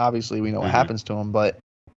 and obviously we know what happens to him, but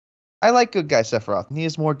I like good guy Sephiroth, and he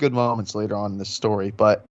has more good moments later on in this story.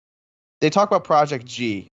 But they talk about Project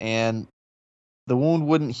G, and the wound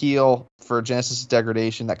wouldn't heal for Genesis'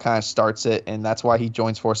 degradation. That kind of starts it, and that's why he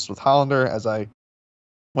joins forces with Hollander, as I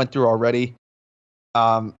went through already.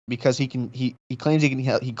 Because he claims he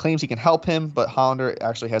can help him, but Hollander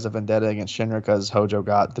actually has a vendetta against Shinra because Hojo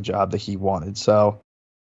got the job that he wanted. So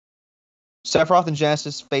Sephiroth and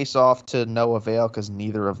Genesis face off to no avail because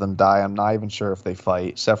neither of them die. I'm not even sure if they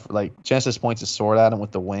fight. Genesis points his sword at him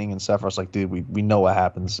with the wing, and Sephiroth's like, dude, we know what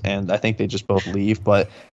happens, and I think they just both leave. But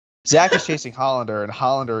Zack is chasing Hollander, and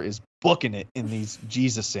Hollander is booking it in these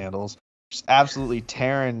Jesus sandals, just absolutely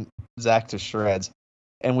tearing Zack to shreds.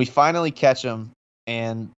 And we finally catch him,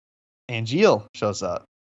 and Angeal shows up,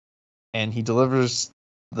 and he delivers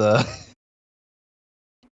the.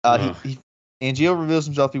 Angeal reveals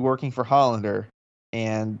himself to be working for Hollander,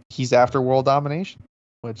 and he's after world domination.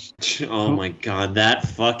 Which, my god, that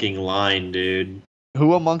fucking line, dude.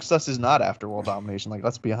 Who amongst us is not after world domination? Like,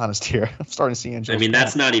 let's be honest here. I'm starting to see Angeal. I mean,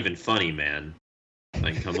 that's not even funny, man.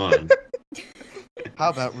 Like, come on.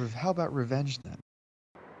 How about revenge then?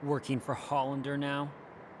 Working for Hollander now?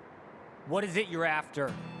 What is it you're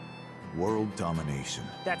after? World domination.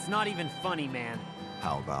 That's not even funny, man.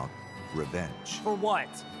 How about revenge? For what?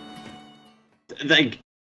 Like,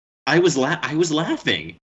 I was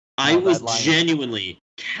laughing. I was genuinely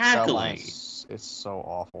cackling. It's so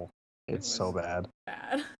awful. It's so bad.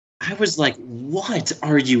 I was like, what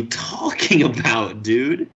are you talking about,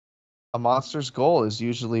 dude? A monster's goal is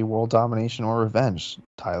usually world domination or revenge,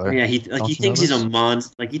 Tyler. Yeah, he thinks he's a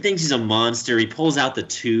monster. Like, he thinks he's a monster. He pulls out the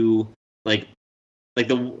two,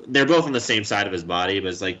 they're both on the same side of his body, but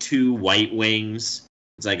it's like two white wings.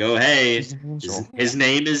 It's like, oh, hey, his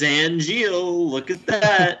name is Angeal. Look at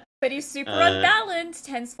that. But he's super unbalanced,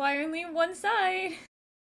 hence why only one side.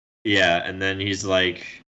 Yeah, and then he's like,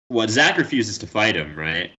 Zack refuses to fight him,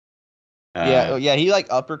 right? Yeah, he like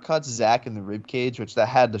uppercuts Zack in the rib cage, which that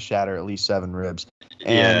had to shatter at least 7 ribs.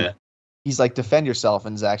 And he's like, defend yourself,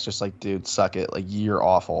 and Zack's just like, dude, suck it. Like, you're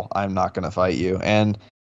awful. I'm not gonna fight you. And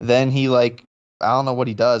then he like, I don't know what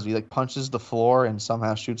he does. He like punches the floor and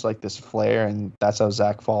somehow shoots like this flare, and that's how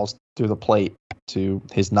Zack falls through the plate to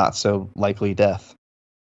his not so likely death.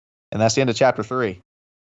 And that's the end of chapter 3.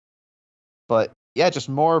 But yeah, just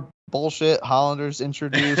more bullshit. Hollander's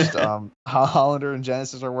introduced. Hollander and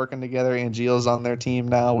Genesis are working together. Angeal's on their team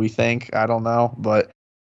now, we think. I don't know, but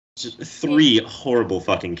just 3 horrible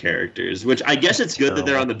fucking characters, which I guess it's good that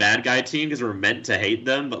they're on the bad guy team because we're meant to hate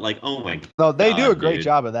them, but like, oh my god. No, they do a great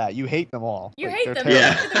job of that. You hate them all. You like, hate them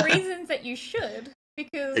for the reasons that you should,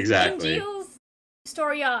 because Angeal's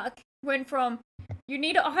story arc went from, you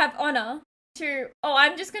need to have honor, to, oh,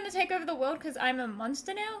 I'm just going to take over the world because I'm a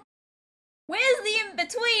monster now? Where's the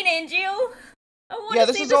in-between, Angeal? I want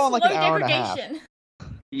to see the slow degradation.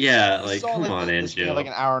 Yeah, like, come on, Angeal. Like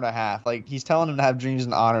an hour and a half. Like, he's telling him to have dreams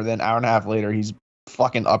and honor, then an hour and a half later, he's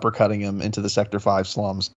fucking uppercutting him into the Sector 5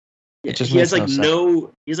 slums. Yeah, he has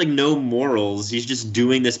no morals. He's just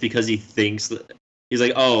doing this because he thinks that he's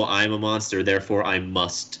like, oh, I'm a monster, therefore I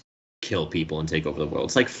must kill people and take over the world.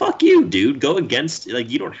 It's like, fuck you, dude. Go against, like,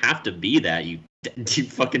 you don't have to be that, you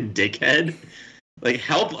fucking dickhead. Like,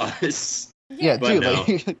 help us. Yeah, but dude, no.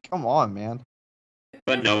 Like, come on, man.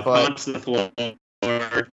 But no, punch the floor,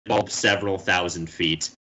 fall several thousand feet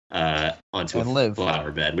onto a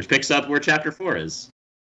flower bed, which picks up where chapter 4 is.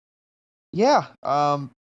 Yeah,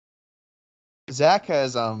 Zack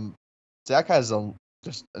has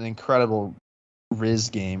just an incredible Riz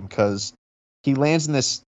game because he lands in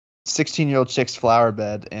this 16-year-old chick's flower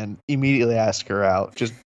bed and immediately asks her out,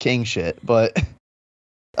 just king shit. But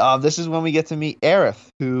this is when we get to meet Aerith,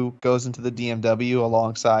 who goes into the DMW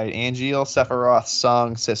alongside Angeal, Sephiroth,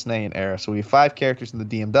 Sung, Cissnei, and Aerith. So we have 5 characters in the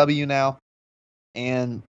DMW now.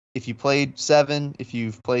 And if you've played 7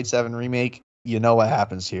 Remake, you know what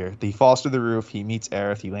happens here. He falls through the roof, he meets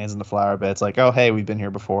Aerith, he lands in the flower bed. It's like, oh, hey, we've been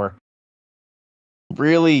here before.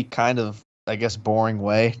 Really kind of I guess, boring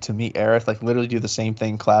way to meet Aerith. Like, literally do the same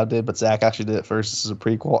thing Cloud did, but Zack actually did it first. This is a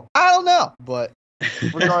prequel. I don't know, but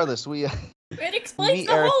regardless, we It explains meet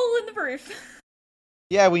the Aerith. hole in the roof.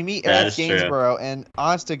 Yeah, we meet That Aerith is true. Gainsborough, and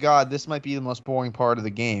honest to God, this might be the most boring part of the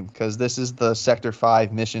game because this is the Sector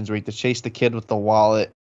 5 missions where you have to chase the kid with the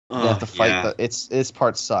wallet. You have to fight yeah. Its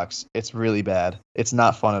part sucks. It's really bad. It's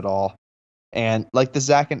not fun at all. And like the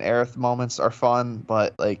Zack and Aerith moments are fun,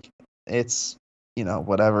 but like it's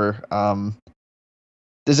whatever.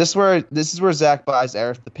 This is where Zack buys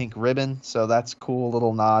Aerith the pink ribbon, so that's a cool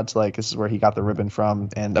little nod to like this is where he got the ribbon from.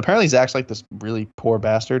 And apparently Zack's like this really poor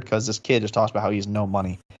bastard because this kid just talks about how he has no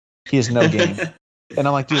money, he has no game. And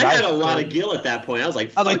I'm like, dude, I had a lot of gil at that point. I was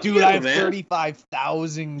like, dude, I have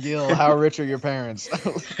 35,000 gil. How rich are your parents?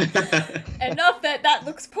 Enough that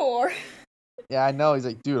looks poor. Yeah, I know. He's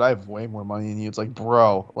like, dude, I have way more money than you. It's like,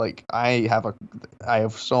 bro, like I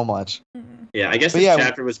have so much. Yeah, I guess But this yeah,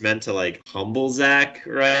 chapter was meant to like humble Zack,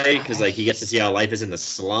 right? Because like he gets to see how life is in the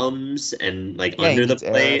slums and like Yeah, he under the meets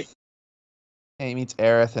plate. Aerith. Yeah, he meets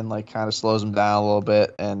Aerith and like kind of slows him down a little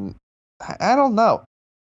bit. And I don't know.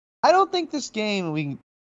 I don't think this game really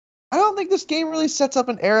sets up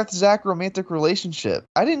an Aerith Zack romantic relationship.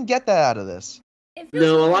 I didn't get that out of this. It feels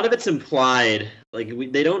No, a like- lot of it's implied. Like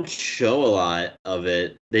they don't show a lot of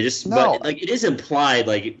it. They just No. but like it is implied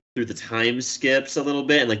like through the time skips a little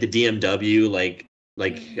bit and like the DMW like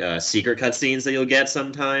secret cutscenes that you'll get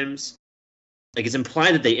sometimes. Like it's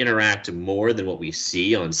implied that they interact more than what we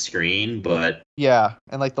see on screen, but Yeah,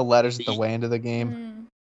 and like the letters at the way into the game. Mm.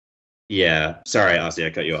 yeah. Sorry, Aussie, I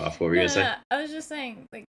cut you off. What were you No, gonna say? no, I was just saying,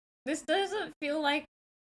 like, this doesn't feel like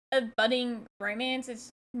a budding romance. It's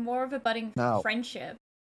more of a budding No. friendship.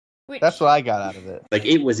 Which That's what I got out of it. Like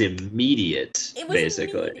it was immediate, it was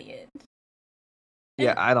basically. immediate.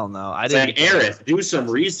 Yeah, I don't know. I It's didn't. like Aerith, do some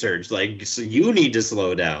research. Like so you need to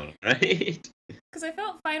slow down, right? Because I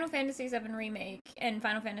felt Final Fantasy VII Remake and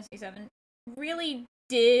Final Fantasy VII really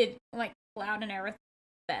did, like, Cloud and Aerith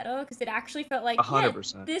better, because it actually felt like,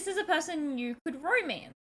 100%. this is a person you could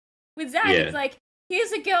romance. With Zack, Yeah. it's like,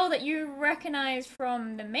 here's a girl that you recognize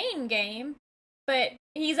from the main game, but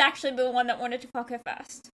he's actually the one that wanted to fuck her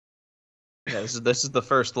first. Yeah, this is the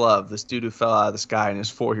first love. This dude who fell out of the sky and is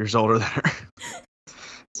 4 years older than her.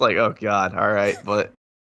 It's like, oh god, all right, but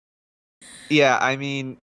yeah, I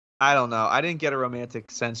mean, I don't know. I didn't get a romantic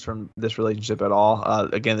sense from this relationship at all.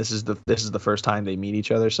 Again, this is the first time they meet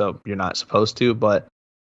each other, so you're not supposed to. But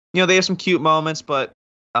they have some cute moments. But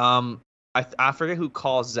I forget who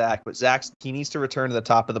calls Zack, but he needs to return to the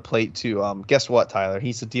top of the plate to guess what, Tyler? He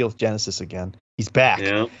needs to deal with Genesis again. He's back.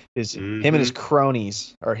 Yeah. Him and his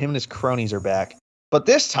cronies are back. But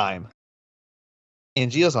this time,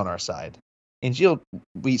 Angeal's on our side.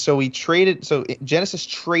 Genesis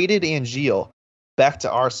traded Angeal back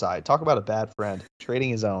to our side. Talk about a bad friend trading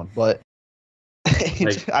his own. But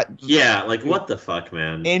Like what the fuck,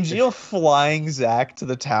 man? Angeal flying Zack to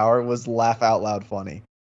the tower was laugh out loud funny.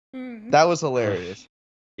 That was hilarious.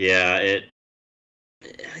 Yeah,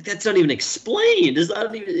 that's not even explained. It's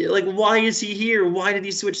not even like why is he here? Why did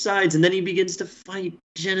he switch sides? And then he begins to fight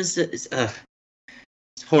Genesis.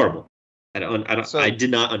 It's horrible. I did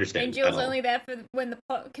not understand. Angel's only there for when the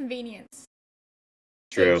convenience.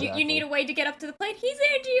 True. You need a way to get up to the plate. He's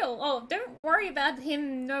Angel. Oh, don't worry about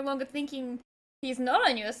him no longer thinking he's not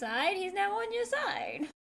on your side. He's now on your side.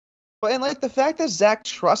 But and like the fact that Zack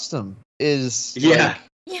trusts him is Yeah.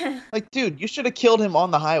 Yeah. like dude, you should have killed him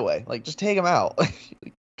on the highway. Like just take him out.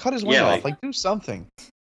 Cut his wing Yeah, off. Like do something.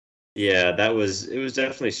 Yeah, it was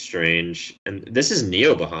definitely strange. And this is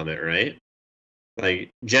Neo Bahamut, right? Like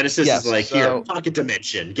Genesis Yes, is like so- here, pocket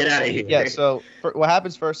dimension, get out of here. Yeah, so what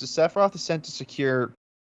happens first is Sephiroth is sent to secure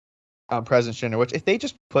President Shinder, which if they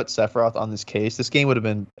just put Sephiroth on this case, this game would have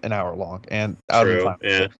been an hour long, and I would have been True. fine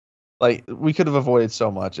with Yeah. it. Like we could have avoided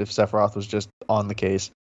so much if Sephiroth was just on the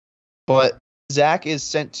case. But Zack is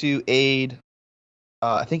sent to aid,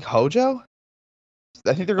 I think Hojo.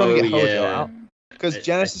 I think they're going to get Hojo yeah. out because I-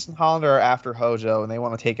 Genesis and Hollander are after Hojo, and they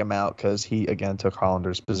want to take him out because he again took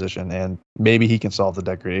Hollander's position, and maybe he can solve the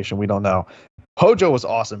degradation. We don't know. Hojo was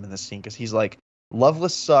awesome in this scene because he's like,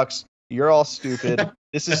 "Loveless sucks. You're all stupid.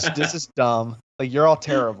 This is dumb. Like you're all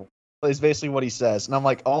terrible." Is basically what he says, and I'm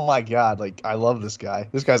like, "Oh my god! Like I love this guy.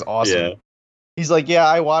 This guy's awesome." Yeah. He's like, "Yeah,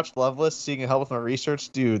 I watched Loveless, seeking help with my research,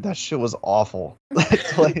 dude. That shit was awful.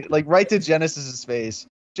 like right to Genesis's face.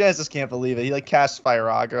 Genesis can't believe it. He like casts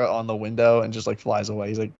Firaga on the window and just like flies away.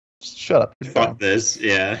 He's like, "Shut up. You're Fuck dumb. this.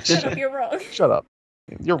 Yeah. Shut up, you're wrong. Shut up.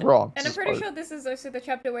 You're wrong." And I'm pretty sure this is also the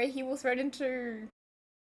chapter where he will threaten to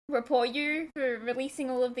report you for releasing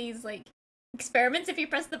all of these, like, experiments if you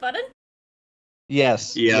press the button.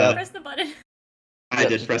 Yes. Yeah. Yep. Press the button. I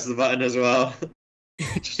did press the button as well.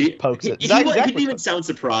 Just pokes it. He Zach didn't would- even sound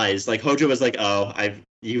surprised. Like Hojo was like, "Oh,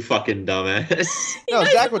 you fucking dumbass." He No,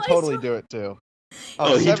 knows Zach the would place totally well. do it too.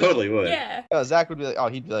 Oh, he Seven- totally would. Yeah. Zach would be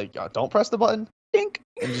like, he'd be like, don't press the button, dink,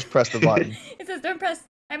 and just press the button. It says don't press.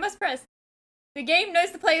 I must press. The game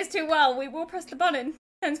knows the players too well. We will press the button.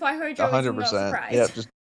 Hence why Hojo is not 100%. surprised. Yeah, just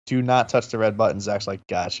do not touch the red button. Zach's like,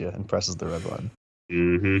 gotcha, and presses the red button.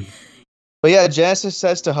 Mm-hmm. But yeah, Genesis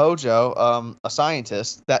says to Hojo, a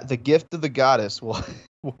scientist, that the gift of the goddess will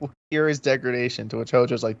cure his degradation. To which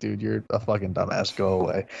Hojo's like, dude, you're a fucking dumbass. Go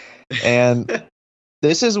away. And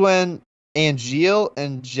this is when Angeal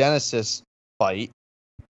and Genesis fight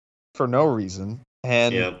for no reason.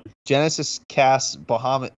 And Yep. Genesis casts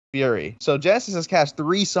Bahamut Fury. So Genesis has cast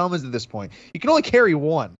 3 summons at this point. You can only carry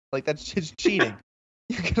 1. Like, that's just cheating.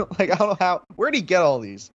 You can, like, I don't know how. Where did he get all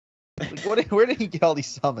these? Like, where did he get all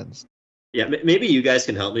these summons? Yeah, maybe you guys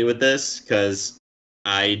can help me with this because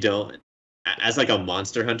I don't. As like a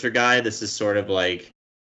Monster Hunter guy, this is sort of like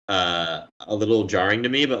a little jarring to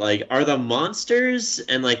me. But like, are the monsters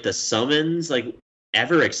and like the summons like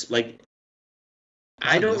ever like?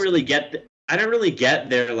 I don't really get. I don't really get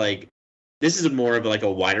their like. This is more of like a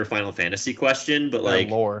wider Final Fantasy question, but Their like,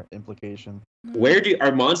 lore implication. where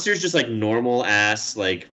are monsters just like normal ass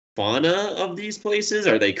like fauna of these places?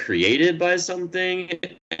 Are they created by something?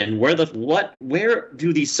 And where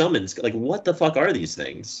do these summons, like, what the fuck are these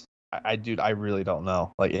things? Dude, I really don't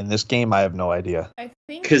know. Like, in this game, I have no idea. I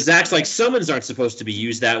think Because Zach's like, summons aren't supposed to be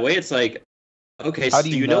used that way. It's like, okay, How so do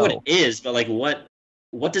you you know what know? it is, but like,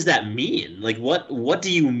 what does that mean? Like, what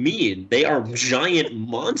do you mean? They are giant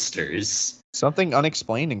monsters. Something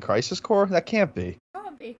unexplained in Crisis Core? That can't be.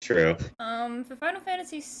 probably. True. For Final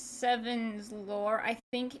Fantasy VII's lore, I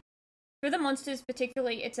think for the monsters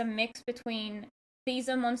particularly, it's a mix between these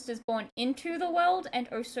are monsters born into the world and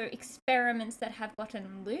also experiments that have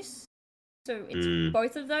gotten loose. So it's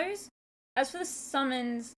both of those. As for the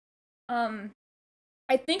summons,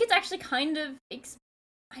 I think it's actually kind of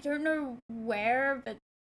I don't know where, but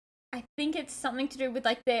I think it's something to do with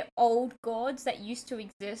like their old gods that used to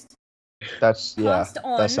exist, That's Passed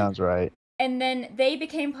on. that sounds right. and then they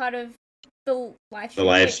became part of the live The stream.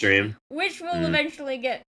 live which- stream. which will eventually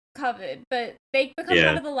get covered, but they become Yeah.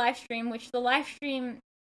 part of the live stream, which the live stream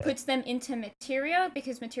puts them into materia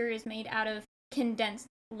because materia is made out of condensed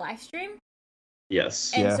live stream,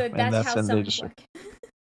 Yes. and Yeah, so and that's that's how when they some just- work.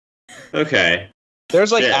 Okay.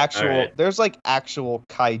 There's like Shit, actual alright. there's like actual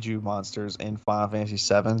kaiju monsters in Final Fantasy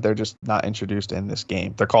VII. They're just not introduced in this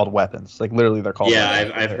game. They're called weapons. Like literally they're called Yeah,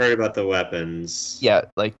 weapons. I've heard about the weapons. Yeah,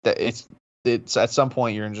 like it's at some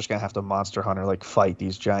point you're just gonna have to Monster Hunter like fight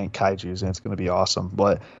these giant kaijus and it's gonna be awesome.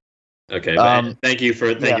 But Okay, but thank you for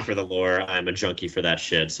yeah. the lore. I'm a junkie for that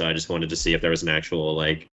shit, so I just wanted to see if there was an actual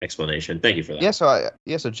like explanation. Thank you for that.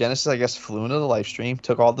 so Genesis I guess flew into the live stream,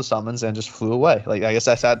 took all the summons and just flew away. Like I guess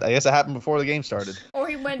that happened before the game started. Or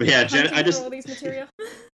he went Yeah, hunting I just- for all these materia.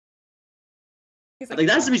 He's Like that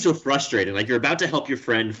has to be so frustrating. Like you're about to help your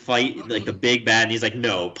friend fight like the big bad, and he's like,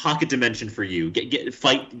 "No, pocket dimension for you. Get the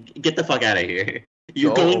fuck out of here.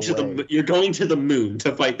 You're Go going to away." you're going to the moon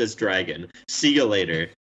to fight this dragon. See you later."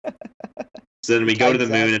 So then we go to the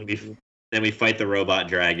moon and we fight the robot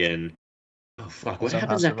dragon. Oh fuck! What Somehow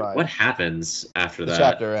happens after? survive. What happens after The that?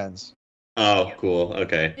 chapter ends. Oh, cool.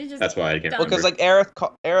 Okay, It's just that's why I can't. done. Well, because remember. like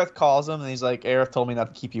Aerith calls him and he's like, Aerith told me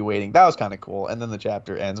not to keep you waiting. That was kind of cool. And then the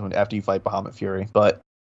chapter ends after you fight Bahamut Fury. But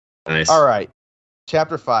Nice. all right,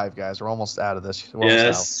 chapter 5, guys. We're almost out of this. We're almost out.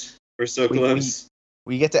 Yes, we're so We- close.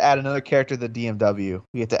 We get to add another character to the DMW.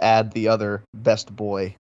 We get to add the other best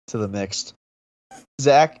boy to the mix.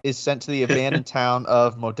 Zack is sent to the abandoned town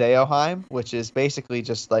of Modeoheim, which is basically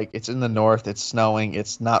just like it's in the north. It's snowing.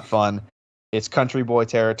 It's not fun. It's country boy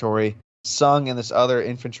territory. Sung and this other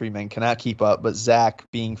infantryman cannot keep up, but Zack,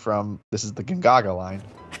 being from this is the Gungaga line,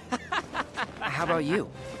 How about you?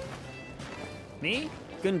 Me?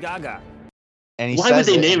 Gungaga. and he Why would says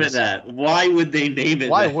they in name it this- that? Why would they name it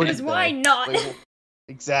Why that? wouldn't Because why they? not? Like,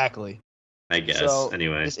 exactly. I guess. So,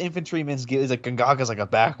 Anyway. This infantryman's is like Gungaga's like a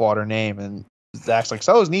backwater name, and Zack's like,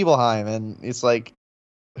 so is Nibelheim, and it's like,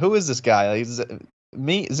 who is this guy? Like,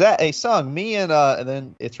 me, Zack, a Sung, me, and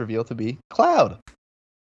then it's revealed to be Cloud,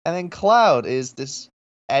 and then Cloud is this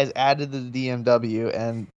as added to the DMW,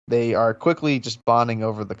 and they are quickly just bonding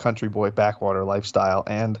over the country boy backwater lifestyle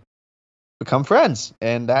and become friends,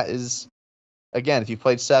 and that is, again, if you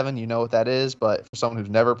played 7, you know what that is, but for someone who's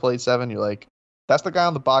never played 7, you're like, that's the guy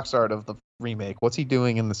on the box art of the remake. What's he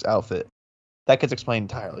doing in this outfit? That gets explained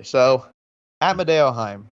entirely. So, at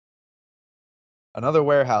Medeoheim, Another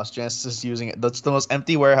warehouse. Genesis is using it. That's the most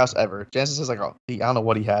empty warehouse ever. Genesis is like, I don't know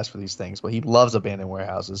what he has for these things, but he loves abandoned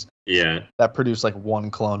warehouses Yeah. that produce like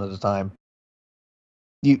one clone at a time.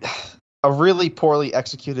 A really poorly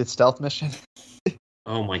executed stealth mission.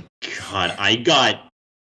 Oh my god, I got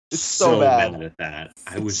It's so so bad. mad at that.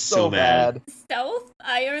 I was It's so mad. Stealth?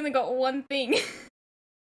 I only got one thing.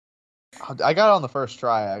 I got it on the first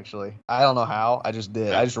try, actually. I don't know how. I just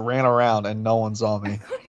did. I just ran around and no one saw me.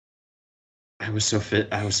 I was so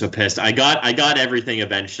pissed. I got everything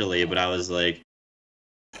eventually, but I was like,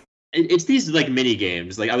 it's these like mini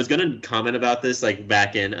games. Like I was gonna comment about this like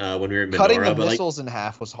back in when we were in Mendora, Cutting the but missiles in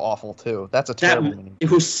half was awful too. That's a terrible mini.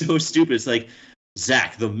 it was so stupid. It's like,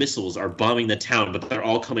 Zach, the missiles are bombing the town, but they're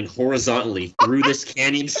all coming horizontally through this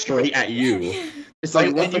canyon straight at you. It's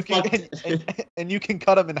like, what the fuck? And you can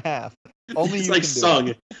cut them in half. Only it's you like, can do Sung,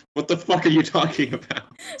 it. what the fuck are you talking about?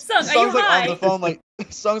 Sung, are you Sung's like high? on the phone, like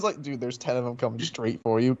Sung's like, dude, there's 10 of them coming straight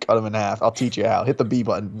for you. Cut them in half. I'll teach you how. Hit the B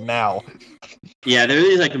button now. Yeah, there are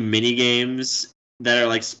these like mini games that are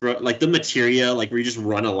like the materia, like where you just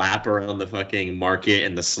run a lap around the fucking market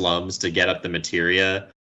and the slums to get up the materia.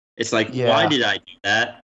 It's like, why did I do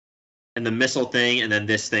that? And the missile thing, and then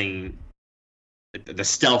this thing, the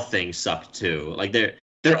stealth thing sucked too. Like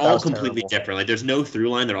they're all completely different. Like there's no through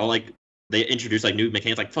line. They're all like, they introduce like new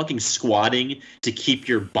mechanics, like fucking squatting to keep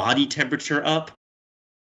your body temperature up.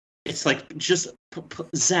 It's like, just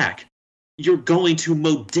Zach, you're going to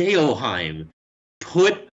Modeoheim.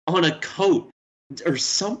 Put on a coat or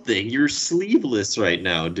something. You're sleeveless right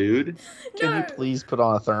now, dude. Can you please put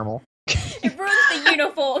on a thermal? It ruins the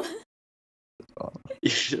uniform.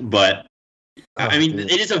 But I mean,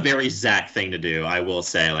 dude. it is a very Zach thing to do, I will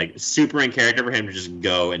say. Like, super in character for him to just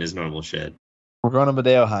go in his normal shit. We're going to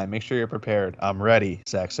Modeoheim. Make sure you're prepared. I'm ready,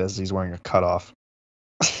 Zach says he's wearing a cutoff.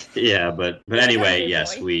 Yeah, but anyway, Good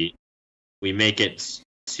yes, boy. we make it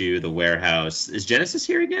to the warehouse. Is Genesis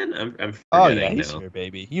here again? I'm forgetting Oh yeah, he's now. here,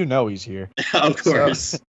 baby. You know he's here. Of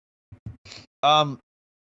course.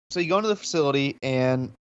 So you go into the facility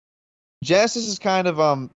and Genesis is kind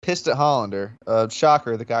of pissed at Hollander.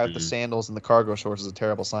 Shocker, the guy with the sandals and the cargo shorts is a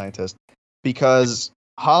terrible scientist because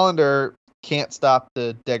Hollander can't stop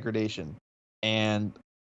the degradation, and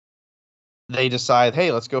they decide,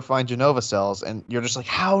 hey, let's go find Genova cells, and you're just like,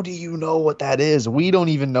 how do you know what that is? We don't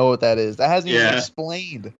even know what that is. That hasn't even been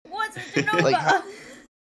explained. What's a Genova? Like,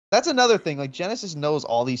 that's another thing. Like Genesis knows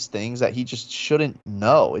all these things that he just shouldn't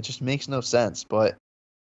know. It just makes no sense. But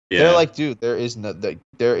they're like, dude, there is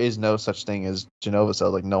no such thing as Genova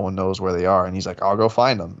cells. Like no one knows where they are. And he's like, I'll go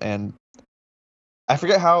find them. And I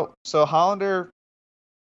forget how. So Hollander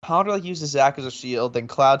like uses Zach as a shield. Then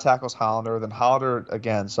Cloud tackles Hollander. Then Hollander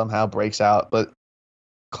again somehow breaks out. But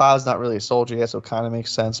Cloud's not really a soldier yet, so it kind of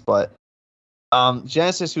makes sense. But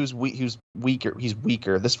Genesis, who's weaker. He's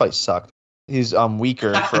weaker. This fight sucked. He's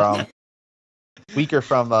weaker from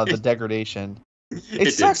the degradation.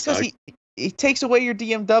 It sucks because he takes away your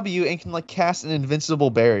DMW and can like cast an invincible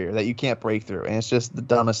barrier that you can't break through, and it's just the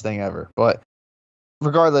dumbest thing ever. But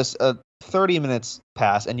regardless, 30 minutes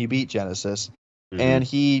pass and you beat Genesis, and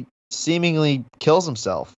he seemingly kills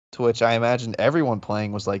himself. To which I imagine everyone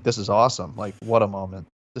playing was like, "This is awesome! Like, what a moment!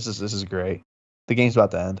 This is great. The game's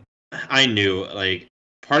about to end." I knew, like,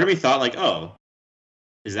 part of me thought, like, oh,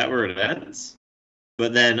 is that where it ends?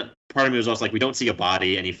 But then part of me was also like, we don't see a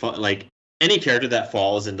body, and like any character that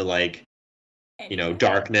falls into like, you know,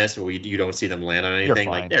 darkness where you don't see them land on anything,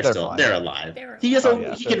 like they're alive. He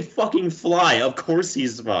can fucking fly. Of course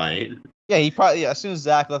he's fine. Yeah, he probably as soon as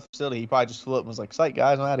Zach left the facility, he probably just flew up and was like, "Sight,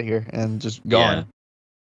 guys, I'm out of here," and just gone. Yeah.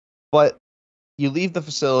 But you leave the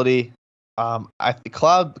facility.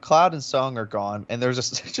 Cloud and Sung are gone, and there's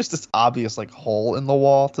just this obvious like hole in the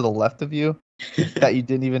wall to the left of you that you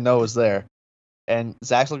didn't even know was there. And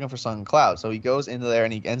Zach's looking for Sung and Cloud, so he goes into there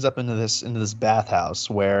and he ends up into this bathhouse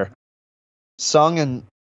where Sung and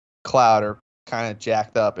Cloud are kind of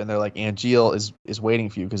jacked up, and they're like, Angeal is waiting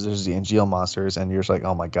for you because there's the Angeal monsters, and you're just like,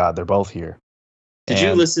 oh my god, they're both here. Did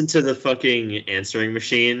you listen to the fucking answering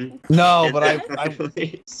machine? No, but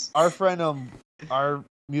our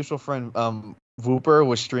mutual friend Wooper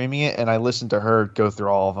was streaming it, and I listened to her go through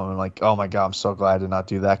all of them, and like, oh my god, I'm so glad I did not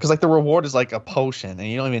do that, because like the reward is like a potion, and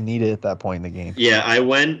you don't even need it at that point in the game. Yeah, I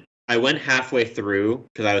went halfway through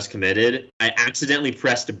because I was committed. I accidentally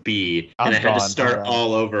pressed B, and I had to start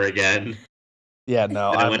all over again. Yeah,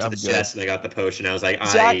 no, I went to the chest and I got the potion. I was like,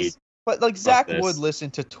 Zach would listen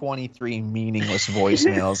to 23 meaningless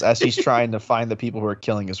voicemails as he's trying to find the people who are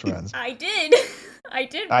killing his friends. I did.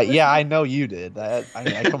 Yeah, I know you did.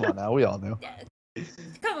 Come on now, we all knew.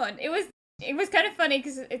 Come on, it was it was kind of funny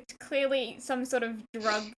because it's clearly some sort of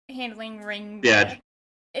drug handling ring. Yeah.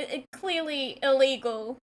 It clearly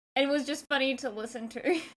illegal, and it was just funny to listen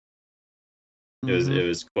to. It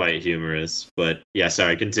was quite humorous, but yeah.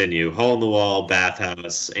 Sorry, continue. Hole in the wall,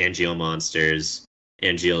 bathhouse, Angeal monsters.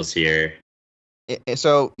 Angeal's here.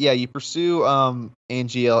 So yeah, you pursue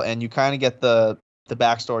Angeal, and you kind of get the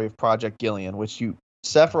backstory of Project Gillian, which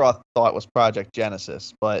Sephiroth thought was Project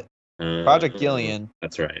Genesis, but Project Gillian.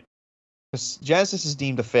 That's right. Because Genesis is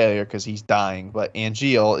deemed a failure because he's dying, but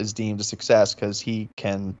Angeal is deemed a success because he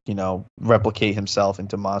can, replicate himself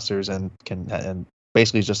into monsters and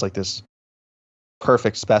basically is just like this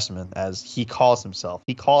perfect specimen, as he calls himself.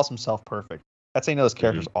 He calls himself perfect. That's how you know this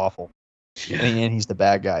character's awful. Yeah. And he's the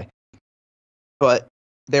bad guy. But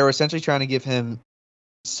they were essentially trying to give him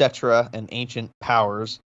Cetra and ancient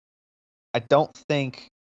powers. I don't think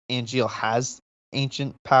Angeal has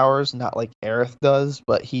ancient powers, not like Aerith does,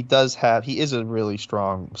 but he is a really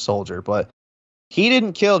strong soldier, but he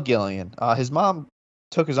didn't kill Gillian. His mom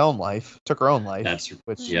took her own life.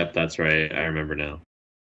 Yep, that's right. I remember now.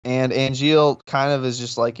 And Angeal kind of is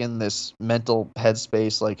just like in this mental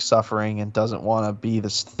headspace, like suffering and doesn't want to be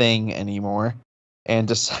this thing anymore, and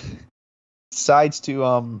decides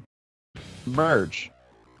to merge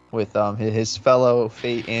with his fellow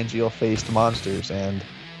Angeal faced monsters and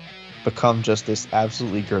become just this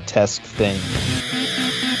absolutely grotesque thing.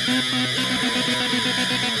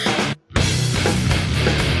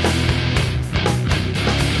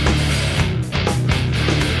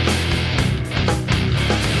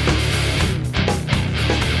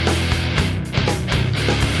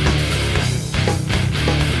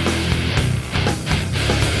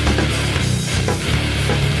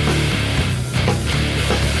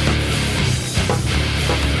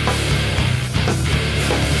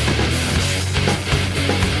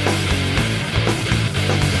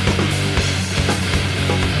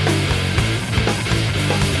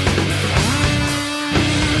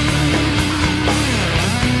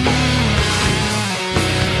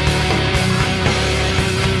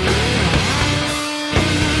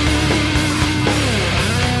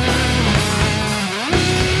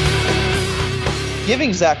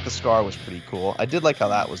 Giving Zack the scar was pretty cool. I did like how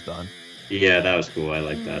that was done. Yeah, that was cool. I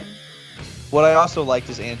like that. What I also liked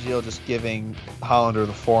is Angeal just giving Hollander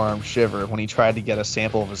the forearm shiver when he tried to get a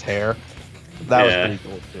sample of his hair. That was pretty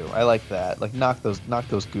cool too. I like that. Like knock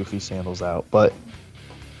those goofy sandals out. But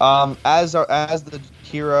as the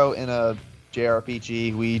hero in a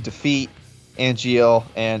JRPG, we defeat Angeal,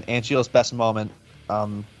 and Angeal's best moment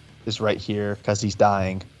is right here because he's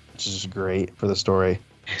dying, which is great for the story.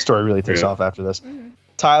 Story really takes off after this. Mm-hmm.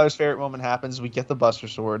 Tyler's favorite moment happens. We get the Buster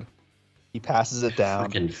Sword. He passes it down.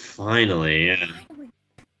 Fucking finally, yeah.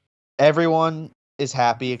 Everyone is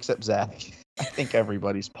happy except Zack. I think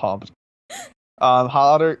everybody's pumped.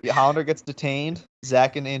 Hollander gets detained.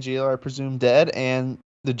 Zack and Angeal are presumed dead, and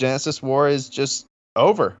the Genesis War is just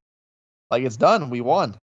over. Like, it's done. We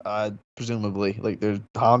won. Presumably. Like,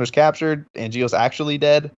 Hollander's captured. Angeal's actually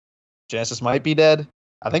dead. Genesis might be dead.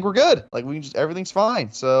 I think we're good. Like, everything's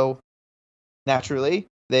fine. So, naturally,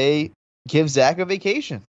 they give Zack a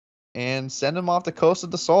vacation and send him off the coast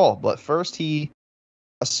of the Soul. But first, he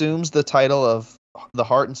assumes the title of the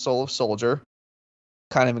heart and soul of soldier,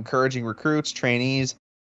 kind of encouraging recruits, trainees.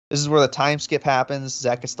 This is where the time skip happens.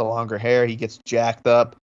 Zack gets the longer hair. He gets jacked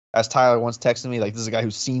up. As Tyler once texted me, like, this is a guy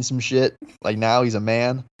who's seen some shit. Like, now he's a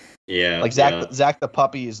man. Yeah. Like, Zack the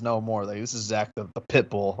puppy is no more. Like, this is Zack the pit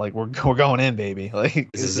bull. Like, we're going in, baby. Like,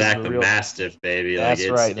 this is Zack the Mastiff, baby. Like, that's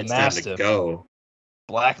right. The it's Mastiff. time to go.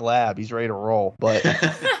 Black Lab. He's ready to roll. But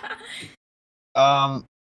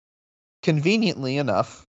conveniently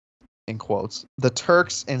enough, in quotes, the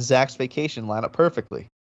Turks and Zack's vacation line up perfectly.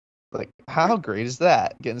 Like, how great is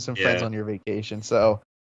that? Getting some friends on your vacation. So,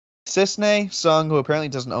 Cisne, Sung, who apparently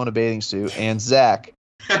doesn't own a bathing suit, and Zack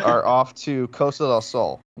are off to Costa del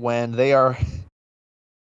Sol when they are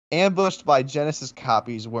ambushed by Genesis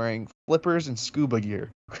copies wearing flippers and scuba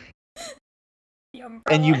gear.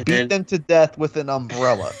 And you beat them to death with an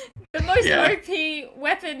umbrella. The most OP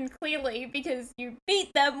weapon, clearly, because you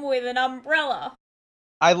beat them with an umbrella.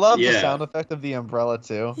 I love the sound effect of the umbrella,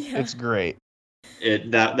 too. Yeah. It's great.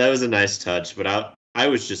 That was a nice touch, but I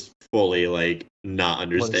was just fully, like, not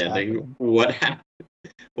understanding what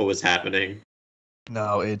was happening.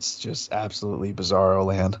 No, it's just absolutely bizarro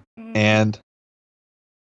land. And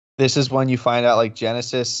this is when you find out, like,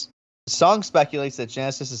 Genesis... Song speculates that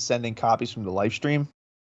Genesis is sending copies from the live stream,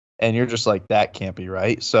 and you're just like, that can't be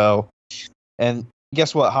right. So, and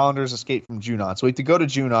guess what? Hollander's escaped from Junon. So we have to go to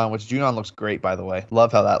Junon, which Junon looks great, by the way.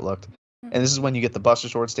 Love how that looked. And this is when you get the Buster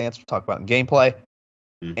Sword stance we'll talk about in gameplay.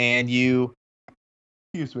 and you.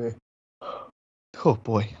 Excuse me. Oh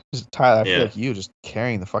boy, Tyler, I feel Yeah. like you just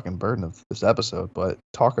carrying the fucking burden of this episode, but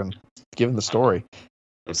giving the story.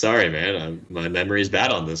 I'm sorry, man. My memory's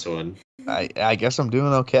bad on this one. I guess I'm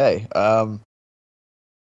doing okay.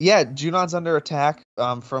 Yeah, Junon's under attack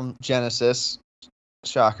from Genesis.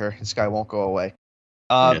 Shocker, this guy won't go away.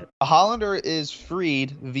 Yeah. Hollander is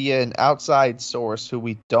freed via an outside source who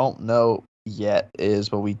we don't know yet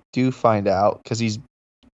but we do find out because he's.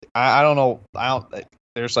 I don't know.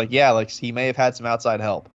 There's he may have had some outside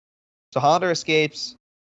help. So Hollander escapes.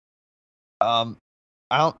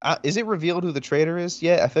 Is it revealed who the traitor is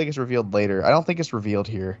yet? I think it's revealed later. I don't think it's revealed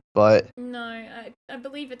here, but No, I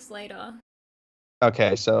believe it's later.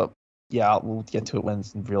 okay. So yeah, we'll get to it when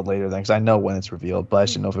it's revealed later then, because I know when it's revealed, but I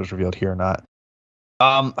just didn't know if it was revealed here or not.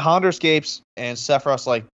 Hollander escapes, and Sephiroth's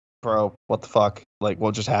like, "Bro, what the fuck? Like,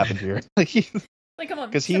 what just happened here?" Like, come on,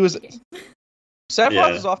 because he step was up the game. Sephiroth Yeah.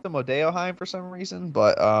 is off to Modeoheim for some reason,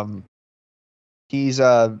 but he's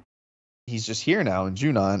just here now in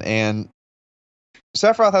Junon, and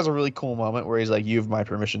Sephiroth has a really cool moment where he's like, "You have my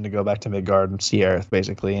permission to go back to Midgard and see Aerith,"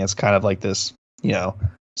 basically, and it's kind of like this,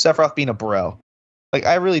 Sephiroth being a bro. Like,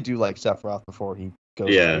 I really do like Sephiroth before he goes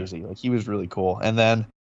crazy. Like, he was really cool, and then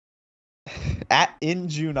in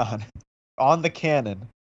Junon, on the canon,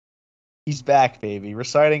 he's back, baby,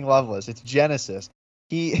 reciting Loveless. It's Genesis.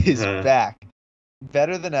 He is back,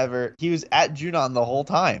 better than ever. He was at Junon the whole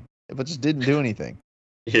time, but just didn't do anything.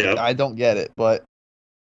 Yeah. I don't get it, but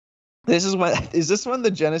is this when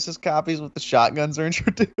the Genesis copies with the shotguns are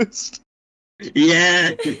introduced?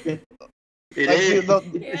 Yeah. It is. Dude,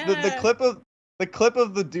 the clip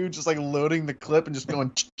of the dude just like loading the clip and just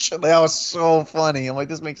going, that was so funny. I'm like,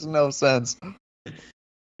 this makes no sense.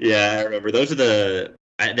 Yeah, I remember. Those are they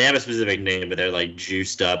have a specific name, but they're like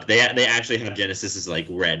juiced up. They actually have Genesis's like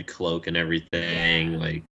red cloak and everything.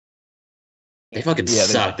 Like, they fucking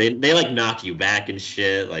suck. They like knock you back and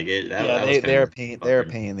shit. Like they're a pain. They're a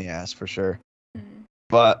pain in the ass for sure.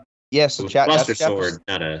 But yes, yeah, so Buster Sword,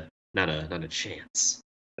 not a chance.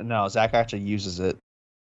 No, Zach actually uses it.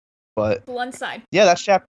 But Blunt side. yeah, that's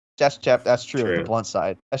true. True. The blunt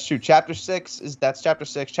side. That's true. Chapter 6 that's chapter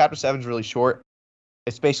 6. Chapter 7 is really short.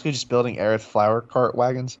 It's basically just building Aerith flower cart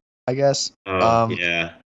wagons, I guess.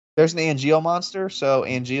 Yeah. There's an Angeal monster, so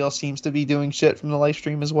Angeal seems to be doing shit from the live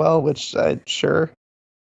stream as well, which sure.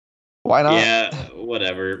 Why not? Yeah,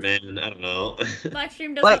 whatever, man. I don't know. Live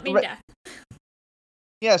stream does not mean death.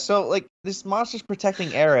 Yeah, so like this monster's protecting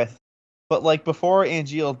Aerith, but like before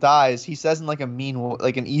Angeal dies, he says in like an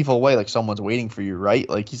evil way, like someone's waiting for you, right?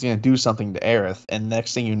 Like he's gonna do something to Aerith, and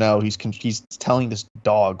next thing you know, he's telling this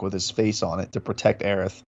dog with his face on it to protect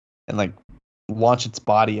Aerith, and like launch its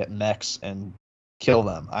body at mechs and kill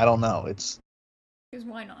them. I don't know. It's because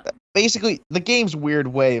why not? Basically the game's weird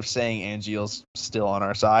way of saying Angeal's still on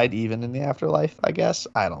our side, even in the afterlife. I guess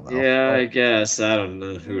I don't know. Yeah, I guess I don't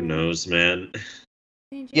know. Who knows, man?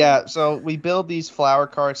 Yeah, so we build these flower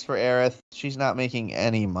carts for Aerith. She's not making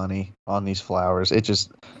any money on these flowers. It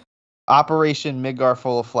just Operation Midgar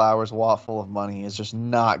full of flowers, Watt full of money is just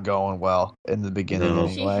not going well in the beginning. No.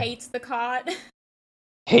 Anyway. She hates the cart.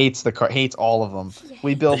 Hates the cart. Hates all of them.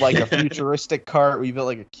 We build like a futuristic cart. We build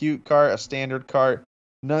like a cute cart, a standard cart.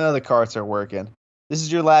 None of the carts are working. This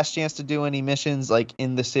is your last chance to do any missions like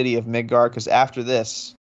in the city of Midgar, because after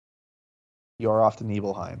this, you're off to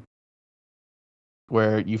Nibelheim,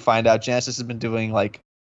 where you find out Genesis has been doing like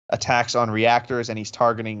attacks on reactors, and he's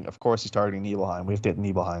targeting Nibelheim. We have to hit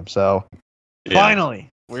Nibelheim. So finally,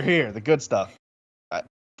 we're here. The good stuff.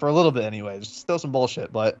 For a little bit anyway. There's still some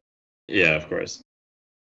bullshit, but yeah, of course.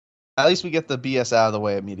 At least we get the BS out of the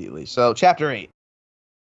way immediately. So chapter 8.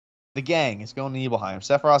 The gang is going to Nibelheim.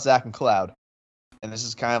 Sephiroth, Zack, and Cloud. And this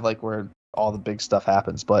is kind of like where all the big stuff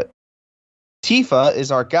happens. But Tifa is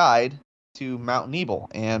our guide to Mount Nibel.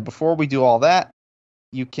 And before we do all that,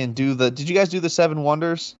 you can do did you guys do the 7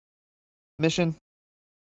 Wonders mission?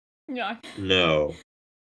 No. No.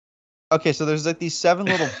 Okay, so there's like these 7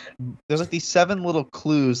 little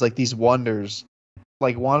clues, like these wonders.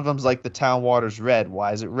 Like one of them's like the town water's red.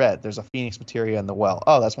 Why is it red? There's a Phoenix materia in the well.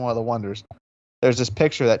 Oh, that's one of the wonders. There's this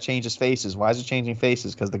picture that changes faces. Why is it changing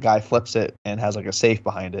faces? Because the guy flips it and has like a safe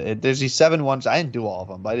behind it. There's these 7 wonders. I didn't do all of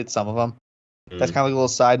them, but I did some of them. That's kind of like a little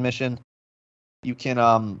side mission. You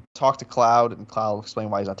can talk to Cloud, and Cloud will explain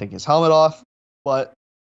why he's not taking his helmet off. But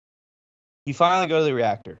you finally go to the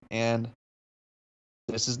reactor, and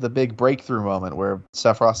this is the big breakthrough moment where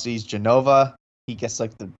Sephiroth sees Jenova. He gets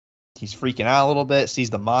he's freaking out a little bit, sees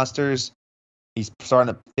the monsters. He's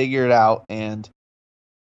starting to figure it out, and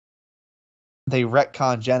they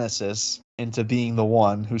retcon Genesis into being the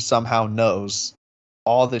one who somehow knows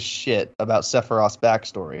all this shit about Sephiroth's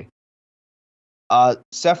backstory.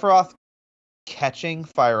 Sephiroth catching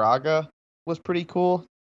Firaga was pretty cool.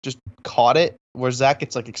 Just caught it, where Zack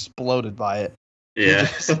gets like exploded by it. Yeah.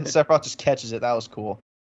 Sephiroth just catches it. That was cool.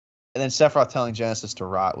 And then Sephiroth telling Genesis to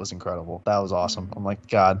rot was incredible. That was awesome. I'm like,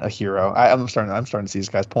 God, a hero. I'm starting to see this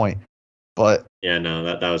guy's point. But yeah, no,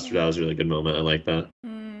 that was a really good moment. I like that.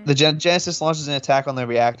 The Genesis launches an attack on the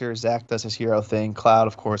reactor. Zack does his hero thing. Cloud,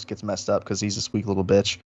 of course, gets messed up because he's a sweet little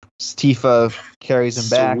bitch. Tifa carries him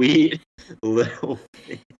back. Sweet little.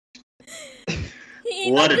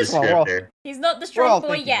 What a descriptor. He's not the strong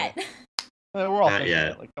boy yet. We're all Not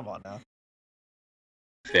yet. Like, come on now.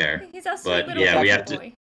 Fair. He's our sweet little yeah, we boy. have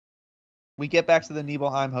to. We get back to the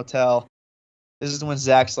Nibelheim Hotel. This is when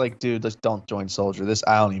Zack's like, dude, let's don't join Soldier.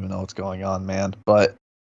 I don't even know what's going on, man. But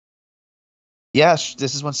yeah,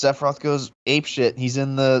 this is when Sephiroth goes apeshit. He's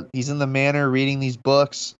in the manor reading these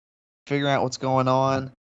books, figuring out what's going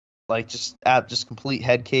on. Like just complete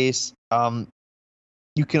head case.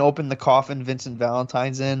 You can open the coffin Vincent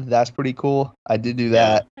Valentine's in. That's pretty cool. I did do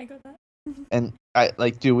that. I got that. And I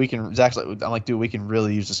like, dude, we can. Zach's like, I'm like, dude, we can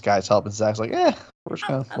really use this guy's help. And Zach's like, we're just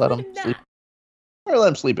gonna let him sleep. We're gonna let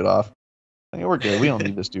him sleep it off. I mean, we're good. We don't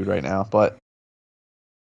need this dude right now. But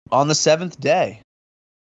on the 7th day,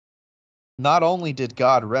 not only did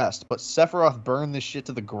God rest, but Sephiroth burned this shit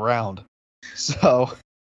to the ground. So,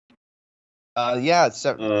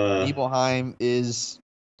 Nibelheim is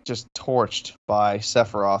just torched by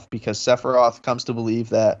Sephiroth because Sephiroth comes to believe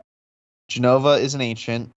that Jenova is an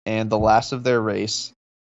ancient and the last of their race,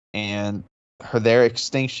 and their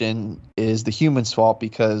extinction is the humans' fault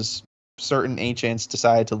because certain ancients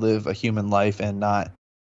decided to live a human life and not,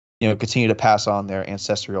 continue to pass on their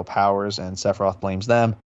ancestral powers, and Sephiroth blames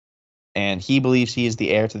them. And he believes he is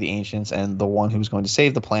the heir to the ancients and the one who's going to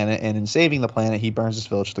save the planet, and in saving the planet, he burns his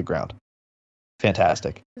village to the ground.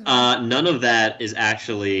 Fantastic. None of that is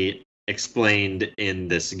actually explained in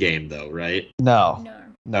this game, though, right? No.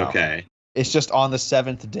 Okay. It's just on the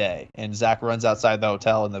 7th day, and Zack runs outside the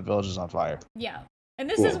hotel, and the village is on fire. Yeah. And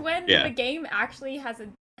this is when the game actually has a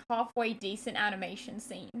halfway decent animation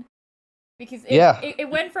scene. Because it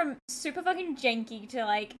went from super fucking janky to,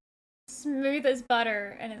 like, smooth as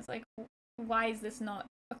butter, and it's like, why is this not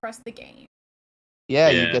across the game? Yeah,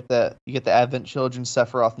 you get the Advent Children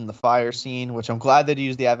Sephiroth in the fire scene, which I'm glad they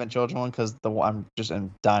used the Advent Children one because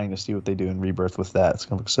I'm dying to see what they do in Rebirth with that. It's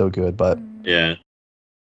gonna look so good. But yeah,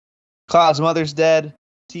 Cloud's mother's dead.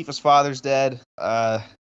 Tifa's father's dead.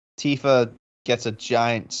 Tifa gets a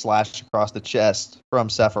giant slash across the chest from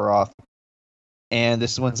Sephiroth, and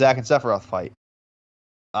this is when Zack and Sephiroth fight.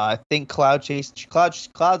 I think Cloud's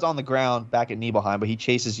on the ground back at Nibelheim, but he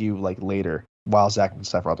chases you like later while Zack and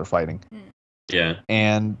Sephiroth are fighting. Yeah.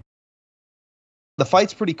 And the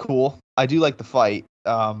fight's pretty cool. I do like the fight.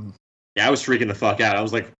 Yeah, I was freaking the fuck out. I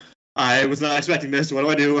was like, I was not expecting this. What do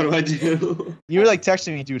I do? You were like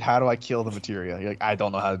texting me, dude, how do I kill the materia? You're like, I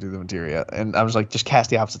don't know how to do the materia. And I was like, just cast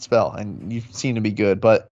the opposite spell. And you seem to be good.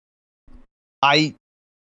 But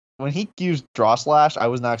when he used Draw Slash, I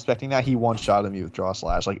was not expecting that. He one-shotted me with Draw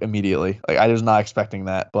Slash, like, immediately. Like, I was not expecting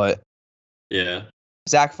that. But yeah.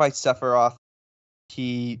 Zack fights Sephiroth.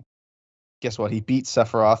 Guess what? He beats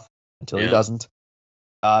Sephiroth until he doesn't.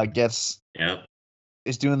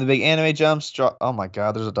 Is doing the big anime jumps. Oh my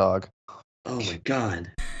god, there's a dog. Oh my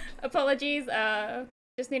god. Apologies.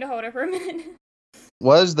 Just need to hold it for a minute.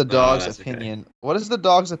 What is the dog's opinion? Okay. What is the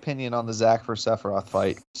dog's opinion on the Zack versus Sephiroth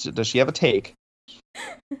fight? Does she have a take?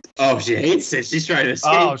 Oh, she hates it. She's trying to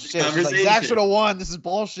escape oh shit! conversation. Like, Zack should have won. This is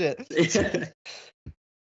bullshit. She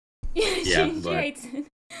hates it.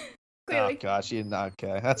 Clearly. Oh god, she didn't.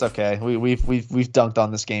 Okay, that's okay. We've dunked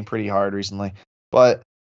on this game pretty hard recently, but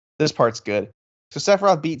this part's good. So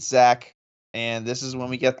Sephiroth beats Zack, and this is when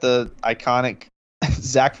we get the iconic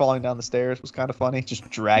Zack falling down the stairs. Was kind of funny, just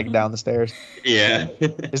dragged down the stairs. Yeah.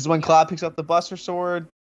 This is when Cloud picks up the Buster Sword.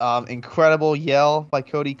 Incredible yell by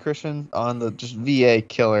Cody Christian on the just VA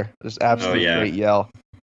killer. Just absolutely great yell.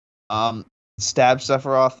 Stabs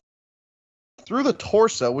Sephiroth through the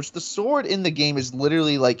torso, which the sword in the game is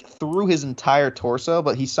literally like through his entire torso,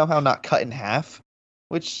 but he's somehow not cut in half,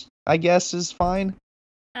 which I guess is fine.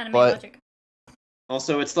 Anime logic.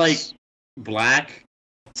 Also, it's like black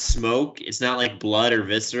smoke. It's not like blood or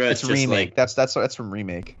viscera. It's just remake. Like that's from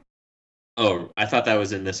Remake. Oh, I thought that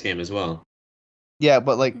was in this game as well. Yeah,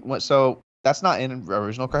 but like so that's not in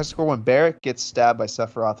original Crisis Core. When Barrett gets stabbed by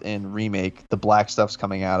Sephiroth in Remake, the black stuff's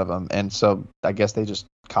coming out of him, and so I guess they just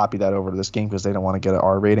copy that over to this game because they don't want to get an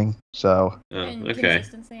R rating. So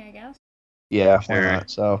consistency, I guess. Yeah, why not?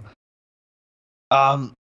 So,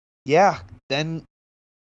 yeah. Then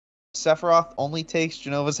Sephiroth only takes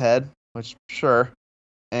Genova's head, which sure,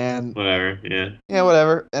 and Whatever. Yeah. yeah,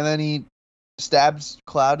 whatever. And then he stabs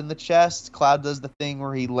Cloud in the chest. Cloud does the thing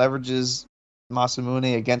where he leverages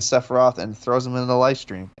Masamune against Sephiroth and throws him into the life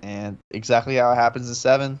stream. And exactly how it happens in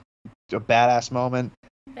 7, a badass moment.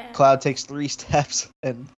 Bad. Cloud takes 3 steps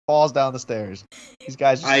and falls down the stairs. These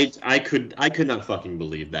guys just, I could not fucking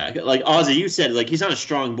believe that. Like Ozzy, you said like he's not a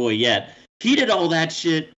strong boy yet. He did all that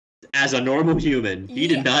shit as a normal human. He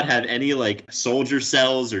Yeah. did not have any like soldier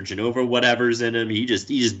cells or Genova whatever's in him. He just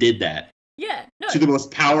did that Yeah, no, to the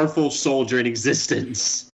most powerful soldier in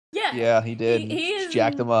existence. yeah, yeah, he did. He Just is-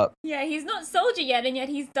 jacked him up. yeah. He's not soldier yet, and yet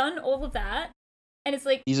he's done all of that. And it's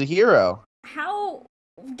like, He's a hero. how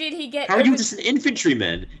did he get? How are you over- just an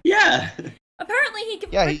infantryman? Yeah. Apparently, he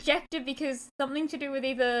got Yeah, he- rejected because something to do with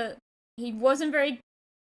either he wasn't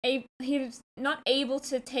he was not able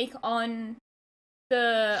to take on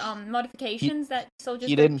the modifications that soldiers.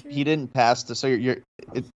 He go didn't. through. He didn't pass the. So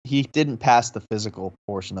he didn't pass the physical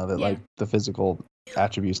portion of it, Yeah. like the physical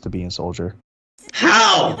attributes to being a soldier.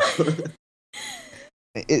 How?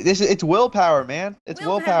 It's willpower, man. It's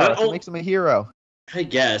willpower. Willpower. That's what makes him a hero. I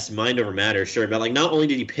guess mind over matter, sure, but like not only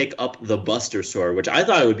did he pick up the Buster Sword, which I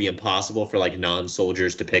thought it would be impossible for like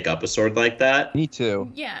non-soldiers to pick up a sword like that, Me too.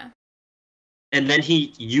 Yeah, and then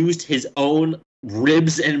he used his own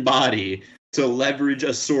ribs and body to leverage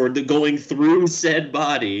a sword that going through said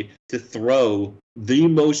body to throw the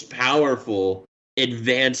most powerful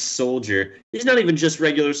advanced soldier. He's not even just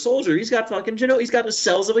regular soldier. He's got fucking, he's got the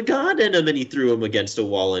cells of a god in him, and he threw him against a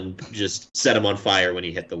wall and just set him on fire when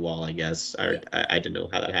he hit the wall, I guess. I didn't know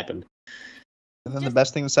how that happened. And then the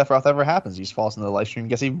best thing to Sephiroth ever happens. He just falls into the life stream and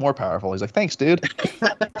gets even more powerful. He's like, thanks, dude.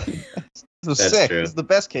 This was That's sick. true. This is the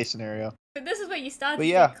best case scenario. but this is where you start But to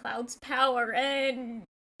yeah. see Cloud's power, and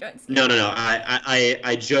don't see No.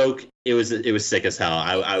 I joke. It was sick as hell.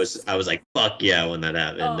 I was like, fuck yeah, when that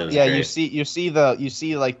happened. Oh. That was Yeah, great. you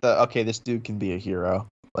see like the okay, this dude can be a hero.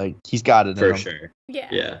 Like he's got it in For him. sure. Yeah,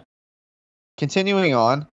 Yeah. Continuing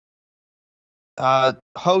on,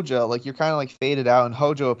 Hojo, like you're kind of like faded out, and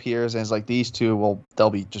Hojo appears and is like, these two they'll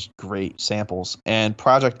be just great samples. And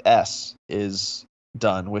Project S is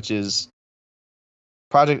done, which is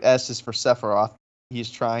Project S is for Sephiroth. He's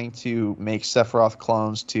trying to make Sephiroth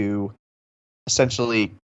clones to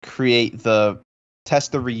essentially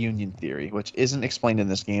test the reunion theory, which isn't explained in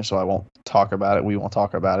this game, so I won't talk about it. We won't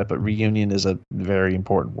talk about it, but reunion is a very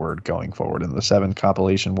important word going forward in the 7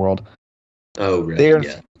 compilation world. Oh, really? They're-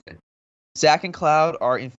 Yeah. Zack and Cloud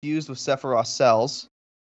are infused with Sephiroth cells,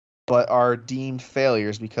 but are deemed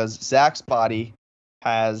failures because Zack's body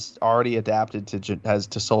has already adapted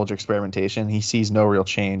to soldier experimentation. He sees no real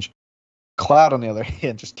change. Cloud, on the other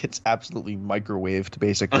hand, just gets absolutely microwaved,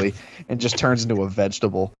 basically, and just turns into a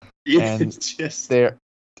vegetable. Yeah, And just They're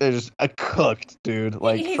just cooked, dude,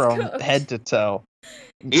 like He's from cooked. head to toe.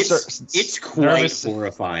 it's quite nervous-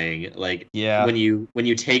 horrifying. Like Yeah. when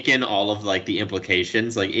you take in all of like the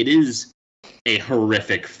implications, like it is a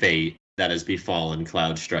horrific fate that has befallen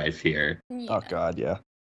Cloud Strife here. yeah. Oh god, yeah.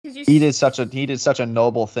 'Cause you He did such a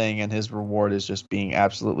noble thing, and his reward is just being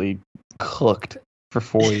absolutely cooked for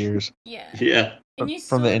 4 years Yeah, Yeah. and you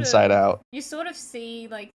from the sort inside of- out. You sort of see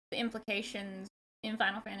like the implications in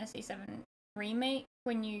Final Fantasy VII Remake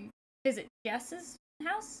when you visit Jess's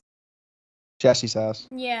house. Jesse's house.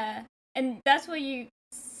 Yeah, and that's where you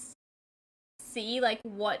see like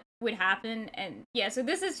what would happen, and yeah, so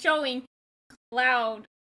this is showing Cloud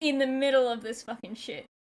in the middle of this fucking shit.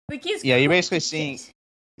 Like he's Yeah, you're cooked basically to seeing- shit.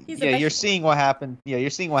 He's a Yeah, you're vegetable. seeing what happened. Yeah, you're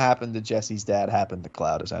seeing what happened to Jesse's dad happen to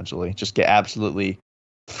Cloud. Essentially, just get absolutely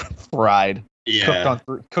fried, Yeah.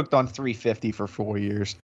 cooked on 350 for 4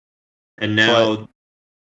 years. And now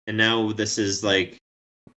this is like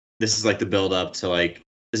the build up to like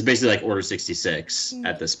this is basically like Order 66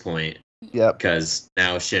 at this point, Yep. because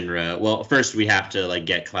now Shinra. Well, first we have to like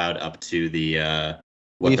get Cloud up to the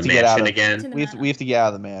We have the to get out mansion of- again. To the We have manor. to get out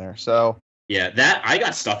of the manor. So Yeah, that I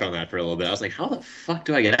got stuck on that for a little bit. I was like, how the fuck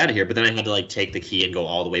do I get out of here? But then I had to like take the key and go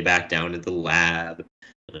all the way back down to the lab,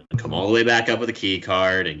 and come all the way back up with a key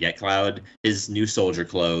card and get Cloud his new soldier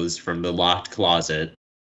clothes from the locked closet.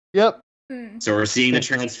 yep. Hmm. So we're seeing the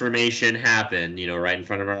transformation happen, right in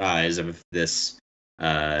front of our eyes of this.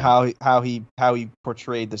 How he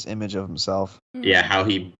portrayed this image of himself. Yeah, how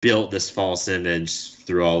he built this false image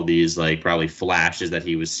through all these like probably flashes that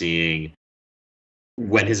he was seeing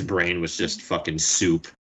when his brain was just fucking soup.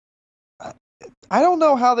 I don't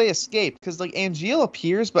know how they escaped because like Angeal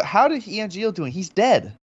appears, but how did Angeal doing? He's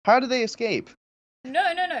dead. How did they escape? No.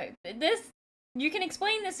 This you can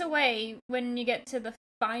explain this away when you get to the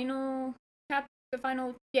final chapter. The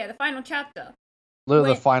final chapter. Literally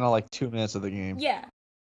when- the final like 2 minutes of the game. Yeah.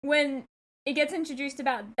 When it gets introduced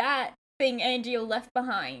about that thing Angeal left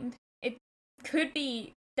behind, it could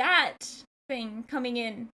be that thing coming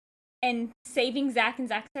in and saving Zack, and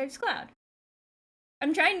Zack saves Cloud.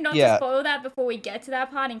 I'm trying not to spoil that before we get to that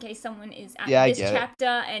part in case someone is at this chapter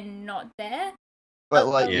and not there. But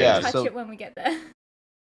We'll touch it when we get there.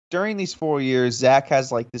 During these 4 years, Zack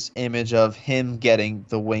has like this image of him getting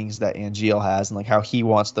the wings that Angeal has and like how he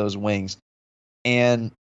wants those wings.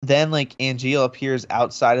 And then like Angeal appears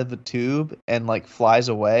outside of the tube and like flies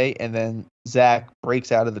away, and then Zack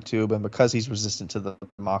breaks out of the tube, and because he's resistant to the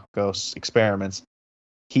Makos experiments,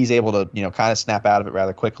 he's able to, kind of snap out of it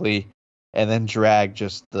rather quickly, and then drag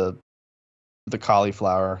just the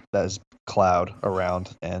cauliflower that is Cloud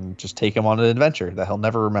around and just take him on an adventure that he'll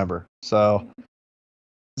never remember. So,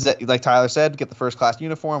 like Tyler said, get the first class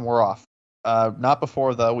uniform, we're off. Not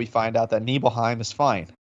before, though, we find out that Nibelheim is fine,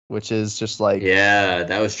 which is just like... Yeah,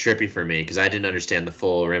 that was trippy for me, because I didn't understand the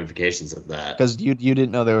full ramifications of that. Because you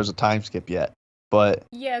didn't know there was a time skip yet, but...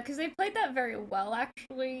 Yeah, because they played that very well,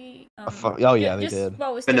 actually. They did.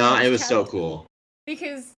 But no, it was so cool.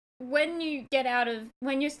 Because when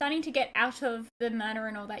you're starting to get out of the manor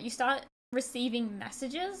and all that, you start receiving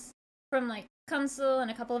messages from, like, Consul and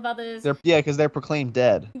a couple of others. Because they're proclaimed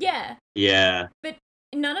dead. Yeah. Yeah. But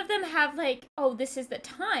none of them have, like, oh, this is the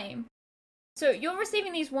time. So you're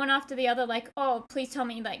receiving these one after the other, like, oh, please tell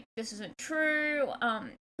me, like, this isn't true.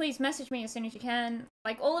 Please message me as soon as you can.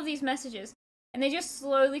 Like, all of these messages. And they just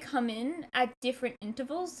slowly come in at different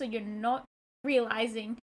intervals, so you're not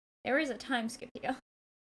realizing there is a time skip here.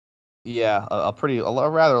 Yeah, a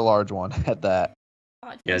rather large one at that.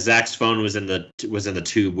 Yeah, Zack's phone was in the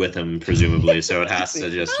tube with him, presumably, so it has to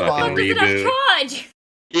just fucking reboot. Charge.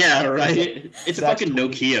 Yeah, right. It's a fucking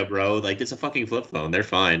Nokia, bro. Like, it's a fucking flip phone. They're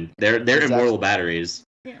fine. They're immortal batteries.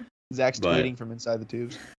 Yeah. Zack's tweeting from inside the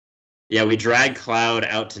tubes. Yeah, we drag Cloud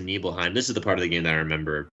out to Nibelheim. This is the part of the game that I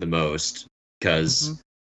remember the most, because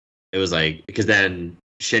it was like, because then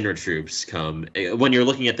Shinra troops come. When you're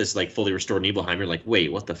looking at this like fully restored Nibelheim, you're like,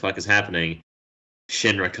 wait, what the fuck is happening?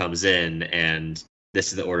 Shinra comes in, and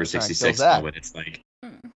this is the Order 66 moment. It's like,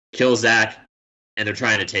 kill Zack, and they're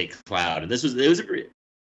trying to take Cloud. And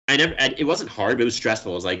it wasn't hard, but it was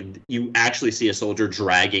stressful. It was like, you actually see a soldier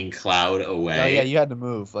dragging Cloud away. Oh yeah, you had to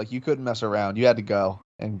move. Like, you couldn't mess around. You had to go.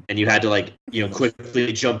 And you had to, like,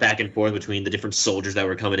 quickly jump back and forth between the different soldiers that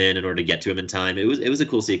were coming in order to get to him in time. It was a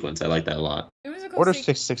cool sequence. I like that a lot. It was a cool Order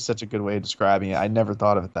 66 is such a good way of describing it. I never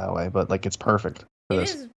thought of it that way, but like, it's perfect for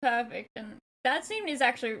this. It is perfect, and that scene is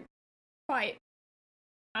actually quite...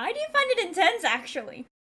 I do find it intense, actually.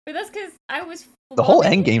 But that's because I was... The whole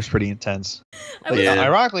end game's pretty intense. Yeah.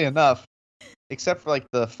 Ironically enough, except for like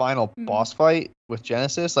the final boss fight with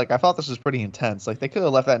Genesis, like, I thought this was pretty intense. Like, they could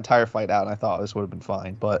have left that entire fight out, and I thought this would have been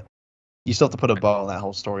fine. But you still have to put a bow on that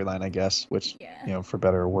whole storyline, I guess, which, for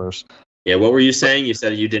better or worse. Yeah, what were you saying? You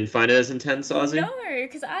said you didn't find it as intense, Ozzy? No,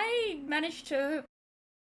 because I managed to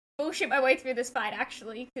bullshit my way through this fight,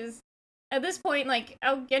 actually, because at this point, like,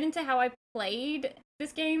 I'll get into how I played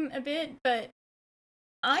this game a bit, but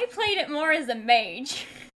I played it more as a mage,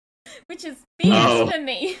 which is BS for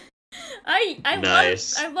me.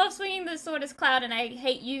 I love swinging the sword as Cloud, and I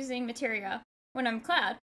hate using materia when I'm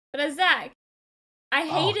Cloud. But as Zack, I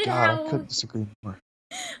hated how... I couldn't disagree more.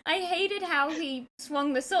 I hated how he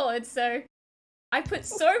swung the sword, so I put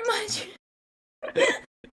so much...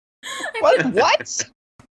 What?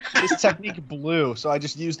 His technique blew, so I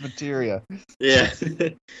just used materia. Yeah.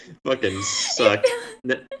 Fucking sucked.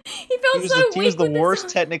 He felt so weak. He was the worst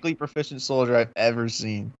technically proficient soldier I've ever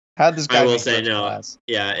seen. How'd this guy... I will say, no. Class?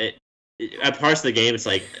 Yeah, at parts of the game, it's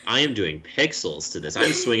like, I am doing pixels to this.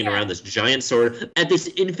 I'm swinging around this giant sword at this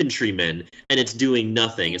infantryman, and it's doing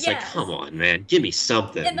nothing. It's like, come on, man, give me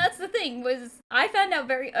something. And that's the thing, was I found out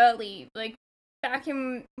very early, like, back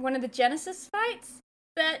in one of the Genesis fights,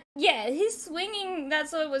 that, his swinging that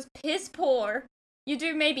sword was piss poor. You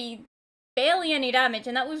do maybe barely any damage,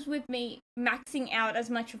 and that was with me maxing out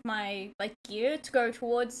as much of my, like, gear to go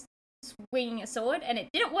towards swinging a sword, and it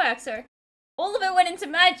didn't work, so all of it went into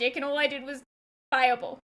magic, and all I did was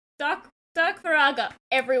fireball. Dark Faraga,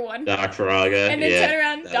 everyone. Dark Faraga, and then turn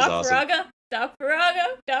around, Dark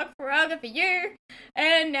Faraga for you.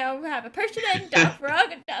 And now we have a potion and Dark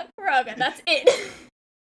Faraga. That's it.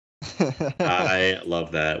 I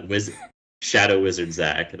love that. Shadow Wizard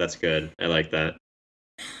Zack. That's good. I like that.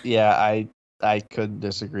 Yeah, I couldn't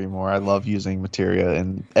disagree more. I love using materia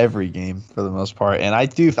in every game for the most part. And I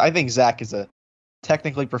think Zack is a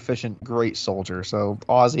technically proficient, great soldier. So,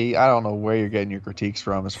 Ozzy, I don't know where you're getting your critiques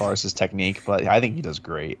from as far as his technique, but I think he does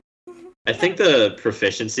great. I think the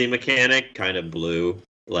proficiency mechanic kind of blew.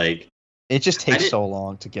 Like, It just I takes did- so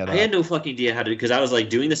long to get I up. had no fucking idea how to, because I was like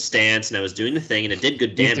doing the stance and I was doing the thing and it did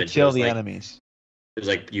good You have damage. to kill It was the like, enemies. It was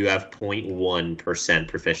like you have 0.1%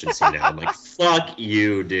 proficiency now. I'm like, fuck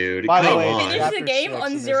you, dude. By the Come way, on. Finish the chapter game 6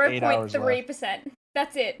 on and there's 8 hours left. 0.3%.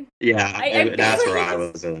 That's it. Yeah, I that's where barely-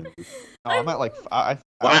 I was. Oh, I'm at like Well,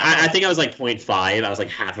 I think I was like 0.5. I was like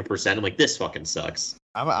 0.5%. I'm like, this fucking sucks.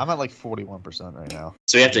 I'm at like 41% right now.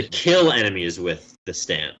 So you have to kill enemies with the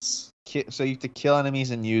stance. So you have to kill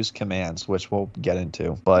enemies and use commands, which we'll get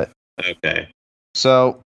into. But Okay.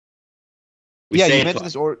 so We yeah, you saved mentioned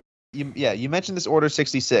this order. You mentioned this Order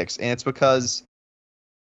 66, and it's because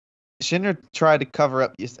Shinra tried to cover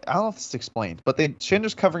up. I don't know if it's explained, but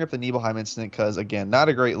Shinra's covering up the Nibelheim incident because, again, not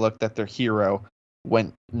a great look that their hero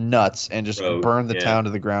went nuts and just Rogue, burned the yeah. town to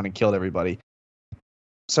the ground and killed everybody.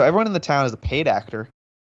 So everyone in the town is a paid actor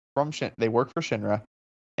from They work for Shinra,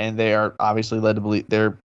 and they are obviously led to believe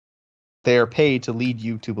they are paid to lead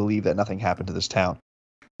you to believe that nothing happened to this town.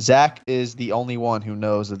 Zack is the only one who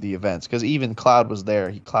knows of the events because even Cloud was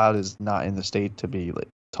there. Cloud is not in the state to be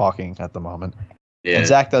talking at the moment. Yeah. And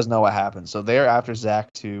Zack does know what happened. So they're after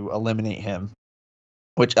Zack to eliminate him,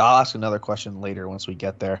 which I'll ask another question later once we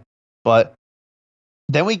get there. But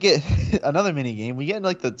then we get another mini game. We get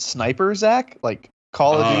like the sniper Zack, like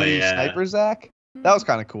Call of Duty sniper Zack. That was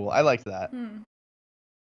kind of cool. I liked that.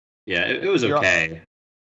 Yeah, it was You're- okay.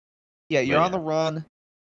 You're But on the run,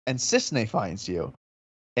 and Cissnei finds you.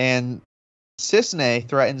 And Cissnei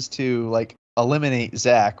threatens to like eliminate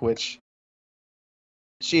Zack, which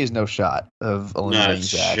she has no shot of Not eliminating a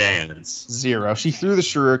Zack. chance. Zero. She threw the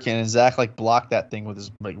shuriken, and Zack like blocked that thing with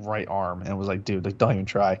his like right arm, and was like, "Dude, like don't even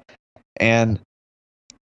try." And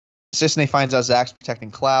Cissnei finds out Zack's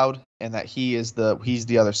protecting Cloud, and that he's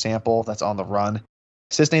the other sample that's on the run.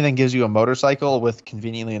 Cissnei then gives you a motorcycle with,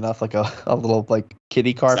 conveniently enough, like a little like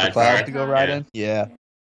kiddie car for Cloud Sidecar. to go ride Yeah. in. Yeah.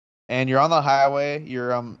 And you're on the highway.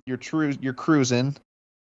 You're cruising,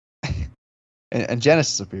 and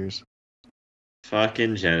Genesis appears.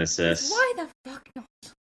 Fucking Genesis. Why the fuck not?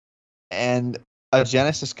 And a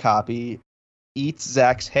Genesis copy eats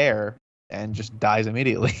Zack's hair and just dies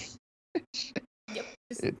immediately. Yep.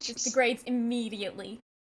 It Just just- degrades immediately.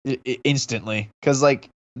 Instantly.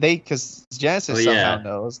 Because Genesis Oh, yeah. somehow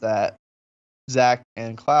knows that Zack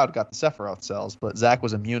and Cloud got the Sephiroth cells, but Zack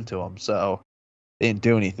was immune to them, so they didn't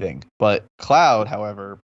do anything. But Cloud,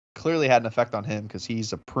 however, clearly had an effect on him because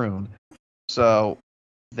he's a prune. So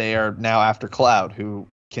they are now after Cloud, who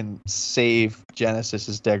can save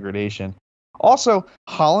Genesis's degradation. Also,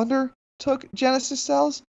 Hollander took Genesis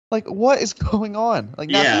cells. Like, what is going on? Like,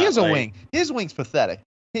 now Yeah, he has a like- wing. His wing's pathetic.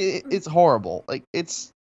 It's horrible. Like, it's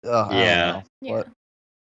I don't Yeah. know. Yeah. But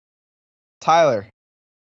Tyler,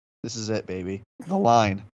 this is it, baby. The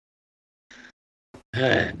line.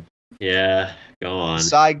 Yeah, go on.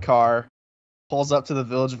 Sidecar pulls up to the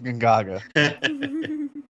village of Gongaga,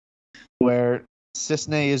 where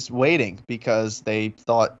Cissnei is waiting because they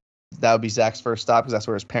thought that would be Zack's first stop because that's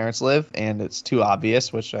where his parents live, and it's too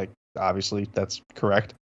obvious, which obviously that's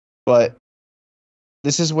correct. But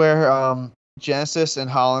this is where Genesis and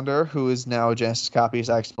Hollander, who is now a Genesis copy, as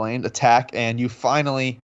I explained, attack, and you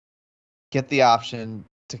finally get the option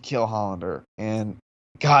to kill Hollander. And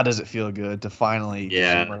God, does it feel good to finally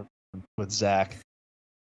Yeah. work with Zack.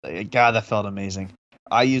 God, that felt amazing.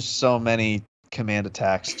 I used so many command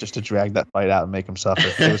attacks just to drag that fight out and make him suffer.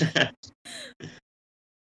 It was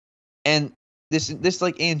And this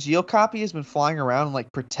like Angeal copy has been flying around and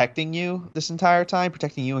like protecting you this entire time,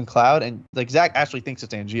 protecting you and Cloud, and like Zack actually thinks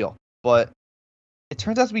it's Angeal, but it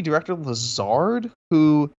turns out to be Director Lazard,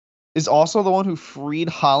 who is also the one who freed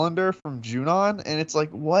Hollander from Junon, and it's like,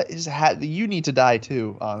 what is you need to die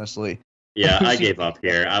too, honestly. Yeah, I gave up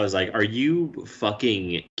here. I was like, are you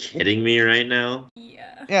fucking kidding me right now?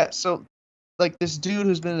 Yeah. Yeah, so like this dude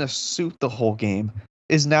who's been in a suit the whole game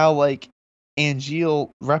is now like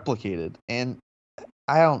Angeal replicated, and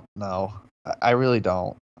I don't know. I really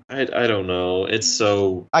don't. I don't know. It's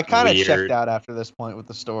so I kind of weird. checked out after this point with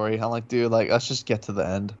the story. I'm like, dude, like let's just get to the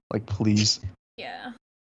end, like please. Yeah.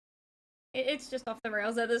 It's just off the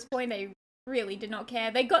rails at this point. They really did not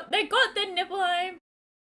care. They got the Nibelheim.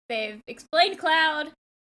 They've explained Cloud.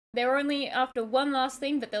 They're only after one last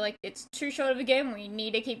thing, but they're like, it's too short of a game. We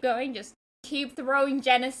need to keep going. Just keep throwing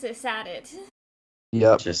Genesis at it.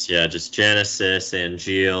 Yep. Just Genesis,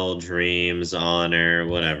 Angeal, Dreams, Honor,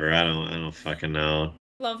 whatever. I don't fucking know.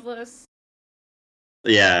 Loveless.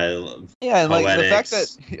 Yeah, Yeah, and like the fact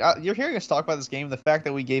poetics. that you're hearing us talk about this game, the fact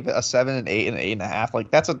that we gave it a 7 and 8 and 8.5, like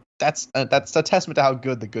that's a testament to how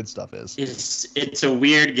good the good stuff is. It's a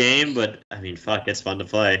weird game, but I mean, fuck, it's fun to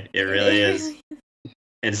play. It really is.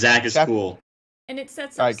 And Zach is cool. And it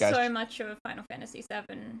sets All up right, guys. so much of Final Fantasy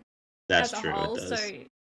VII That's as a true. whole. It does. So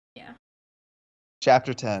yeah,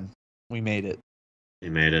 Chapter 10, we made it. He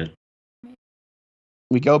made it.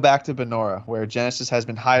 We go back to Benora, where Genesis has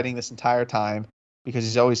been hiding this entire time because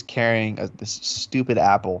he's always carrying this stupid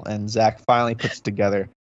apple, and Zack finally puts it together.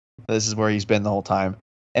 This is where he's been the whole time.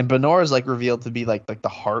 And Benora is like revealed to be like the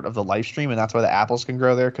heart of the life stream, and that's why the apples can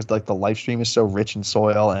grow there, because like the life stream is so rich in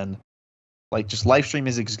soil, and like just life stream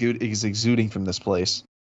is exuding from this place.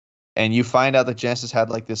 And you find out that Genesis had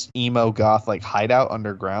like this emo goth like hideout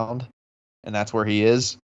underground, and that's where he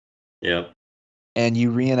is. Yep. And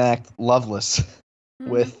you reenact Loveless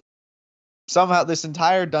with somehow this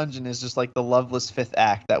entire dungeon is just like the Loveless fifth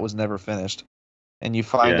act that was never finished. And you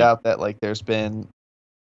find out that like there's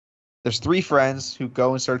 3 friends who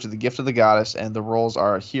go in search of the gift of the goddess, and the roles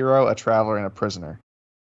are a hero, a traveler, and a prisoner.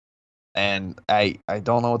 And I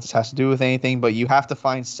don't know what this has to do with anything, but you have to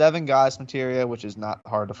find 7 goddess materia, which is not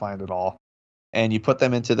hard to find at all. And you put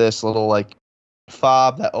them into this little like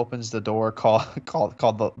fob that opens the door called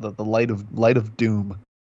the light of doom.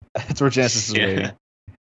 That's where Genesis is waiting.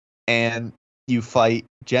 And you fight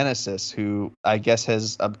Genesis, who I guess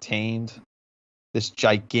has obtained this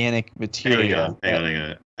gigantic materia. Hang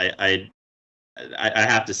on. I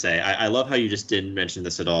have to say, I love how you just didn't mention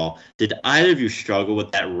this at all. Did either of you struggle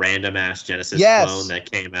with that random ass Genesis clone that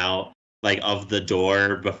came out like of the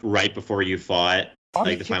door right before you fought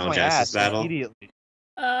like the final Genesis battle? Immediately.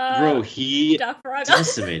 Bro, he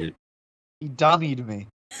decimated. He dummied me.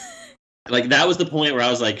 Like that was the point where I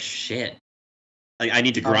was like, shit. Like I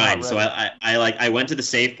need to grind. So I went to the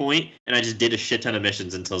save point and I just did a shit ton of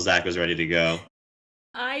missions until Zach was ready to go.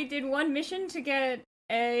 I did one mission to get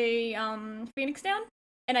a Phoenix down,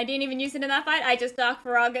 and I didn't even use it in that fight. I just Dark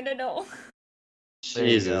Faraga'd it all.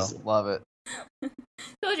 Jesus. Love it.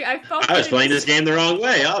 Told you, I was playing this game the wrong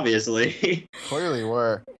way, obviously. Clearly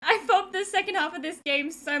were. I fobbed the second half of this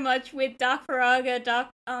game so much with Dark Faraga, Dark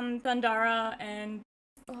Thundara, and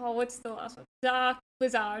what's the last one? Dark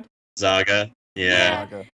Blizzard. Zaga. Yeah.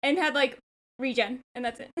 And had like regen, and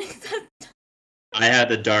that's it. I had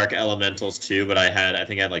the Dark Elementals too, but I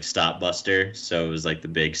think I had like Stop Buster, so it was like the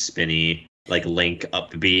big spinny like Link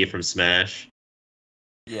up B from Smash.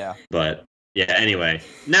 Yeah. But yeah, anyway,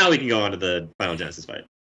 now we can go on to the Final Genesis fight.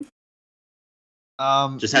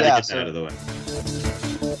 Just had to get that out of the way.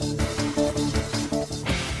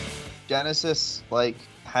 Genesis like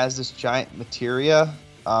has this giant materia,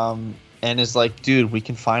 and is like, dude, we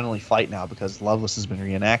can finally fight now because Loveless has been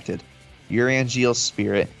reenacted. You're Angeal's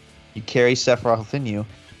spirit. You carry Sephiroth within you,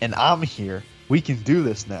 and I'm here. We can do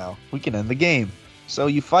this now. We can end the game. So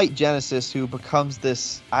you fight Genesis, who becomes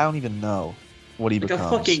this. I don't even know what he becomes. A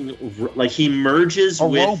fucking he merges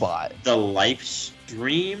with robot. The life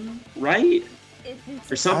stream, right?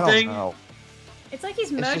 Or something. I don't know. It's like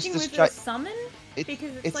he's merging with a summon.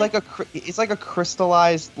 It's like a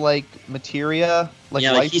crystallized like materia. Like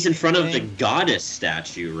like he's in front of the goddess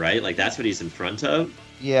statue, right? Like that's what he's in front of.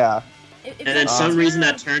 Yeah. And then some reason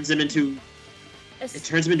that turns him into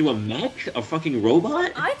a mech, a fucking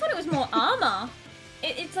robot. I thought it was more armor.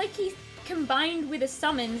 It's like he combined with the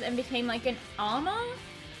summons and became like an armor.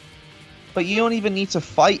 But you don't even need to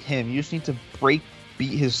fight him. You just need to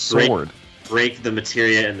beat his sword. Break the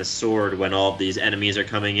materia and the sword when all of these enemies are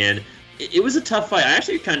coming in. It was a tough fight. I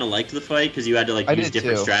actually kind of liked the fight because you had to use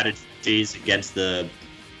different strategies against the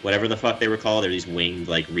whatever the fuck they were called. They're these winged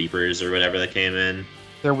like reapers or whatever that came in.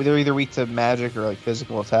 They're either weak to magic or like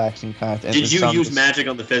physical attacks, and you kind of have to. Did you use magic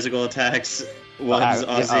on the physical attacks?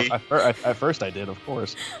 Ozzy? At first I did, of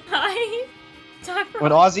course.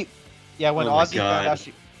 When Ozzy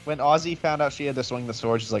found out she had to swing the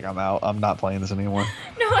sword, she's like, I'm out. I'm not playing this anymore.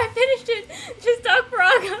 No, I finished it. Just Dark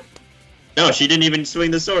Faraga. No, she didn't even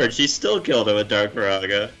swing the sword. She still killed him with Dark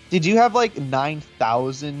Faraga. Did you have like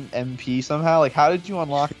 9,000 MP somehow? Like, how did you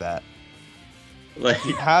unlock that? Like,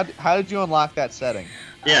 how did you unlock that setting?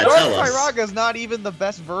 Yeah, Dark tell us. Firaga is not even the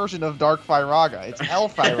best version of Dark Firaga. It's Hell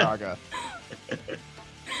Firaga.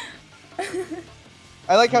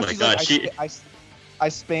 I like how she's like, I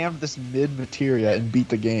spammed this mid materia and beat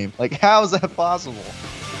the game. Like, how is that possible?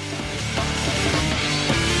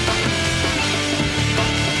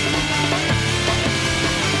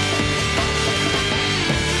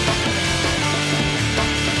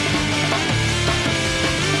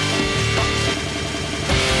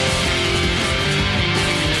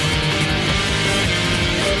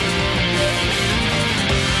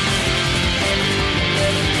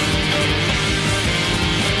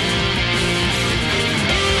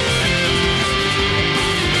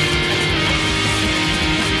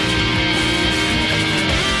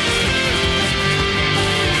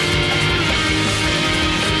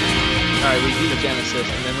 we beat Genesis,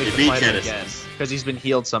 and then we We have to beat fight him Genesis. again because he's been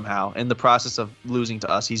healed somehow. In the process of losing to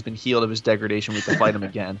us, he's been healed of his degradation. We have to fight him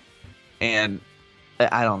again, and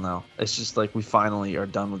I don't know. It's just like we finally are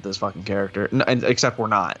done with this fucking character, and except we're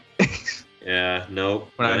not. Yeah, nope.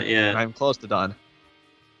 We're not Not yet. I'm close to done.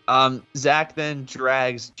 Zack then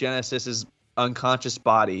drags Genesis's unconscious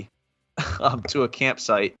body to a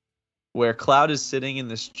campsite where Cloud is sitting in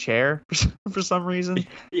this chair for some reason.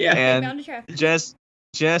 Yeah. And Found a trap.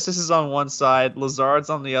 Genesis is on one side, Lazard's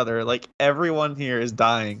on the other. Like, everyone here is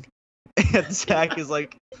dying. And Zack is,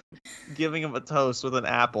 like, giving him a toast with an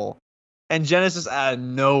apple. And Genesis out of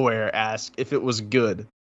nowhere asks if it was good.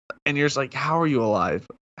 And you're just like, how are you alive?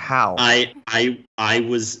 How? I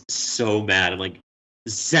was so mad. I'm like,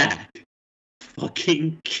 Zack,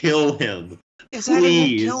 fucking kill him. Zack won't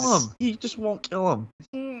please. kill him. He just won't kill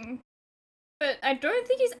him. But I don't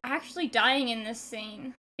think he's actually dying in this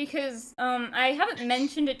scene. Because I haven't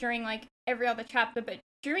mentioned it during like every other chapter, but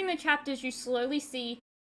during the chapters you slowly see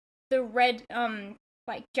the red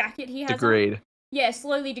like jacket he has on. Degrade. Yeah,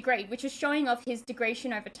 slowly degrade, which is showing off his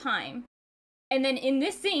degradation over time. And then in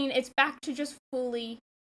this scene, it's back to just fully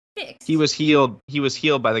fixed. He was healed. He was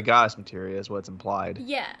healed by the goddess materia, is what's implied.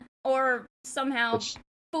 Yeah, or somehow Which,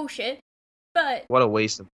 bullshit. But what a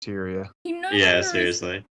waste of materia. he no Yeah, longer is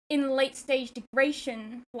seriously. in late stage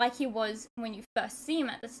degradation like he was when you first see him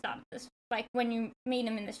at the start of this. Like when you meet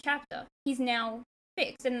him in this chapter, he's now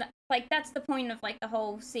fixed, and like that's the point of like the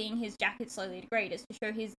whole seeing his jacket slowly degrade is to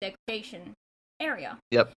show his degradation area.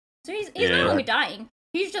 Yep. So he's Yeah. no longer dying.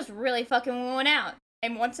 He's just really fucking worn out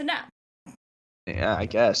and wants a nap. Yeah, I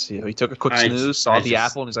guess. He took a quick I snooze, just- saw I the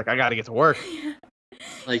just- apple, and he's like, I gotta get to work.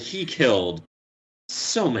 Like, he killed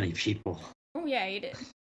so many people. Oh yeah, he did.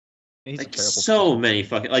 He's a Like, terrible so many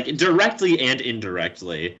fucking, like, directly and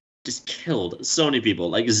indirectly, just killed so many people.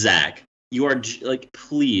 Like, Zack, you are, like,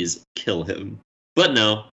 please kill him. But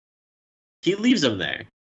no, he leaves him there.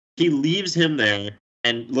 He leaves him there,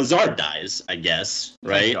 and Lazard dies, I guess,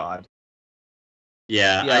 Thank right? God.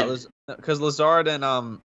 Yeah, Yeah, because Lazard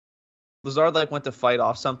and Lazard like went to fight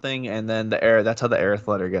off something, and then that's how the Aerith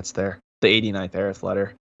letter gets there. The 89th Aerith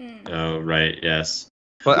letter. Oh, right, yes.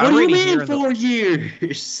 But What I'm do you reading mean here in 4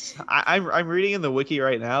 years? I'm reading in the wiki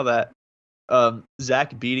right now that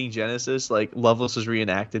Zack beating Genesis, like Lovelace was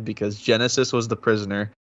reenacted because Genesis was the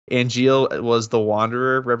prisoner, Angeal was the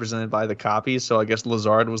wanderer represented by the copies, so I guess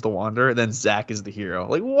Lazard was the wanderer, and then Zack is the hero.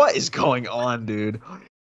 Like, what is going on, dude?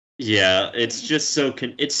 Yeah, it's just so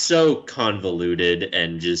it's so convoluted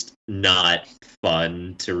and just not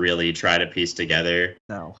fun to really try to piece together.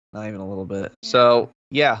 No, not even a little bit. So,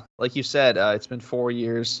 yeah, like you said, it's been 4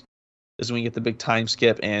 years. This is when we get the big time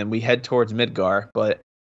skip, and we head towards Midgar. But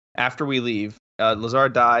after we leave,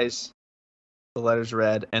 Lazard dies, the letter's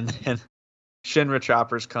read, and then Shinra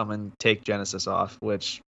choppers come and take Genesis off,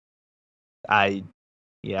 which we'll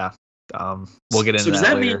get into So does that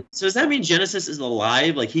that later. mean? So does that mean Genesis is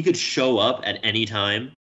alive? Like, he could show up at any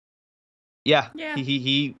time? Yeah. Yeah.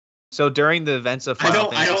 He so during the events of I Final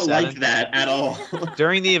don't Fantasy like VII, that at all.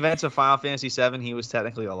 during the events of Final Fantasy VII, he was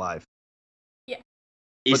technically alive.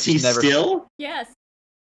 Is he just never- still? Yes.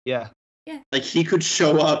 Yeah. Like, he could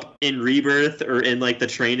show up in Rebirth or in, like, the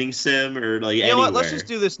training sim or, like, You know anywhere. what? Let's just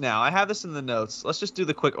do this now. I have this in the notes. Let's just do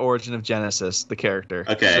the quick origin of Genesis, the character.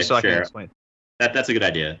 Okay, just so I can sure. explain. That's a good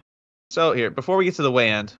idea. So here, before we get to the way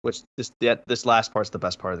end, which this last part's the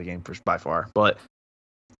best part of the game by far, but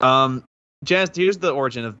here's the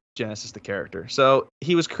origin of Genesis, the character. So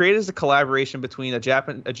he was created as a collaboration between a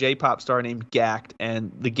J-pop star named Gact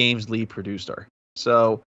and the game's lead producer.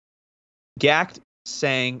 So Gact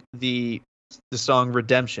sang the song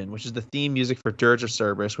Redemption, which is the theme music for Dirge of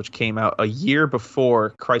Cerberus, which came out a year before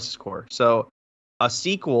Crisis Core. So a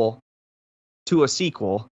sequel to a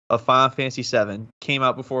sequel of Final Fantasy VII came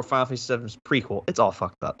out before Final Fantasy VII's prequel. It's all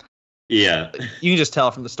fucked up. Yeah. You can just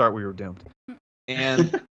tell from the start we were doomed.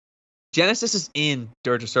 And Genesis is in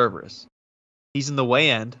Dirge of Cerberus. He's in the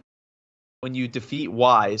way end. When you defeat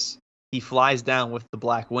Wise, he flies down with the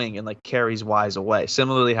Black Wing and like carries Wise away.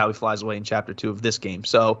 Similarly, how he flies away in Chapter 2 of this game.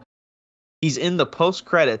 So he's in the post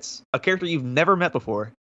credits. A character you've never met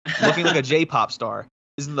before, looking like a J-pop star,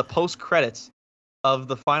 is in the post credits of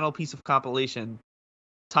the final piece of compilation,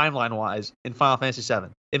 timeline wise, in Final Fantasy VII.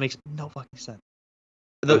 It makes no fucking sense.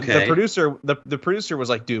 The producer was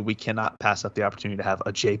like, dude, we cannot pass up the opportunity to have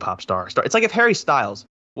a J-pop star. It's like if Harry Styles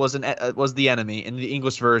was the enemy in the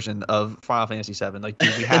English version of Final Fantasy VII. Like,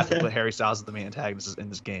 dude, we have to put Harry Styles as the main antagonist in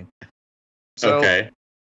this game. So Okay.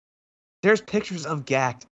 there's pictures of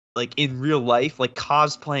Gact like in real life, like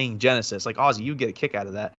cosplaying Genesis. Like, Ozzy, you get a kick out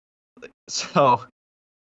of that. So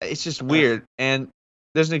it's just weird. And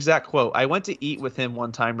there's an exact quote. I went to eat with him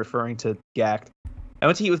one time, referring to Gact. I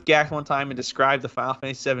went to eat with Gact one time and described the Final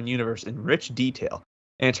Fantasy VII universe in rich detail.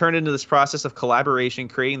 And it turned into this process of collaboration,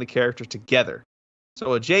 creating the character together.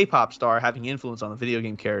 So a J-pop star having influence on a video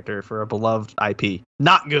game character for a beloved IP.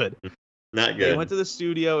 Not good. Not good. They went to the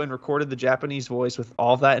studio and recorded the Japanese voice with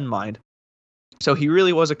all that in mind. So he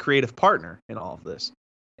really was a creative partner in all of this.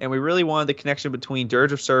 And we really wanted the connection between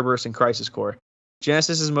Dirge of Cerberus and Crisis Core.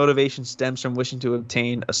 Genesis's motivation stems from wishing to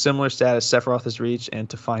obtain a similar status Sephiroth has reached and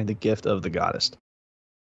to find the gift of the goddess.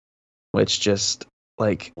 Which just,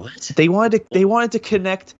 like, What? they wanted to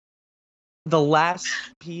connect the last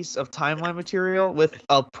piece of timeline material with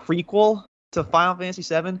a prequel to Final Fantasy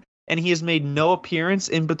VII, and he has made no appearance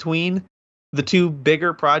in between the two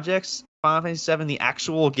bigger projects, Final Fantasy VII, the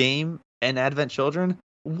actual game, and Advent Children.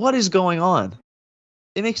 What is going on?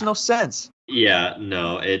 It makes no sense. Yeah,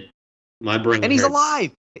 no, my brain And he's hurts.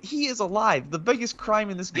 alive. He is alive. The biggest crime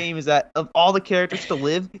in this game is that of all the characters to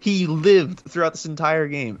live, he lived throughout this entire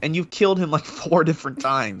game, and you've killed him like 4 different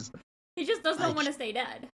times. He just does not want to stay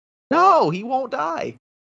dead. No, he won't die.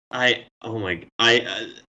 Like Like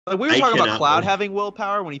we were I talking about cannot Cloud believe- having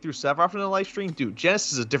willpower when he threw Sephiroth in the live stream. Dude,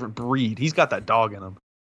 Genesis is a different breed. He's got that dog in him.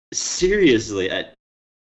 seriously, it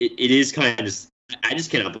is kind of. I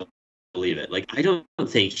just cannot believe it. Like, I don't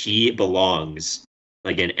think he belongs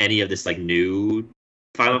like in any of this like new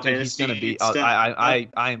Final I think Fantasy. he's gonna be. stuff. I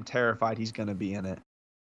am terrified he's gonna be in it.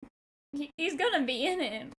 He's gonna be in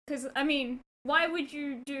it. Because, I mean, why would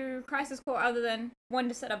you do Crisis Core other than one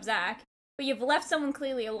to set up Zack? But you've left someone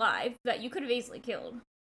clearly alive that you could have easily killed.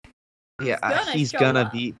 Yeah, he's show gonna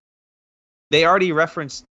up. be. They already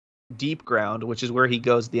referenced Deep Ground, which is where he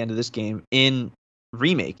goes at the end of this game in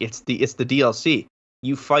Remake. It's the DLC.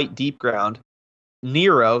 You fight Deep Ground.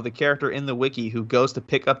 Nero, the character in the wiki who goes to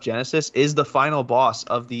pick up Genesis, is the final boss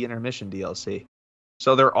of the Intermission DLC.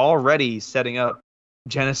 So they're already setting up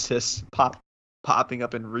Genesis popping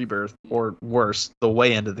up in Rebirth, or worse, the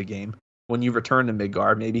way end of the game. When you return to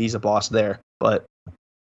Midgard, maybe he's a boss there. But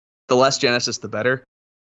the less Genesis, the better.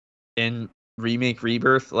 In Remake,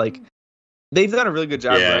 Rebirth, like, they've done a really good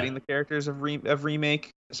job Yeah. writing the characters of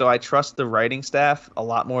Remake. So I trust the writing staff a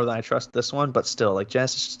lot more than I trust this one. But still, like,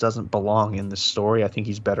 Genesis just doesn't belong in this story. I think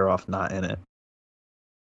he's better off not in it.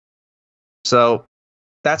 So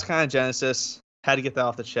that's kind of Genesis. Had to get that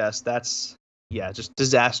off the chest. That's, yeah, just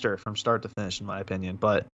disaster from start to finish, in my opinion.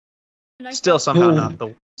 But And I still felt-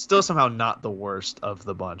 somehow not the worst of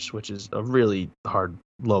the bunch, which is a really hard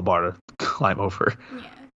low bar to climb over. Yeah,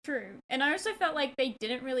 true. And I also felt like they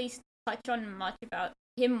didn't really touch on much about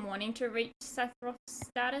him wanting to reach Sephiroth's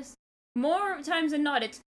status. More times than not,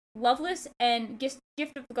 it's Loveless and Gift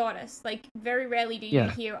of the Goddess. Like, very rarely do you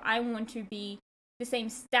Yeah. hear, I want to be the same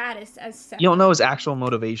status as Sephiroth. You don't know his actual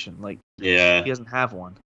motivation. Like, Yeah. he doesn't have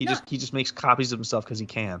one. He No. just makes copies of himself because he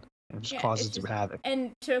can, and it just Yeah, causes it's some just- havoc.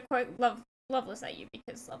 And to quote Loveless at you,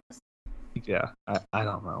 because Loveless. Yeah, I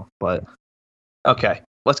don't know, but okay,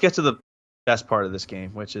 let's get to the best part of this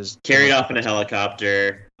game, which is Carried off in a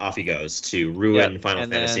helicopter, off he goes to ruin Yeah, Final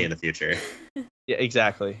and Fantasy then- in the future. Yeah,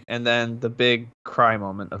 exactly. And then the big cry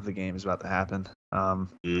moment of the game is about to happen.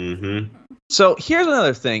 Mm-hmm. So here's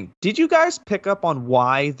another thing. Did you guys pick up on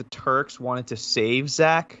why the Turks wanted to save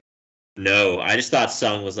Zack? No, I just thought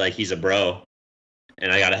Sung was like, he's a bro,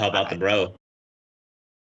 and I gotta help out the bro.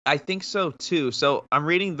 I think so too. So I'm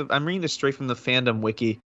reading this straight from the fandom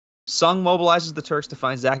wiki. Sung mobilizes the Turks to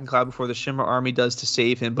find Zack and Cloud before the Shinra army does to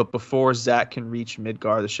save him, but before Zack can reach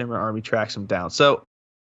Midgar, the Shinra army tracks him down. So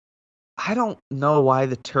I don't know why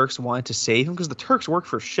the Turks wanted to save him, because the Turks work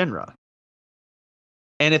for Shinra.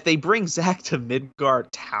 And if they bring Zack to Midgar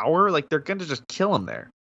Tower, like, they're gonna just kill him there.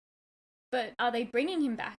 But are they bringing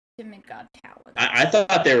him back to Midgard Tower? I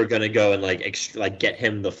thought they were gonna go and like get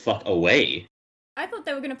him the fuck away. I thought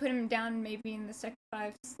they were going to put him down maybe in the Sector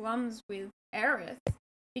 5 slums with Aerith.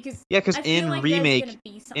 Because Yeah, because I feel in like Remake, there's going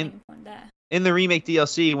to be something fun there. in the Remake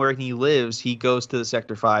DLC where he lives, he goes to the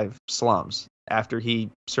Sector 5 slums after he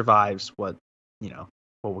survives what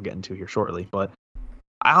we'll get into here shortly. But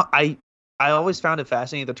I always found it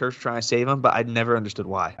fascinating the Turks were trying to save him, but I never understood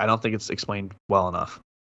why. I don't think it's explained well enough.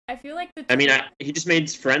 I feel like the I mean, he just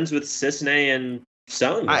made friends with Cisne and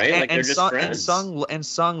Sung, right? Like they're just friends. And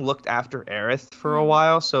Sung looked after Aerith for a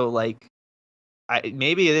while, so like,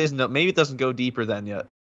 maybe it doesn't go deeper than yet.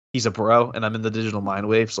 He's a bro, and I'm in the digital mind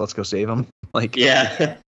wave, so let's go save him. Like,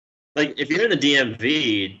 Yeah. Like, if you're in the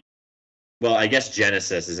DMV, well, I guess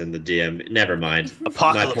Genesis is in the DMV. Never mind.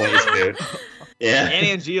 Apocalypse. My point is moot. Yeah.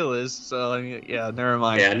 and Angeal is, so I mean, yeah, never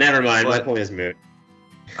mind. Yeah, never mind. My But- point is moot.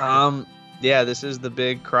 Yeah, this is the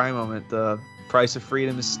big cry moment. The price of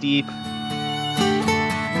freedom is steep.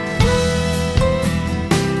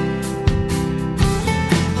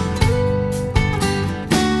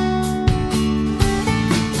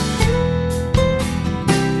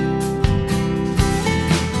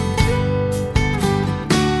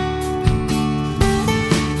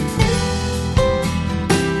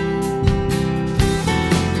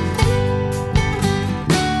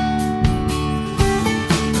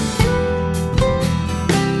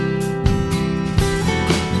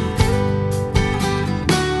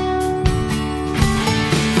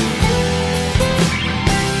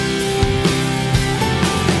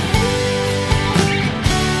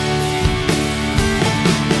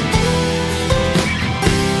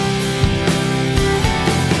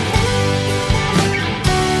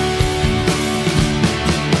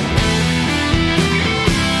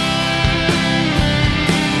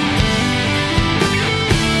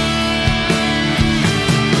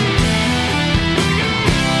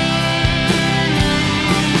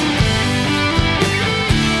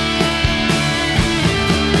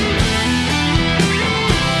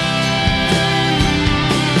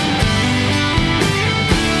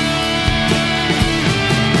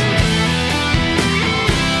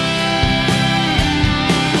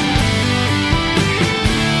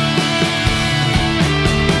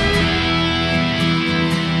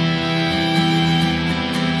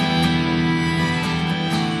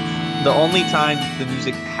 The only time the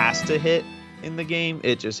music has to hit in the game,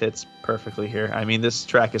 it just hits perfectly here. I mean, this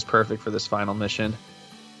track is perfect for this final mission.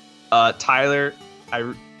 Tyler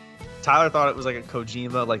thought it was like a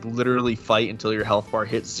Kojima, like literally fight until your health bar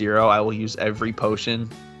hits 0. I will use every potion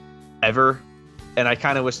ever. And I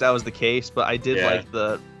kind of wish that was the case, but I did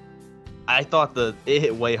like I thought it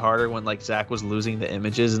hit way harder when like Zack was losing the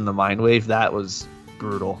images in the Mind Wave. That was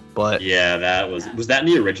brutal. But yeah, that was that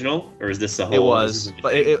in the original, or is this the whole? It was,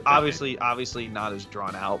 but it obviously not as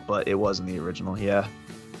drawn out, but it was in the original. Yeah.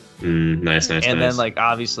 Nice. And then like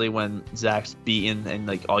obviously when Zack's beaten and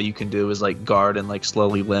like all you can do is like guard and like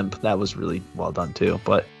slowly limp, that was really well done too.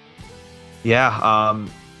 But yeah,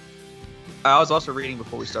 I was also reading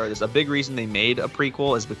before we started this, a big reason they made a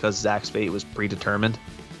prequel is because Zack's fate was predetermined,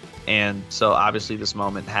 and so obviously this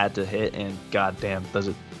moment had to hit, and goddamn does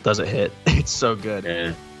it hit. It's so good.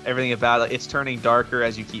 Yeah. Everything about it, it's turning darker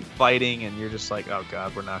as you keep fighting, and you're just like, oh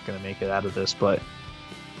god, we're not gonna make it out of this. But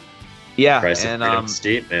yeah, Price and of Freedom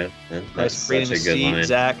Steep, man. That's such a good line.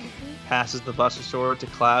 Zack passes the Buster Sword to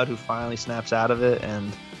Cloud, who finally snaps out of it,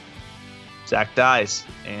 and Zack dies,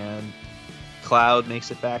 and Cloud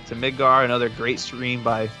makes it back to Midgar. Another great stream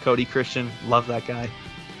by Cody Christian. Love that guy.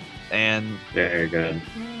 And very good.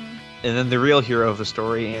 And then the real hero of the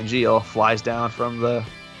story, Angeal, flies down from the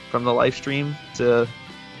live stream to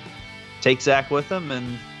take Zack with him,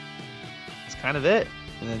 and that's kind of it.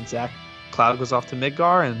 And then Cloud goes off to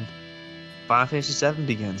Midgar, and Final Fantasy VII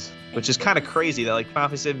begins, which is kind of crazy that like Final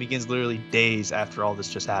Fantasy VII begins literally days after all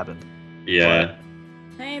this just happened. Yeah. But,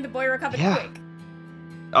 hey, the boy recovered quick.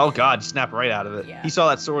 Oh god, he snapped right out of it. Yeah. He saw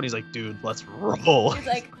that sword and he's like, dude, let's roll. He's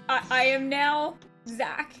like, I am now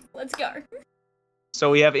Zack. Let's go. So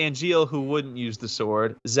we have Angeal, who wouldn't use the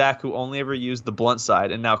sword, Zack, who only ever used the blunt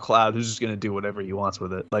side, and now Cloud, who's just going to do whatever he wants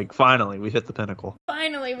with it. Like, finally, we hit the pinnacle.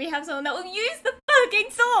 Finally, we have someone that will use the fucking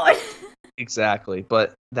sword! Exactly.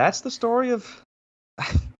 But that's the story of,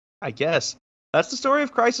 I guess, that's the story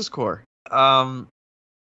of Crisis Core.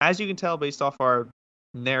 As you can tell based off our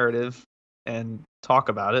narrative and talk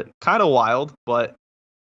about it, kind of wild, but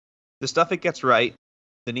the stuff it gets right,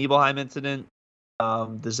 the Nibelheim incident,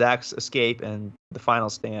 the Zack's escape, and the final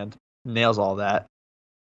stand nails all that.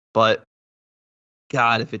 But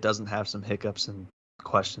God, if it doesn't have some hiccups and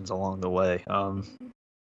questions along the way,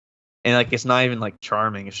 and like it's not even like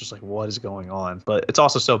charming. It's just like, what is going on? But it's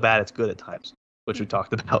also so bad it's good at times, which we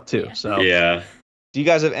talked about too. Yeah. So yeah. Do you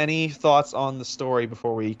guys have any thoughts on the story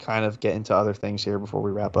before we kind of get into other things here before we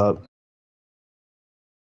wrap up?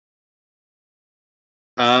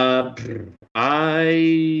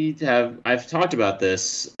 I've talked about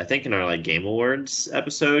this, I think, in our like Game Awards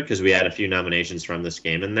episode, because we had a few nominations from this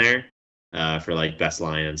game in there for like best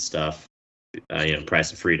line and stuff.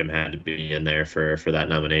 Price of Freedom had to be in there for that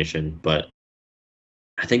nomination. But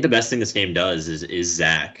I think the best thing this game does is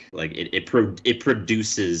Zack. Like it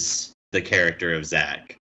produces the character of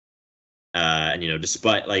Zack, and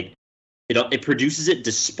despite like it produces it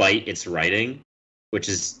despite its writing, which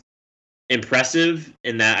is impressive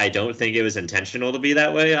in that I don't think it was intentional to be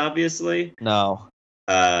that way, obviously. No.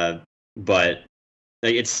 But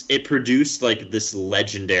like it produced like this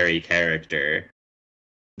legendary character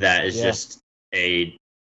that is just he's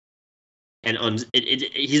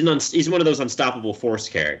one of those unstoppable force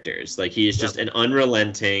characters. Like he is just an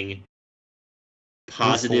unrelenting,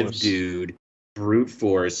 positive dude, brute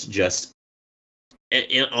force, just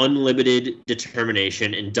an unlimited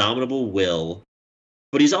determination, indomitable will.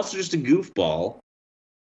 But he's also just a goofball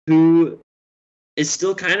who is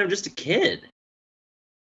still kind of just a kid.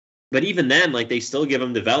 But even then, like, they still give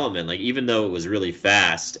him development. Like, even though it was really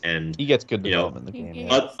fast and he gets good development in the game.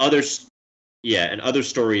 And other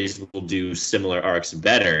stories will do similar arcs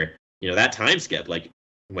better. That time skip, like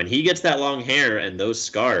when he gets that long hair and those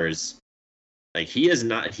scars, like he is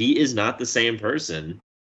not the same person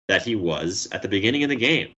that he was at the beginning of the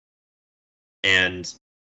game. And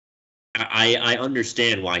I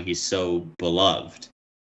understand why he's so beloved,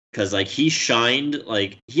 because like he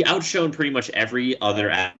outshone pretty much every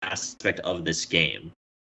other aspect of this game.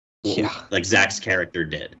 Yeah, like Zack's character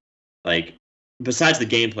did. Like besides the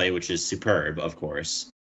gameplay, which is superb, of course,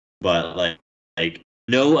 but like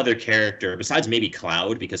no other character besides maybe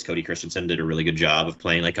Cloud, because Cody Christensen did a really good job of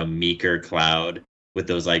playing like a meeker Cloud with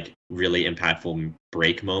those like really impactful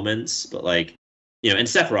break moments. But like and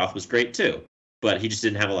Sephiroth was great too. But he just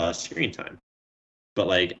didn't have a lot of screen time. But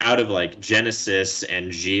like out of like Genesis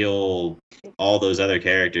and Gilles, all those other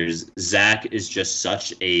characters, Zack is just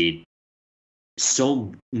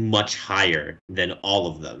so much higher than all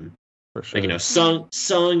of them. For sure. Like Sung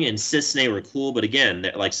and Cissnei were cool, but again,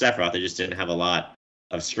 like Sephiroth, they just didn't have a lot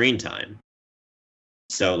of screen time.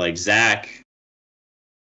 So like Zach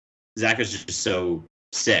is just so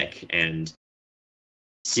sick, and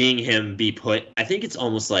seeing him be put, I think it's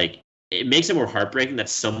almost like it makes it more heartbreaking that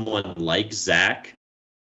someone like Zach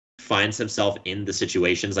finds himself in the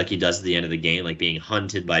situations like he does at the end of the game, like being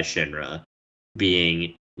hunted by Shinra,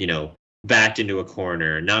 being, backed into a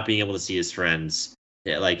corner, not being able to see his friends,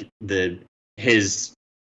 like his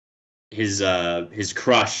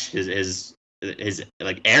crush, his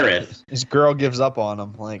like Aerith. His girl gives up on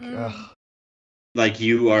him. Like, like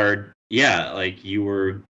you were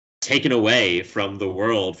taken away from the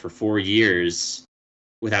world for 4 years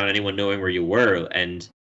without anyone knowing where you were, and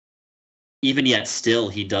even yet still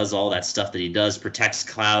he does all that stuff that he does, protects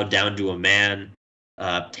Cloud down to a man,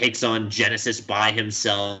 takes on Genesis by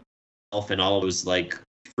himself, and all of those like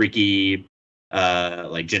freaky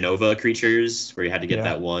like Genova creatures where you had to get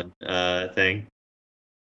that one thing.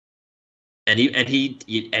 And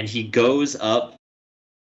he goes up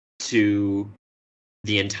to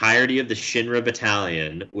the entirety of the Shinra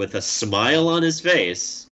battalion with a smile on his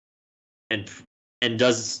face, and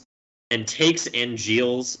takes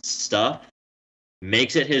Angeal's stuff,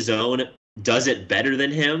 makes it his own, does it better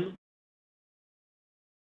than him,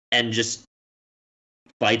 and just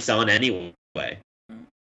fights on anyway.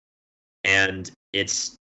 And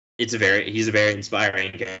he's a very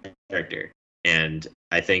inspiring character, and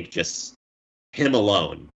I think just him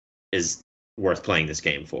alone is worth playing this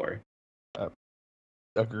game for.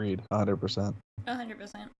 Agreed, 100%.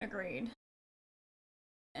 100% agreed.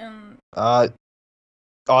 Ozzy,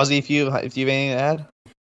 if you have anything to add.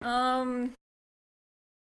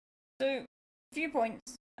 So, a few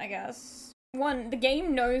points, I guess. One, the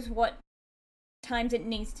game knows what times it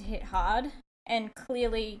needs to hit hard, and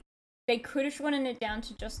clearly they could have shortened it down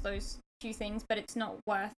to just those few things, but it's not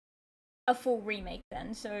worth a full remake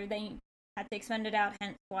then, so they had to expand it out,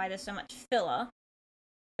 hence why there's so much filler.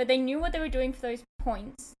 But they knew what they were doing for those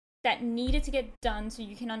points that needed to get done so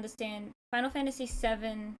you can understand Final Fantasy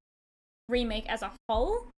VII Remake as a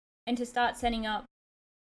whole, and to start setting up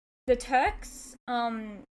the Turks.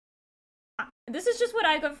 This is just what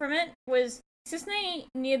I got from it, was Cissnei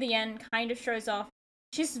near the end kind of shows off.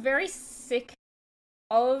 She's very sick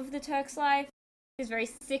of the Turks' life. She's very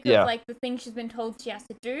sick of like the things she's been told she has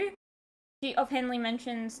to do. She offhandedly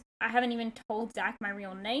mentions, I haven't even told Zach my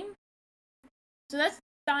real name. So that's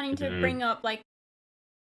starting to bring up, like,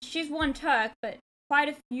 she's one Turk, but quite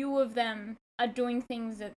a few of them are doing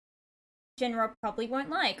things that Shinra probably won't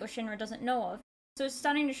like, or Shinra doesn't know of. So it's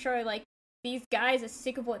starting to show, like, these guys are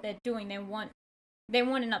sick of what they're doing. They want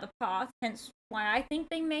another path, hence why I think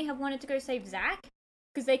they may have wanted to go save Zach,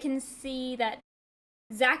 because they can see that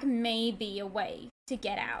Zach may be a way to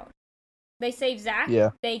get out. They save Zach,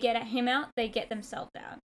 they get him out, they get themselves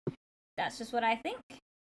out. That's just what I think.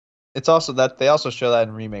 It's also that they also show that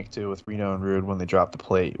in Remake too, with Reno and Rude when they dropped the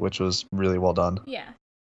plate, which was really well done. Yeah.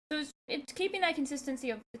 So it's keeping that consistency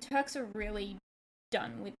of the Turks are really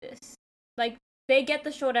done with this. Like, they get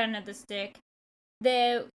the short end of the stick.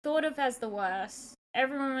 They're thought of as the worst.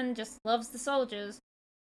 Everyone just loves the soldiers.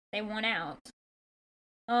 They want out.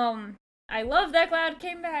 I love that Cloud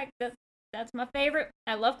came back. That's my favorite.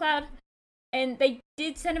 I love Cloud. And they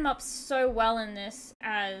did set him up so well in this,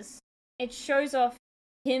 as it shows off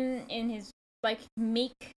him in his, like,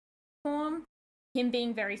 meek form. Him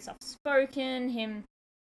being very soft-spoken. Him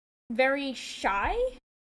very shy.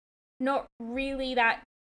 Not really that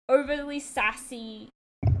overly sassy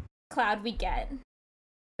Cloud we get.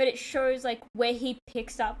 But it shows, like, where he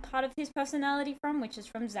picks up part of his personality from, which is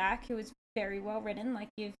from Zach, who is very well written, like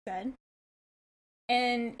you've said.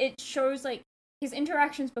 And it shows, like, his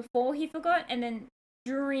interactions before he forgot, and then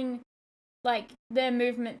during, like, their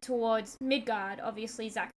movement towards Midgard. Obviously,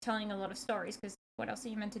 Zach telling a lot of stories, because what else are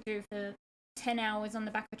you meant to do for 10 hours on the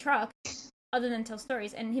back of a truck, other than tell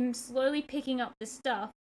stories? And him slowly picking up this stuff.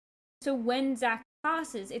 So when Zach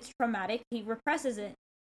passes, it's traumatic, he represses it,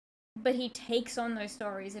 but he takes on those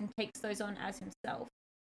stories and takes those on as himself.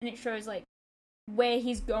 And it shows, like, where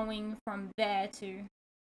he's going from there to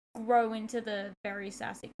grow into the very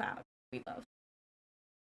sassy Cloud we love.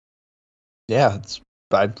 Yeah, it's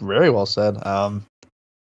very well said. I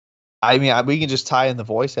mean, we can just tie in the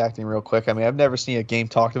voice acting real quick. I mean, I've never seen a game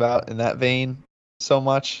talked about in that vein so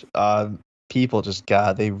much. People just,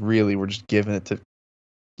 God, they really were just giving it to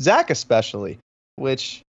Zach especially,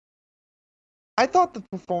 which I thought the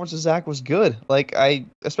performance of Zach was good. Like,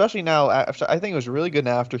 especially now, after, I think it was really good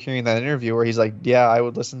now after hearing that interview where he's like, yeah, I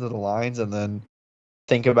would listen to the lines and then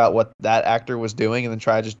think about what that actor was doing and then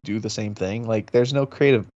try to just do the same thing. Like, there's no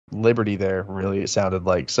creative liberty there, really, it sounded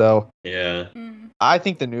like. So, yeah. I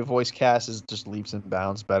think the new voice cast is just leaps and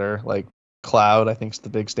bounds better. Like, Cloud, I think, is the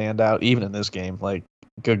big standout, even in this game. Like,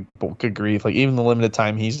 good grief. Like, even the limited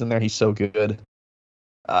time he's in there, he's so good.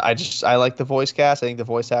 I like the voice cast. I think the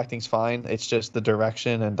voice acting's fine. It's just the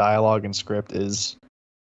direction and dialogue and script is,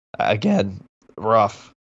 again,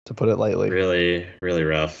 rough, to put it lightly. Really, really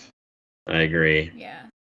rough. I agree. Yeah.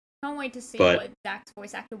 Can't wait to see But- what Zach's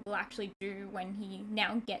voice actor will actually do when he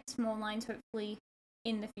now gets more lines, hopefully,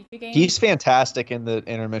 in the future games. He's fantastic in the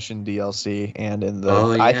intermission DLC and in the.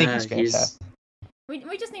 Oh, I think yeah, he's fantastic.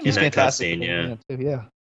 We just need He's more. that fantastic. cutscene, in yeah. it too, yeah.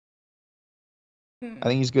 Hmm. I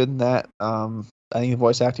think he's good in that. I think the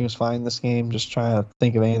voice acting was fine in this game. Just trying to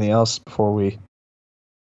think of anything else before we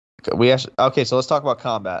actually. Okay, so let's talk about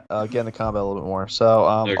combat. Get into combat a little bit more. So,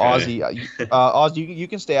 Okay. Ozzy, Ozzy, you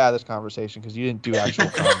can stay out of this conversation because you didn't do actual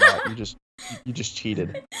combat. You just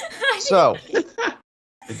cheated. So,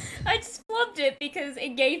 I just flubbed it because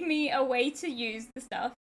it gave me a way to use the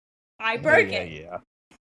stuff. I broke it. Yeah.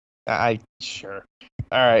 I sure.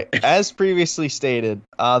 All right. As previously stated,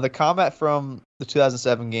 the combat from the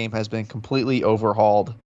 2007 game has been completely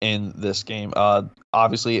overhauled in this game.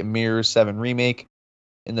 Obviously, it mirrors 7 Remake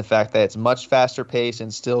in the fact that it's much faster paced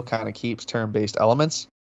and still kind of keeps turn-based elements.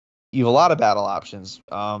 You have a lot of battle options.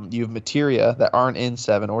 You have materia that aren't in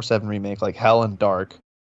 7 or 7 Remake, like Hell and Dark,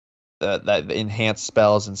 that enhance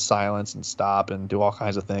spells and silence and stop and do all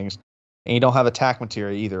kinds of things. And you don't have attack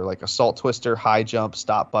materia either, like Assault Twister, High Jump,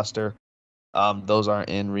 Stop Buster. Those aren't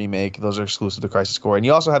in Remake. Those are exclusive to Crisis Core. And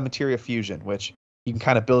you also have Materia Fusion, which you can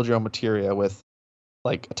kind of build your own materia with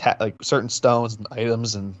like certain stones and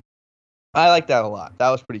items, and I like that a lot. That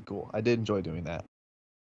was pretty cool. I did enjoy doing that.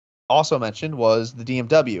 Also mentioned was the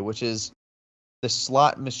DMW, which is the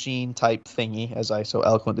slot machine type thingy, as I so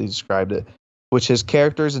eloquently described it, which has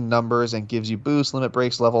characters and numbers and gives you boosts, limit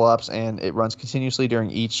breaks, level ups, and it runs continuously during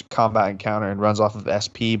each combat encounter and runs off of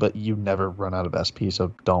SP, but you never run out of SP,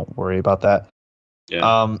 so don't worry about that.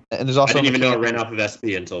 Yeah. And there's also I didn't even know it ran off of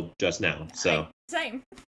SP until just now. So Same.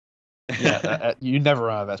 yeah, you never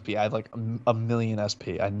run out of SP. I had like a million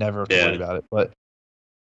SP. I never have to worry about it. But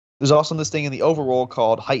there's also this thing in the overworld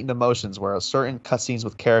called heightened emotions, where certain cutscenes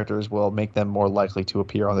with characters will make them more likely to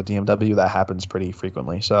appear on the DMW. That happens pretty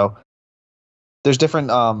frequently. So there's different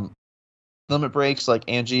limit breaks like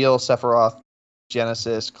Angeal, Sephiroth,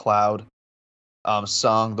 Genesis, Cloud,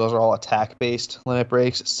 Sung. Those are all attack-based limit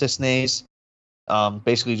breaks. Cisne's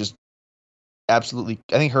basically just absolutely.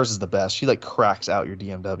 I think hers is the best. She like cracks out your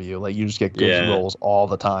DMW. Like you just get good rolls all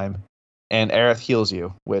the time. And Aerith heals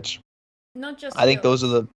you, which Not just. I think those are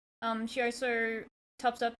the. She also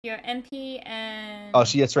tops up your MP and. Oh,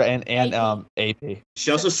 that's right, and AP.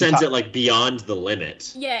 She also sends it like beyond the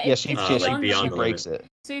limit. Yeah. Yeah, she beyond the breaks limit. it.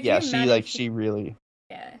 So if Yeah, you she really.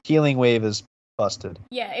 Yeah. Healing wave is busted.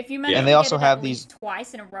 Yeah, if you manage And to they get also it have at these- least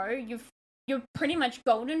twice in a row, you're pretty much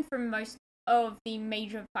golden for most of the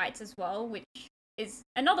major fights as well, which is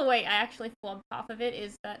another way I actually flubbed half of it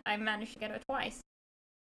is that I managed to get her twice.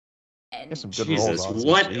 And There's some good Jesus, rolls.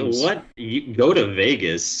 what? You go to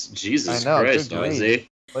Vegas? Jesus I know, Christ, good grief. Ozzy.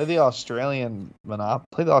 Play the Australian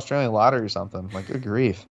play the Australian lottery or something. Like good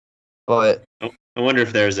grief. But I wonder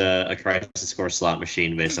if there's a Crisis Core slot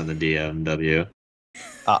machine based on the DMW.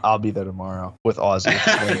 I'll be there tomorrow with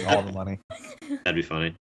Ozzy winning all the money. That'd be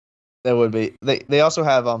funny. That would be. They also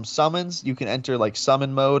have summons. You can enter like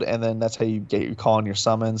summon mode, and then that's how you get your call on your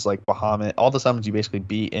summons, like Bahamut. All the summons you basically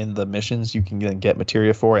beat in the missions, you can then get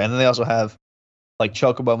materia for. And then they also have like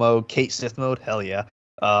Chocobo mode, Kate Sith mode, hell yeah,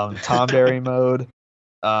 Tomberry mode,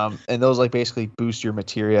 and those like basically boost your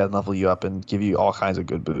materia and level you up and give you all kinds of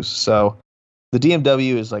good boosts. So the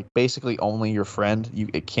DMW is like basically only your friend.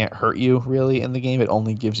 It can't hurt you really in the game. It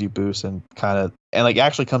only gives you boosts and like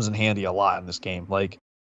actually comes in handy a lot in this game. Like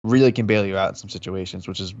really can bail you out in some situations,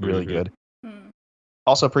 which is really good.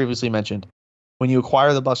 Also previously mentioned, when you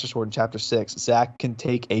acquire the Buster Sword in Chapter 6, Zack can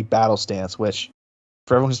take a battle stance, which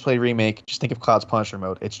for everyone who's played Remake, just think of Cloud's Punisher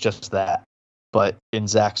mode. It's just that, but in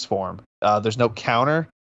Zack's form. There's no counter.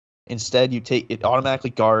 Instead, it automatically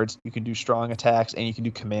guards. You can do strong attacks, and you can do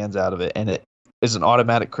commands out of it. And it is an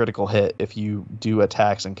automatic critical hit if you do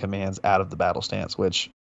attacks and commands out of the battle stance, which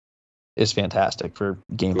is fantastic for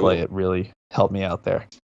gameplay. Cool. It really helped me out there.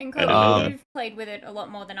 And I didn't know Cody, that. you've played with it a lot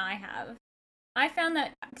more than I have. I found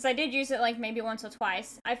that, because I did use it like maybe once or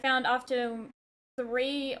twice, I found after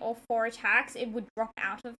 3 or 4 attacks, it would drop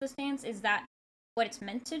out of the stance. Is that what it's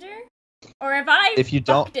meant to do? Or have I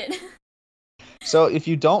fucked it? So if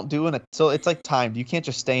you don't do so it's like timed. You can't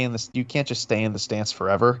just stay in the stance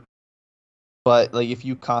forever. But like if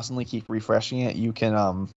you constantly keep refreshing it, you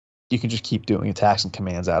can just keep doing attacks and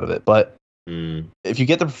commands out of it. But If you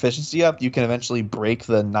get the proficiency up, you can eventually break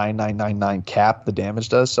the 9999 cap the damage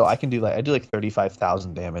does. So I do like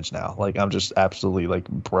 35,000 damage now. Like I'm just absolutely like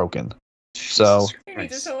broken. So Who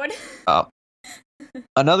needs a sword?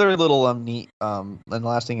 another little neat and the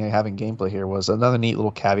last thing I have in gameplay here was another neat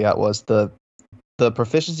little caveat was the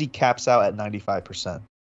proficiency caps out at 95%,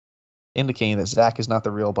 indicating that Zach is not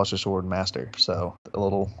the real Buster Sword master. So a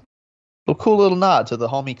little cool little nod to the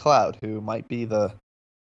homie Cloud, who might be the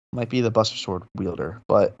Buster Sword wielder.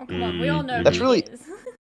 But Oh, come on, we all know That's who really- he is.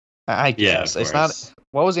 I guess of it's not. course.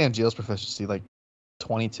 What was Angeal's proficiency like?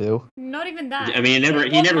 22. Not even that. I mean, he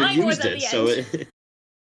What never mine was used at it, the so end.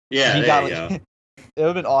 yeah, He there got you go. like, it would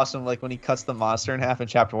have been awesome. Like when he cuts the monster in half in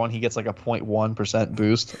chapter 1, he gets like a 0.1%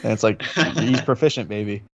 boost, and it's like he's proficient,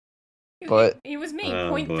 baby. But He was me,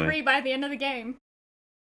 Oh, 0.3 by the end of the game.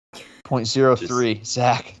 0.03.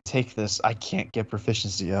 Zach, take this. I can't get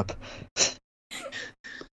proficiency up.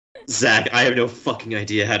 Zach, I have no fucking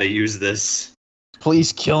idea how to use this.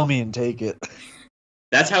 Please kill me and take it.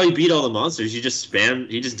 That's how he beat all the monsters. He just did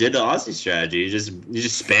the Aussie strategy. He just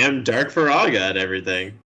spammed Dark Faraga at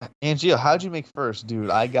everything. Angel, how'd you make first? Dude,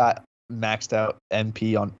 I got maxed out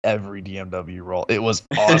MP on every DMW roll. It was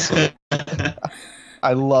awesome.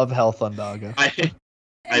 I love Health Undaga.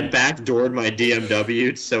 I backdoored my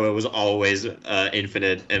DMW so it was always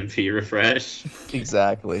infinite MP refresh.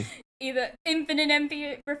 Exactly. Either infinite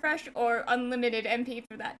MP refresh or unlimited MP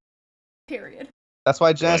for that period. That's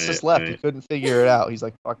why Genesis left. He Right. couldn't figure it out. He's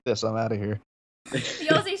like, "Fuck this, I'm out of here. The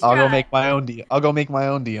Aussie I'll go strat. make my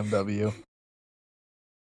own DMW."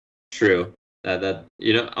 True. That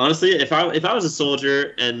honestly, if I was a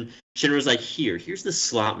soldier and Shinra was like, here's the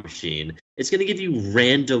slot machine. It's gonna give you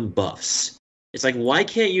random buffs. It's like, why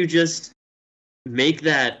can't you just make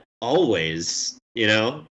that always? I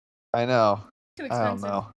know. Too I don't expensive.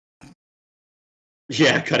 know.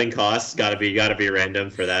 Yeah, cutting costs gotta be random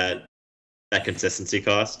for that consistency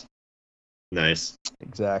cost. Nice.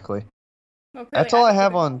 Exactly. Well, clearly That's all I don't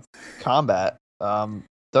have put it- on combat.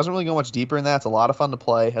 Doesn't really go much deeper in that. It's a lot of fun to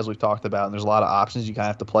play, as we've talked about, and there's a lot of options you kind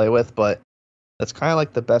of have to play with, but that's kind of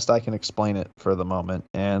like the best I can explain it for the moment.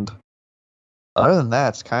 And other than that,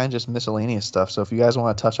 it's kind of just miscellaneous stuff. So if you guys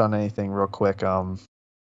want to touch on anything real quick,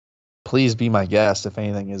 please be my guest. If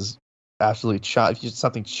anything is absolutely if you're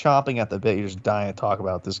something chomping at the bit, you're just dying to talk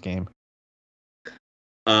about this game.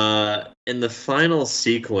 In the final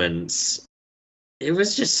sequence, it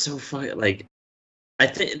was just so fun. Like, I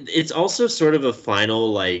think it's also sort of a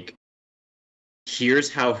final, like,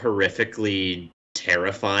 here's how horrifically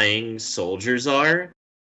terrifying soldiers are.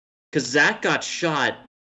 Because Zack got shot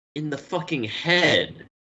in the fucking head,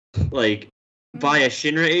 like, by a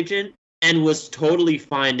Shinra agent, and was totally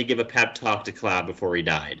fine to give a pep talk to Cloud before he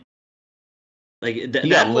died. Like, He that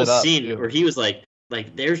got whole lit up, scene too. where he was like,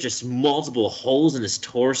 there's just multiple holes in his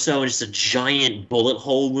torso and just a giant bullet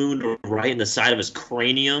hole wound right in the side of his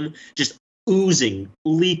cranium, just oozing,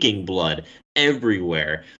 leaking blood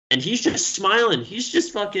everywhere. And he's just smiling. He's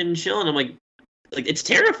just fucking chilling. I'm like it's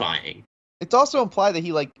terrifying. It's also implied that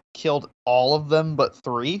he like killed all of them but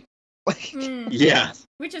 3. Like, Mm, Yeah.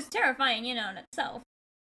 which is terrifying, in itself.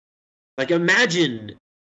 Like, imagine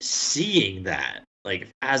seeing that. Like,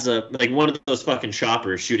 as one of those fucking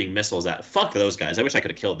choppers shooting missiles at. Fuck those guys. I wish I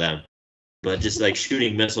could have killed them. But just like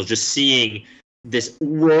shooting missiles, just seeing this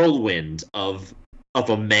whirlwind of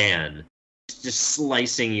a man just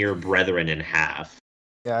slicing your brethren in half.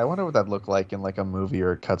 yeah, I wonder what that looked like in like a movie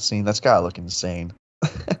or a cutscene. That's gotta look insane.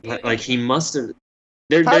 Like, he must have. How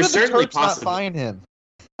There's did the certainly Turks not possible. find him?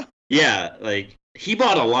 Yeah, like, he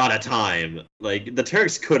bought a lot of time. Like, the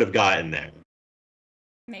Turks could have gotten there.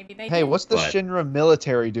 Maybe they Hey, did. what's the What? Shinra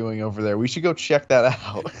military doing over there? We should go check that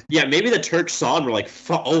out. Yeah, maybe the Turks saw him and were like,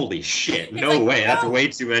 holy shit, It's no like, way, that's no. way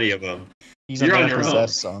too many of them. He's You're a on man your own.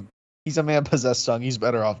 possessed son. He's a man possessed son. He's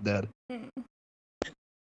better off dead.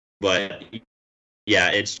 But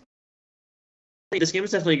yeah, this game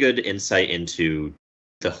is definitely good insight into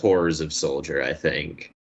the horrors of Soldier, I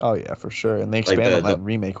think. Oh yeah, for sure. And they Like expand on the- that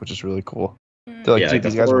remake, which is really cool. Mm. They're like, Yeah, dude, like the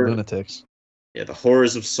these guys are horror- lunatics. Yeah, the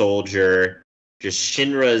horrors of Soldier, just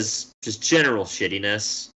Shinra's just general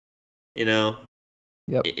shittiness,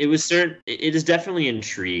 Yep. It was it is definitely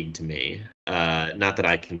intrigued me. Not that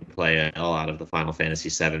I can play a lot of the Final Fantasy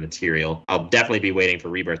VII material. I'll definitely be waiting for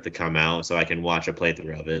Rebirth to come out so I can watch a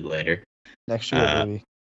playthrough of it later. Next year, baby.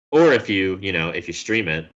 Or if you stream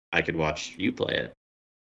it, I could watch you play it.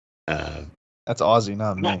 That's Aussie,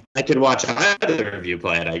 not me. I could watch either of you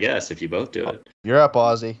play it, I guess, if you both do it. You're up,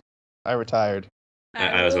 Aussie. I retired.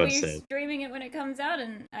 I was will about to be say. streaming it when it comes out,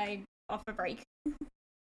 and I off a break.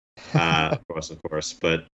 Of course.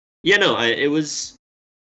 But yeah, no, it was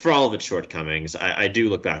for all of its shortcomings, I do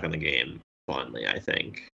look back on the game fondly. I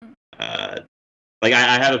think, like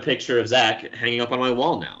I have a picture of Zach hanging up on my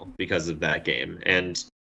wall now because of that game, and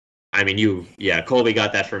I mean, Colby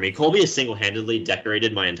got that for me. Colby has single-handedly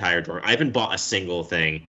decorated my entire dorm. I haven't bought a single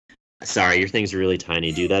thing. Sorry, your thing's really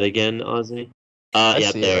tiny. Do that again, Ozzy. Yeah,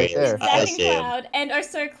 see it there right he is. there. Zach I and see him. Cloud, and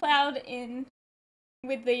also Cloud in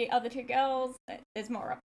with the other two girls. There's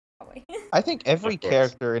more up, probably. I think every Of course.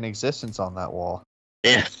 character in existence on that wall.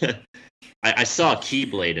 Yeah, I saw a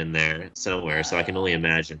Keyblade in there somewhere, so I can only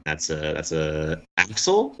imagine that's a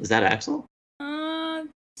Axel. Is that Axel?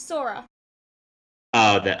 Sora.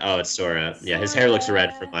 It's Sora. Yeah, his hair looks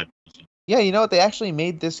red from my. Yeah, you know what? They actually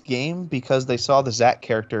made this game because they saw the Zack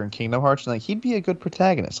character in Kingdom Hearts and like he'd be a good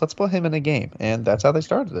protagonist. Let's put him in a game, and that's how they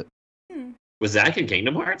started it. Was Zach in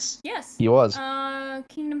Kingdom Hearts? Yes. He was,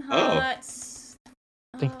 Kingdom Hearts.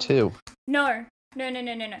 I think, 2. No.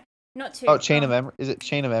 Not 2. Oh, Chain of Memories. Is it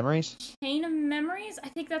Chain of Memories? Chain of Memories? I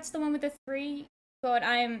think that's the one with the 3. God,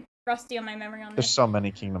 I am rusty on my memory on There's this. so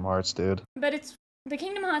many Kingdom Hearts, dude. But it's the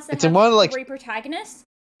Kingdom Hearts that It's in have one of the, like- 3 protagonists,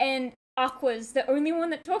 and Aqua's the only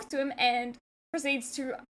one that talks to him and proceeds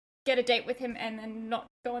to get a date with him and then not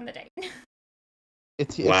go on the date.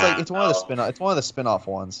 It's like it's one of the spin-off. It's one of the spin-off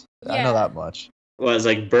ones. I know Yeah. that much. Well, it's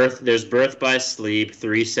like There's Birth by Sleep,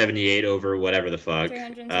 378 over whatever the fuck.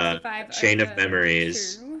 365 Chain of over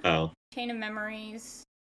Memories. 2. Oh, Chain of Memories.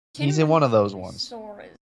 He's in one of those ones. Sora's.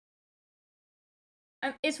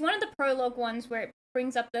 It's one of the prologue ones where it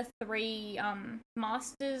brings up the 3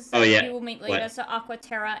 masters Oh, yeah. that you will meet later. What? So Aqua,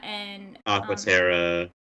 Terra, and Aquaterra.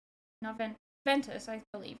 not Ventus, I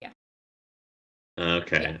believe. Yeah.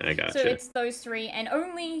 Okay, Yeah. I gotcha. So it's those 3, and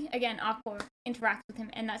only again Aqua interacts with him,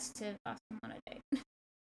 and that's to ask him on a date.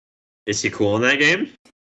 Is he cool in that game?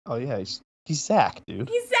 Oh yeah, he's Zack, dude.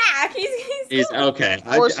 He's Zach. He's cool. Okay. Of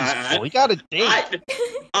course he's cool. He got a date.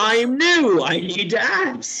 I'm new. I need to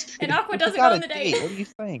ask. And Aqua He doesn't got go a on the date. What do you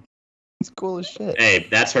think? He's cool as shit. Hey,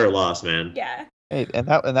 that's her loss, man. Yeah. Hey, and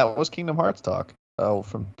that was Kingdom Hearts talk. Oh,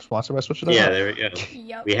 from sponsored by Switch It Up. Yeah, there we go.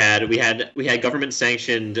 Yep. We had government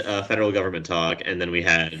sanctioned federal government talk, and then we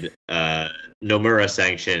had Nomura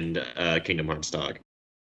sanctioned Kingdom Hearts talk.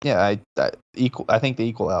 Yeah, I think they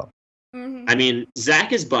equal out. Mhm. I mean,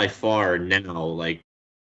 Zack is by far now like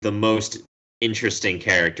the most interesting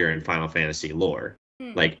character in Final Fantasy lore.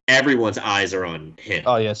 Mm. Like everyone's eyes are on him.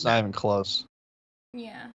 Oh yeah, it's not even close.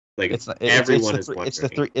 Yeah. Like It's everyone it's is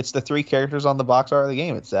it's the 3 characters on the box art of the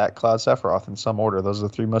game. It's Zack, Cloud, Sephiroth in some order. Those are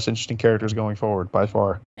the 3 most interesting characters going forward by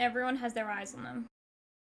far. Everyone has their eyes on them.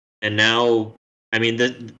 And now, I mean,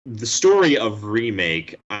 the story of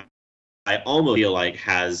Remake, I almost feel like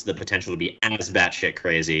has the potential to be as batshit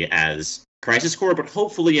crazy as Crisis Core, but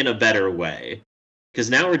hopefully in a better way. Because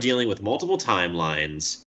now we're dealing with multiple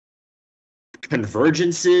timelines,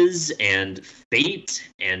 convergences, and fate,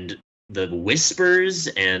 and the whispers,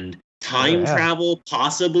 and time Yeah. travel,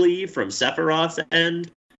 possibly from Sephiroth's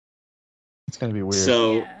end. It's gonna be weird.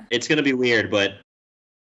 So Yeah. it's going to be weird, but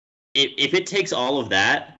if it takes all of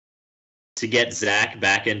that to get Zack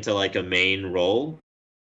back into like a main role,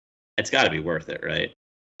 it's got to be worth it, right?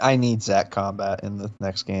 I need Zack combat in the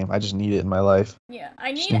next game. I just need it in my life. Yeah.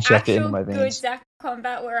 I need inject it into actual my good veins. Zack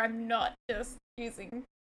combat where I'm not just using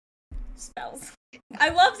spells. I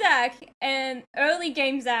love Zack, and early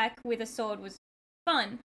game Zack with a sword was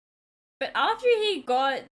fun. But after he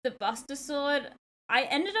got the Buster Sword, I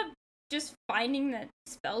ended up just finding that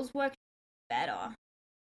spells work better.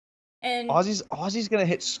 And Ozzy's gonna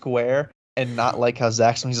hit square and not like how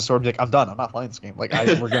Zack swings the sword and be like, I'm done, I'm not playing this game. Like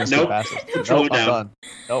we're gonna skip Nope. past this. Control Nope, it I'm down. done.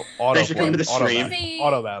 Nope, auto Thanks for coming to the auto stream. battle. See-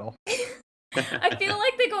 Auto battle. I feel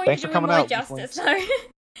like they're going Thanks to for do him coming more out, justice, Geeklinks.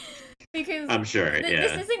 though. Because I'm sure, this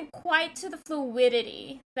yeah. isn't quite to the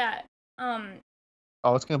fluidity that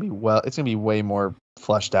Oh, it's gonna be way more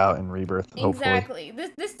fleshed out in Rebirth, hopefully. exactly.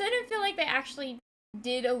 This didn't feel like they actually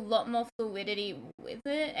did a lot more fluidity with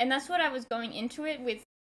it, and that's what I was going into it with.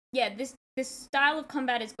 Yeah, this style of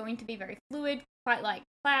combat is going to be very fluid, quite like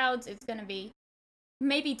Cloud's. It's going to be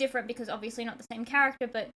maybe different because obviously not the same character,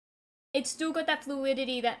 but it's still got that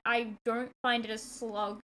fluidity that I don't find it a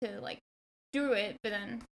slog to like do it. But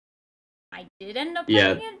then I did end up Yeah.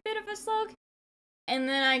 finding it a bit of a slog, and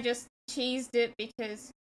then I just cheesed it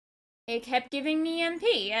because it kept giving me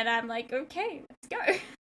MP, and I'm like, okay, let's go.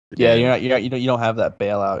 Yeah, you don't have that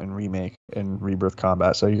bailout in Remake and Rebirth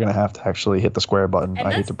combat, so you're gonna have to actually hit the square button. And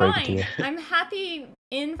I hate that's to break fine. it to you. I'm happy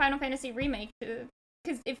in Final Fantasy Remake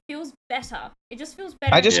because it feels better. It just feels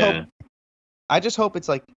better. I just Yeah. hope it's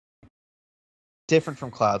like different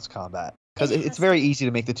from Cloud's combat. because It it's has very easy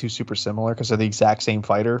to make the two super similar because they're the exact same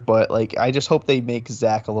fighter. But like, I just hope they make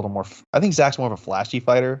Zack a little more. I think Zack's more of a flashy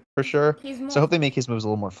fighter for sure. He's more. So I hope they make his moves a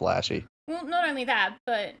little more flashy. Well, not only that,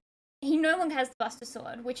 but he no longer has the Buster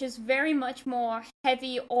Sword, which is very much more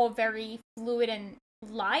heavy or very fluid and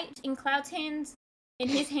light in Cloud's hands. In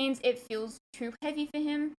his hands, it feels too heavy for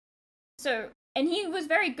him. So, and he was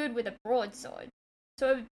very good with a broadsword.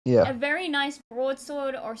 So, Yeah. a very nice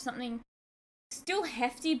broadsword or something still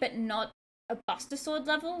hefty but not a Buster Sword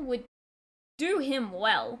level would do him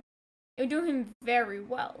well. It would do him very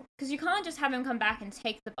well. Because you can't just have him come back and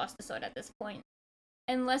take the Buster Sword at this point.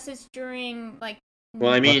 Unless it's during, like...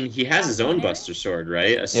 Well, I mean, he has his own Buster Sword,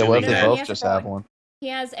 right? Yeah, what if Assuming they No, that... both has just a have broad. one? He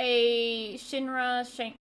has a Shinra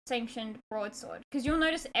sanctioned broadsword. Because you'll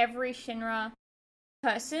notice every Shinra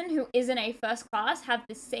person who isn't a first class have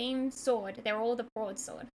the same sword. They're all the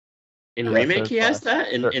broadsword. In Yeah, Remake, third he has class.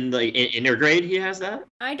 that? In Intergrade, he has that?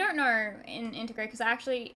 I don't know in Integrate because I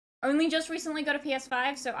actually only just recently got a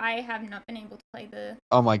PS5, so I have not been able to play the.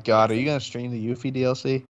 Oh my god, are DLC. you gonna stream the Yuffie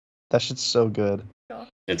DLC? That shit's so good.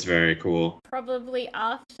 It's very cool. Probably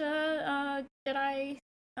after Jedi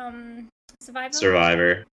Survivor.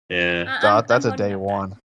 Survivor. Yeah. That's I'm a day holding up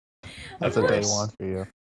one. That's Of a day course. one for you. that.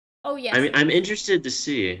 Oh yes. I mean, I'm interested to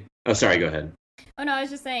see. Oh, sorry. Go ahead. Oh no, I was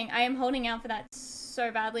just saying I am holding out for that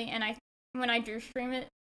so badly, and when I do stream it,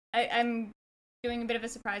 I'm doing a bit of a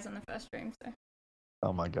surprise on the first stream. So.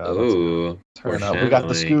 Oh my god. let's Oh, turn up. We got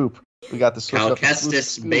the scoop. We got the switch Cal up the Kestis,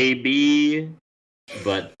 scoop. baby.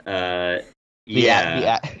 But The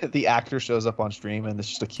actor shows up on stream and it's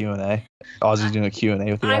just a Q&A. Ozzy's doing a Q&A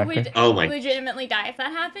with the I actor. would Oh my- legitimately die if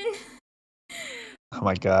that happened. Oh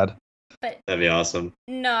my god. But that'd be awesome.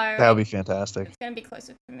 no, That would be fantastic. it's gonna be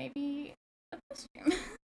closer to maybe a first stream.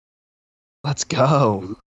 Let's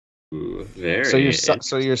go. Ooh, very. So you're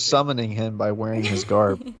interesting. summoning him by wearing his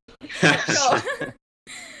garb. Sure.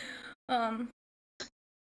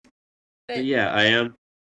 But Yeah, I am.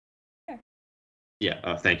 Sure. Yeah.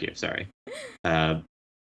 Oh, thank you. Sorry.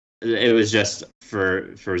 It was just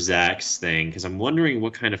for Zach's thing because I'm wondering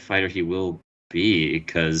what kind of fighter he will be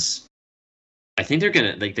because I think they're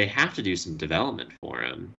gonna they have to do some development for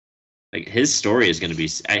him. Like his story is gonna be.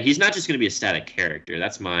 He's not just gonna be a static character.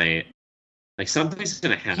 That's my. Like something's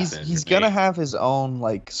gonna happen. He's gonna have his own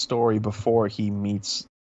like story before he meets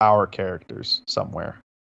our characters somewhere.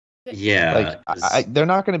 Yeah. Like they're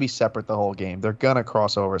not gonna be separate the whole game. They're gonna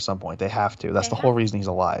cross over at some point. They have to. That's They the whole have reason he's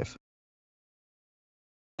alive.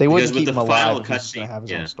 They wouldn't Because with keep him the final alive if he's gonna cutscene, have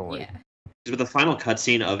his yeah. own story. yeah. with the final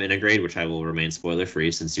cutscene of Integrate, which I will remain spoiler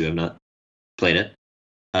free since you have not played it.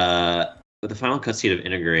 With the final cutscene of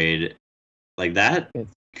Integrate, like that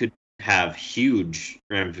could have huge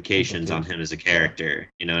ramifications on him as a character.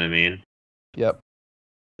 You know what I mean? Yep.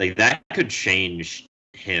 Like that could change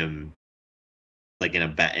him, like in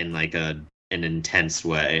an intense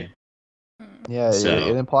way. Yeah, So-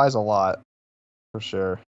 it implies a lot for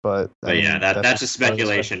sure. But I But yeah, mean, that's a just part of the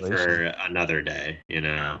speculation for another day. You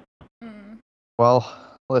know. Mm.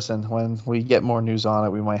 Well, listen, when we get more news on it,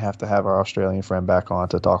 we might have to have our Australian friend back on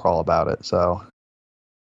to talk all about it. So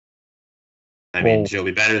I mean, Well- she'll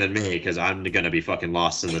be better than me because I'm gonna be fucking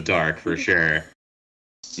lost in the dark for sure.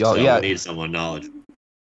 Yo, So yeah. I need someone knowledgeable.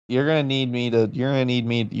 I'm gonna need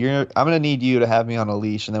you to have me on a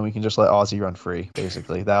leash, and then we can just let Aussie run free.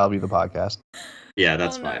 Basically, that'll be the podcast. Yeah,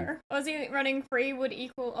 that's oh, fine. no. Aussie running free would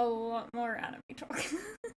equal a lot more anime talk.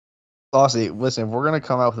 Aussie, listen, if we're gonna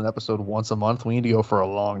come out with an episode once a month, we need to go for a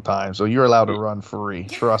long time. So you're allowed to run free.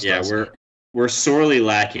 Trust Yeah, us. we're sorely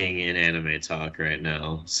lacking in anime talk right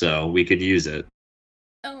now, so we could use it.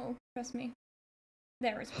 Oh, trust me.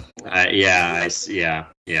 There is. Yeah.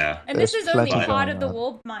 And this There's is only plenty part going of the on.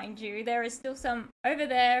 wall, mind you. There is still some over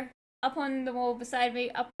there, up on the wall beside me,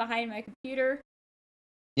 up behind my computer.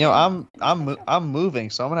 You know, I'm moving,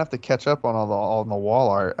 so I'm gonna have to catch up on all the wall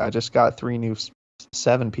art. I just got 3 new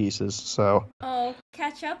 7 pieces, so. Oh,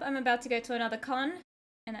 catch up. I'm about to go to another con,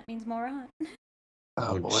 and that means more art.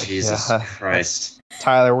 Oh, boy, Jesus yeah. Christ!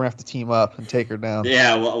 Tyler, we're gonna have to team up and take her down.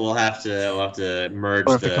 Yeah, we'll have to merge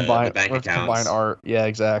We'll have to the combine. bank We'll have to accounts. combine art. Yeah,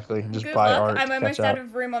 exactly. And just Good buy luck. art. I'm to almost catch out up.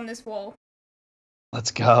 of room on this wall. Let's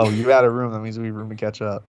go. You out of room. That means we have room to catch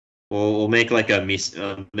up. We'll make like a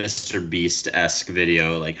Mr. Beast-esque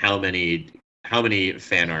video. Like how many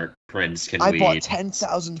fan art prints can I we? bought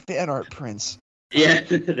 10,000 fan art prints. Yeah,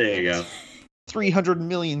 there you go. 300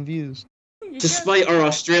 million views. Despite our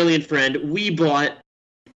Australian friend, we bought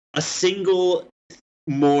a single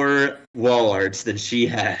more wall arts than she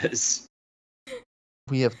has.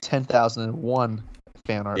 We have 10,001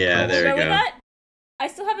 fan art Yeah, prints. there we Go with go. that. I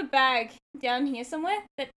still have a bag down here somewhere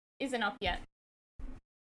that isn't up yet.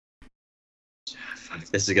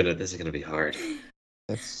 This is gonna be hard.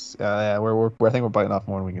 It's yeah, I think we're biting off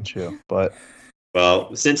more than we can chew. But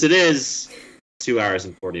Well, since it is 2 hours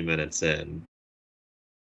and 40 minutes in,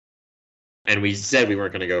 and we said we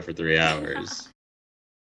weren't gonna go for 3 hours.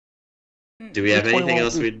 Do we have anything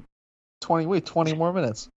else we'd 20 more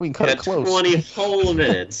minutes. We can cut it close. 20 whole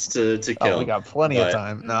minutes to kill. Oh, we got plenty of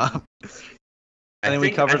time. No. I think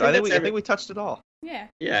we covered. I think we touched it all. Yeah.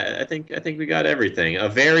 Yeah, I think we got everything. A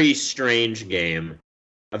very strange game.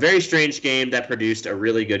 A very strange game that produced a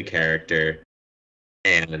really good character.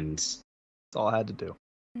 And That's all I had to do.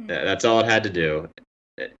 that's all it had to do.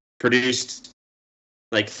 It produced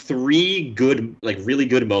like 3 good, like really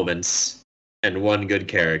good moments and 1 good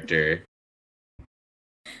character.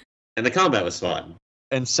 And the combat was fun.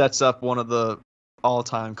 And sets up one of the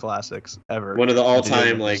all-time classics ever. One of the all-time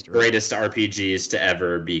Video like history. greatest RPGs to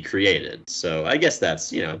ever be created. So I guess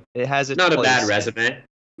that's, It has its not a bad place. resume.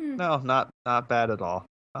 No, not bad at all.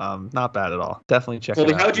 Not bad at all. Definitely check Well,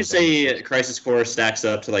 it out. how would you say Crisis Core stacks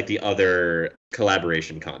up to like the other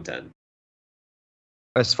collaboration content?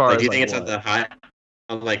 As far Like, as do you think it's what? on the high,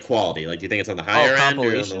 on like quality? Like, do you think it's on the higher end or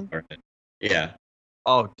on the compilation? lower end? Yeah.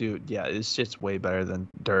 Oh, dude, yeah, this shit's way better than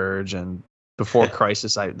Dirge and Before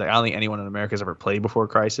Crisis. I don't think anyone in America has ever played Before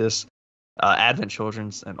Crisis. Advent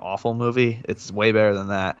Children's an awful movie. It's way better than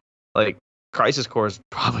that. Like, Crisis Core is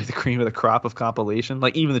probably the cream of the crop of compilation.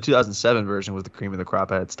 Like, even the 2007 version was the cream of the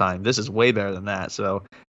crop at its time. This is way better than that. So,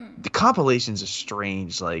 the compilation's a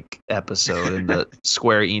strange, like, episode in the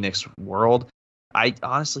Square Enix world. I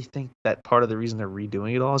honestly think that part of the reason they're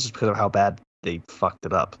redoing it all is just because of how bad they fucked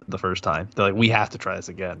it up the first time. They're like, we have to try this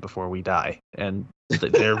again before we die, and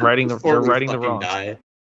they're writing the Before we the fucking wrongs. die.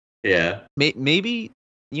 Yeah. Maybe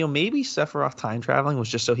maybe Sephiroth time traveling was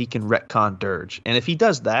just so he can retcon Dirge, and if he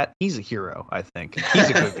does that, he's a hero. I think he's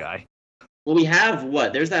a good guy. Well, we have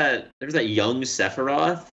what? There's that young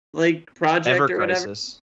Sephiroth like project Ever or whatever.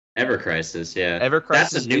 Crisis. Ever Crisis, yeah. Ever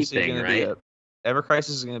Crisis That's a new is basically thing, gonna right? be Ever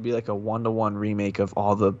Crisis is going to be like a 1-to-1 remake of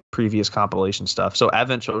all the previous compilation stuff. So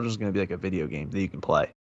Advent Children is going to be like a video game that you can play.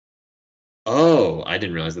 Oh, I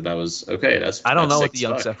didn't realize that was okay. I don't know what sick the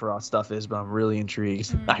young as fuck. Sephiroth stuff is, but I'm really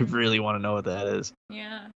intrigued. I really want to know what that is.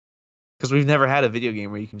 Yeah. Because we've never had a video game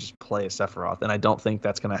where you can just play a Sephiroth, and I don't think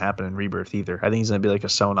that's going to happen in Rebirth either. I think he's going to be like a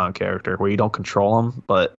Sonon character where you don't control him,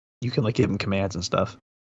 but you can like give him commands and stuff.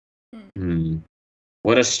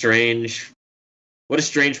 What a strange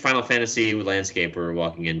Final Fantasy landscape we're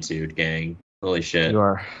walking into, gang. Holy shit.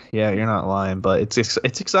 You're not lying, but it's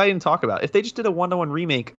exciting to talk about. If they just did a 1-to-1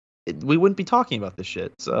 remake, we wouldn't be talking about this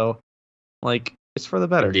shit. So, like, it's for the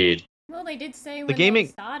better. Indeed. Well, they did say The when gaming-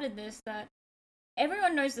 they started this that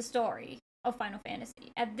everyone knows the story of Final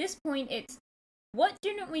Fantasy. At this point, it's what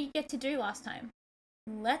didn't we get to do last time?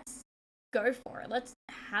 Let's go for it. Let's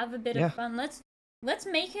have a bit of fun. Let's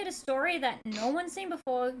make it a story that no one's seen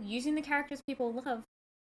before, using the characters people love,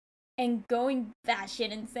 and going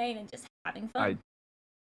batshit insane and just having fun.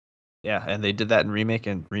 Yeah, and they did that in Remake,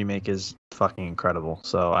 and Remake is fucking incredible.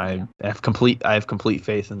 So I have complete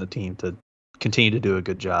faith in the team to continue to do a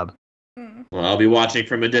good job. Well, I'll be watching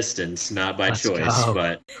from a distance, not by Let's choice, go.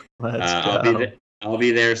 but Let's go. I'll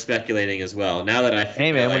be there speculating as well. Now that I feel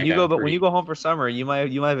Hey man, like when you I'm go home for summer, you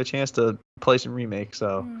might have a chance to play some Remake.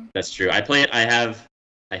 So That's true. I have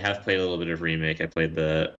played a little bit of Remake. I played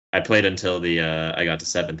until I got to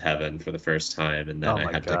Seventh Heaven for the first time, and then Oh I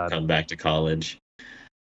my had God. to come back to college.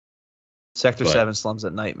 Sector But- 7 Slums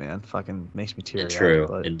at Night, man, fucking makes me teary. True,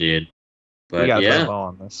 but indeed. we But gotta put yeah, a bow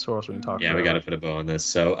on this, or else we can talk. yeah, we forever. got to put a bow on this.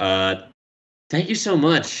 So, thank you so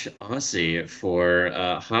much, Aussie, for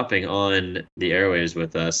hopping on the airwaves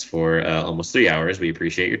with us for almost 3 hours. We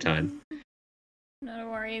appreciate your time. No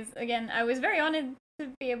worries. Again, I was very honored to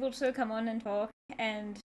be able to come on and talk,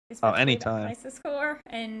 and Oh, especially about anytime. Crisis Core,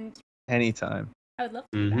 and Anytime. I would love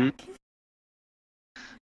to be Mhm. back.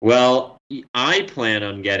 Well, I plan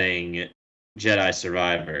on getting Jedi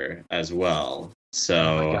Survivor as well. So,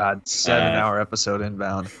 Oh my god, 7-hour episode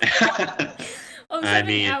inbound. Oh, I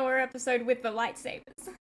mean- 7-hour episode with the lightsabers.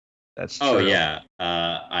 That's true. oh yeah,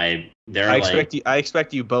 I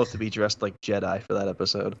expect you both to be dressed like Jedi for that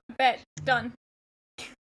episode. Bet. Done.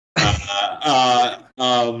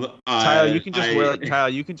 Kyle, you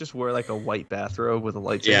can just wear like a white bathrobe with a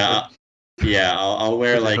lightsaber. Yeah, I'll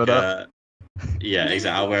wear With your like hood up. yeah,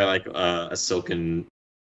 exactly. I'll wear like a silken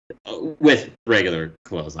with regular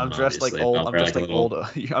clothes. I'm on, dressed like obviously. old. I'll I'm wear, dressed like a old.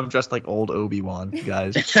 little- I'm dressed like old Obi-Wan,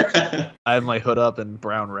 guys. I have my hood up and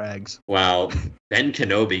brown rags. Wow, Ben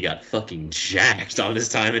Kenobi got fucking jacked on his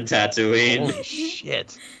time in Tatooine. Holy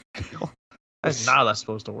shit! That's not how that's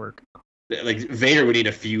supposed to work. like Vader would need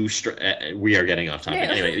a few. We are getting off topic.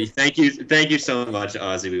 Yeah. Anyway, thank you so much,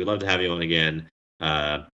 Ozzy. We would love to have you on again.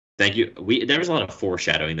 Thank you. There was a lot of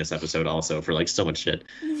foreshadowing this episode also for like so much shit,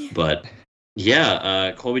 but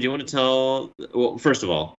yeah, Colby, do you want to tell? Well, first of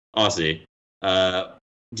all, Ozzy,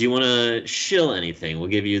 do you want to shill anything? We'll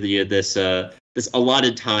give you this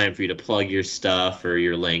allotted time for you to plug your stuff or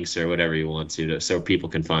your links or whatever you want to so people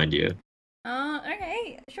can find you.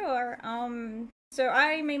 Okay, sure. So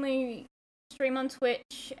I mainly stream on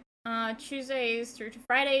Twitch, Tuesdays through to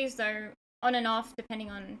Fridays, though on and off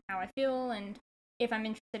depending on how I feel and if I'm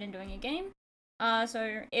interested in doing a game.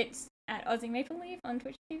 So it's at Ozzy Maple Leaf on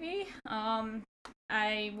Twitch TV.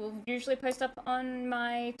 I will usually post up on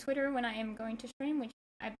my Twitter when I am going to stream, which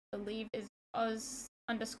I believe is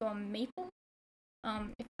Oz_Maple.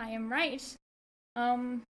 If I am right.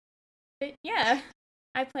 But yeah,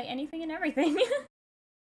 I play anything and everything.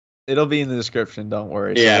 It'll be in the description. Don't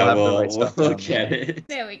worry. Yeah, we'll we'll get it.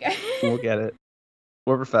 There we go. We'll get it.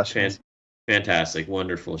 We're professionals. Fantastic,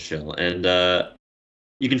 wonderful show, and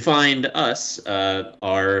you can find us,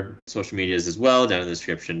 our social medias as well, down in the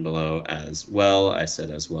description below as well. I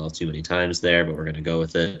said as well too many times there, but we're gonna go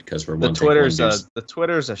with it because we're the Twitter's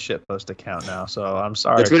a shitpost account now, so I'm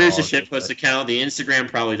sorry. The Twitter's a shitpost account. The Instagram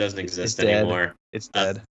probably doesn't exist anymore. It's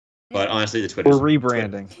dead. But honestly, the Twitter's we're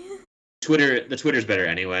rebranding. The Twitter's better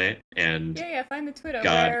anyway, and yeah, find the Twitter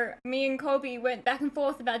God. where me and Colby went back and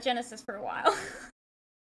forth about Genesis for a while.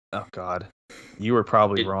 Oh God, you were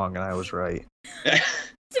probably wrong and I was right.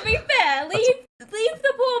 To be fair, leave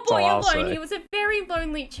the poor boy all I'll alone. say. He was a very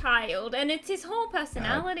lonely child, and it's his whole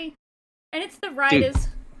personality, and it's the writers.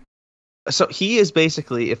 So he is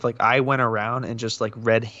basically if like I went around and just like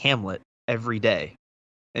read Hamlet every day,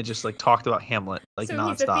 and just like talked about Hamlet like So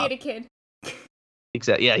nonstop. he's a theater kid.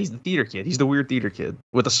 Exactly. Yeah, he's the theater kid. He's the weird theater kid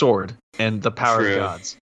with a sword and the power True. of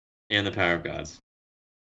gods. and the power of gods.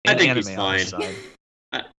 And I think he's anime on his fine. side.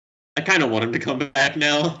 I kind of want him to come back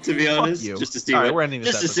now, to be honest, you. just to see. All right, what, we're ending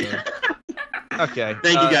this just to see. Okay.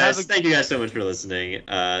 Thank you guys. have a- Thank you guys so much for listening. We've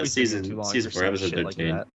been too long Season for 4, some episode shit like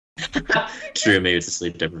 13. that. True, maybe it's a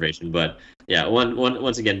sleep deprivation, but yeah.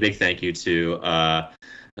 Once again, big thank you to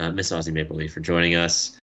Miss Ozzy Maple Leaf for joining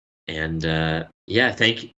us, and yeah,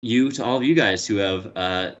 thank you to all of you guys who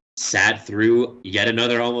have sat through yet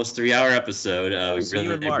another almost 3-hour episode. We See you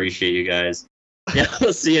really in March. appreciate you guys. Yeah,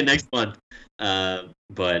 we'll see you next month.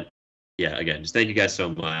 But yeah, again, just thank you guys so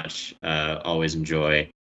much. Always enjoy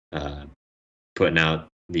putting out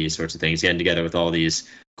these sorts of things, getting together with all these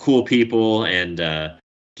cool people, and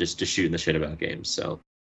just shooting the shit about games. So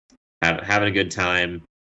having a good time,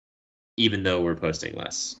 even though we're posting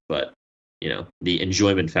less. But you know, the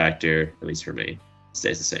enjoyment factor, at least for me,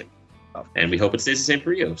 stays the same. And we hope it stays the same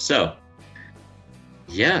for you. So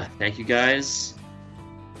yeah, thank you guys.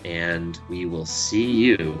 And we will see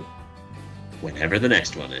you whenever the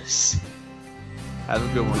next one is. Have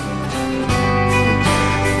a good one.